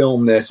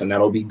film this and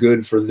that'll be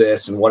good for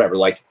this and whatever.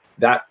 Like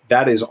that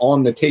is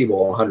on the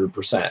table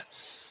 100%.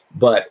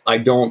 But I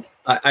don't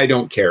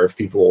care if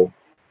people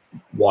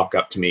walk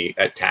up to me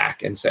at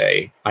TAC and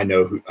say, I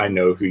know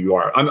who you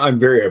are. I'm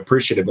very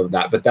appreciative of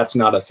that, but that's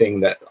not a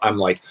thing that I'm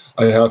like,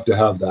 I have to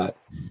have that.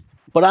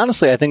 But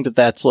honestly, I think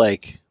that's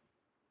like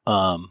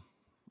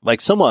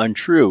somewhat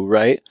untrue,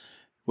 right?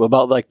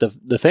 About like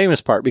the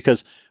famous part,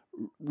 because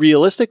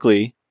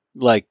realistically,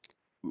 like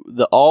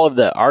all of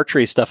the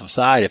archery stuff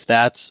aside, if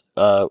that's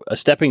a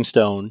stepping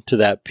stone to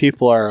that,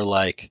 people are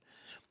like,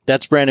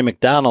 that's Brandon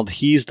McDonald.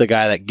 He's the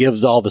guy that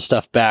gives all the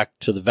stuff back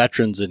to the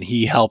veterans, and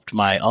he helped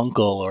my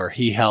uncle, or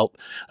he helped.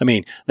 I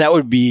mean, that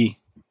would be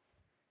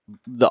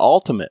the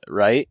ultimate,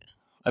 right?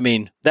 I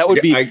mean, that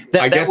would be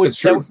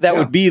that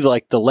would be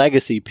like the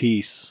legacy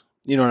piece.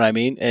 You know what I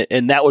mean?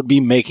 And that would be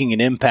making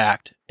an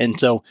impact. And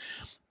so,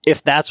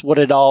 if that's what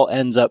it all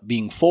ends up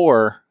being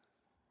for,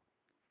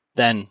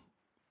 then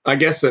I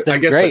guess great,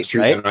 that's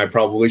true. right? And I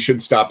probably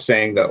should stop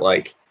saying that,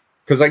 like,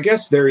 because I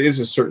guess there is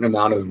a certain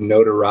amount of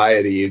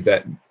notoriety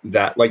that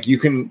like you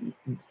can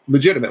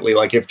legitimately,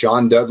 like, if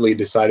John Dudley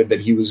decided that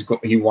he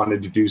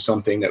wanted to do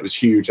something that was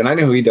huge, and I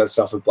know he does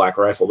stuff with Black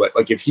Rifle, but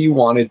like if he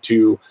wanted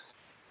to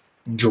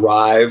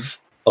drive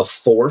a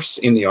force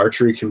in the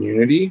archery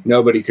community,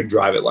 nobody could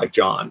drive it like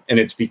John. And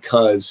it's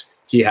because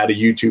he had a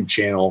YouTube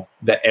channel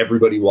that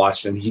everybody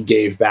watched, and he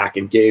gave back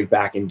and gave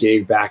back and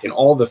gave back, and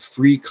all the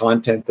free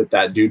content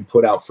that dude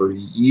put out for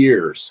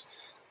years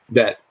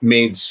that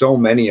made so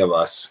many of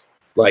us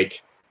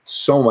like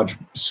so much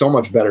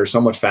better,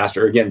 so much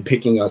faster, again,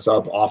 picking us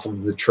up off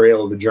of the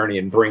trail of the journey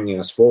and bringing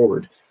us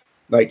forward.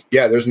 Like,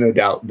 yeah, there's no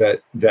doubt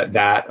that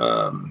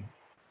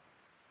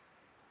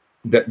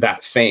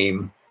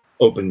fame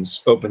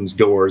opens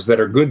doors that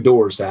are good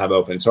doors to have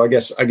open. So I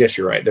guess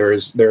you're right. There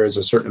is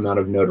a certain amount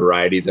of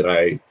notoriety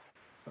that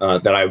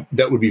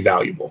would be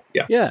valuable.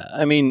 Yeah. Yeah.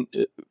 I mean,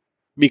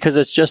 because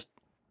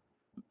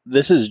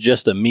this is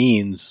just a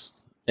means,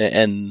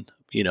 and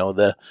you know,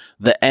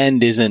 the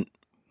end isn't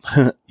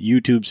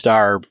YouTube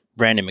star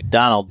Brandon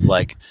McDonald.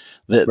 Like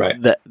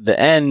the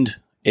end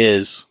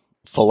is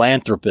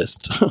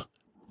philanthropist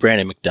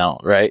Brandon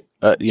McDonald, right?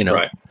 You know,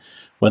 right.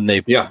 When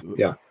they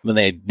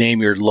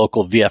name your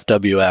local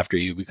VFW after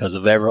you because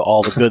of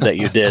all the good that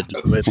you did,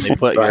 when they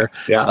put your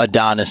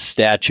Adonis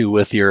statue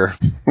with your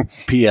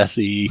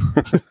PSE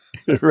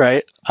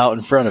right out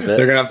in front of it.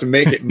 They're gonna have to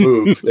make it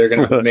move. They're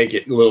gonna have to make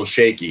it a little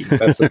shaky.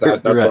 That's what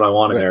I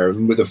want in there.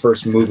 The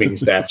first moving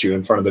statue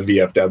in front of the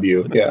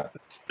VFW. Yeah.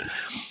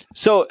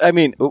 So, I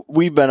mean,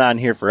 we've been on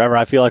here forever.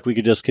 I feel like we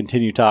could just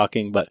continue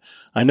talking, but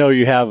I know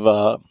you have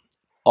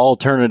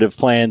alternative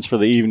plans for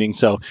the evening,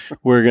 so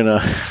we're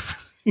gonna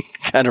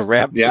kind of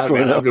wrap this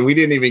one up. We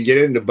didn't even get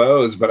into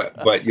bows,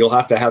 but you'll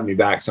have to have me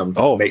back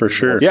sometime. Oh, for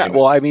sure. Yeah.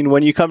 Well, I mean,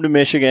 when you come to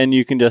Michigan,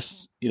 you can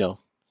just, you know,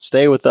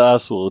 stay with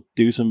us. We'll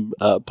do some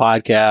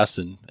podcasts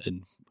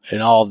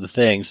and all of the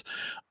things.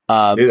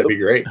 Dude, that'd be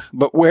great.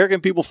 But where can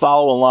people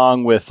follow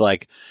along with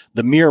like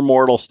the Mere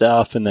Mortal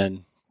stuff, and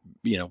then,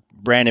 you know,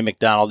 Brandon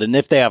McDonald, and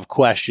if they have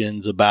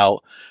questions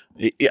about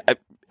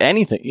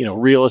anything, you know,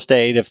 real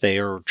estate, if they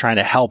are trying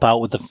to help out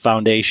with the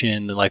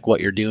foundation, like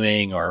what you're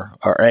doing, or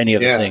any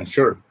of the things.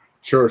 Sure.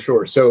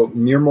 So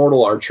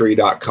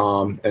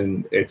meremortalarchery.com,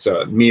 and it's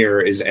Mere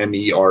is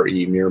MERE,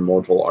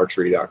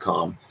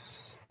 meremortalarchery.com.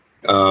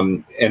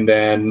 And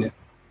then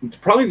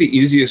probably the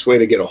easiest way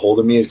to get a hold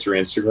of me is through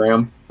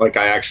Instagram. Like,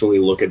 I actually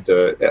look at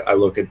the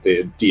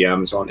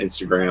DMs on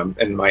Instagram,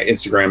 and my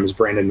Instagram is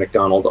Brandon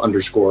McDonald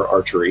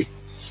 _archery.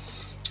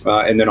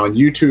 And then on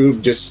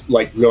YouTube, just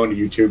like go into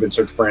YouTube and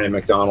search Brandon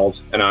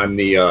McDonald, and I'm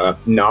the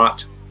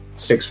not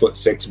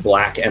 6'6"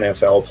 black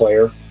NFL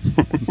player.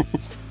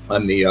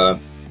 I'm the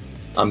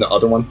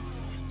other one.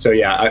 So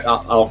yeah,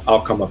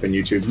 I'll come up in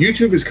YouTube.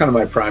 YouTube is kind of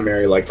my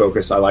primary like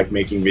focus. I like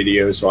making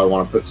videos, so I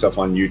want to put stuff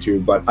on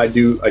YouTube. But I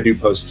do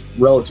post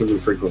relatively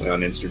frequently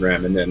on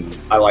Instagram, and then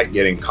I like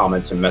getting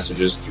comments and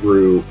messages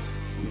through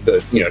the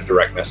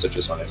direct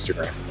messages on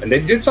Instagram. And they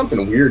did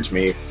something weird to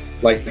me.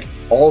 Like,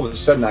 all of a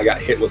sudden I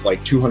got hit with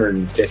like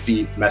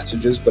 250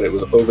 messages, but it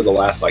was over the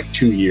last like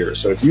 2 years.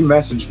 So if you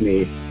messaged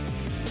me,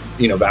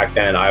 back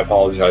then, I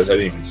apologize. I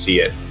didn't even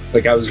see it.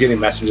 Like, I was getting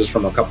messages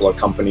from a couple of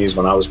companies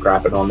when I was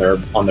crapping on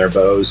their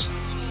bows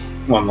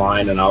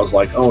online, and I was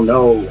like, oh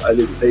no,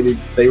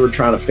 they were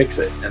trying to fix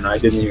it, and I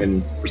didn't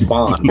even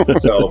respond.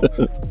 So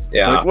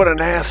yeah, like, what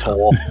an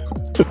asshole.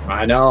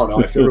 I know.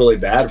 No, I feel really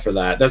bad for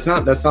that. That's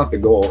not the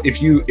goal.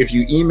 If you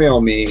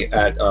email me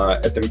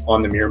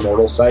on the Mere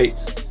Mortal site,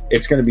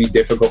 it's going to be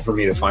difficult for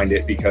me to find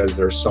it because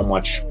there's so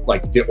much,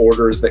 like, the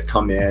orders that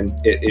come in,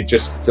 it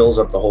just fills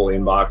up the whole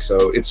inbox.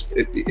 So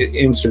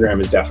Instagram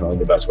is definitely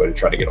the best way to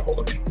try to get a hold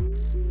of me.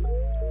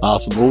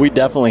 Awesome. Well, we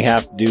definitely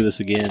have to do this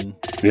again.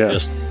 Yeah.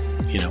 Just,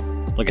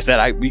 like I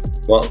said, we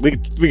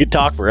could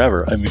talk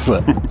forever. I mean,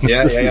 but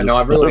yeah. No,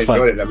 I've really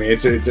enjoyed it. I mean,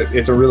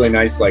 it's a really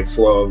nice like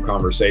flow of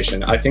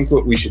conversation. I think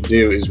what we should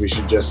do is we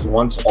should just,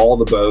 once all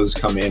the bows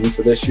come in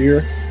for this year,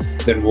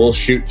 then we'll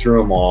shoot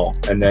through them all,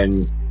 and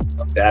then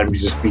Adam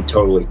just be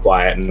totally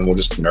quiet, and then we'll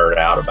just nerd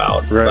out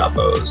about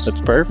bows.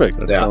 That's perfect.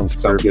 That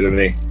sounds good to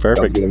me. Perfect.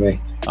 Sounds good to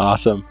me.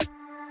 Awesome.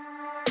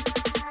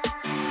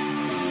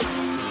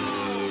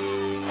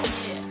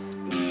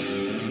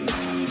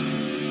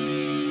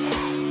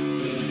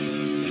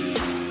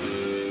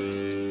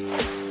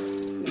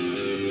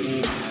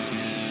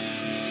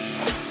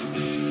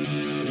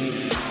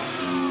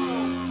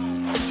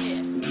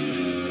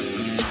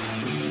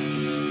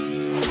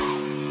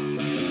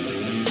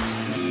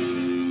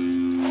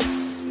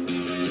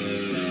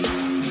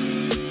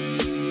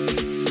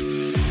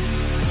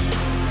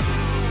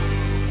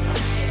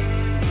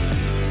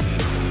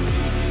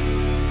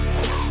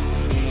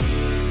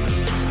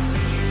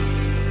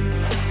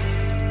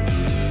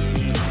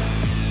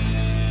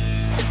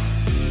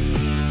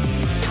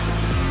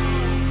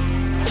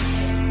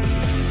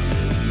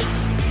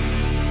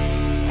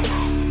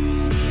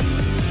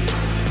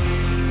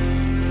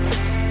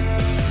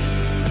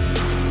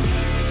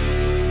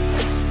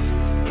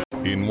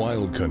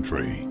 Wild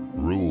Country.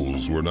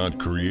 Rules were not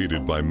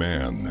created by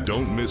man.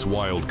 Don't miss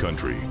Wild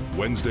Country,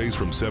 Wednesdays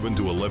from 7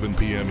 to 11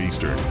 p.m.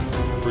 Eastern.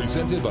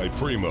 Presented by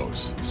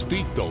Primos.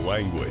 Speak the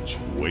language.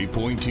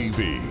 Waypoint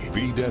TV,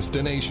 the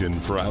destination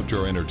for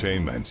outdoor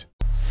entertainment.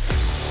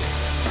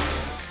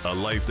 A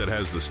life that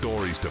has the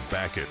stories to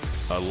back it.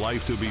 A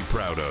life to be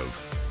proud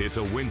of. It's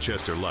a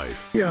Winchester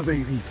life. Yeah,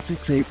 baby.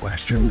 6'8"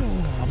 Western.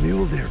 Oh,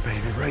 mule deer,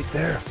 baby, right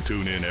there.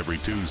 Tune in every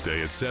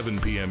Tuesday at 7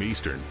 p.m.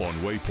 Eastern on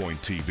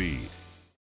Waypoint TV.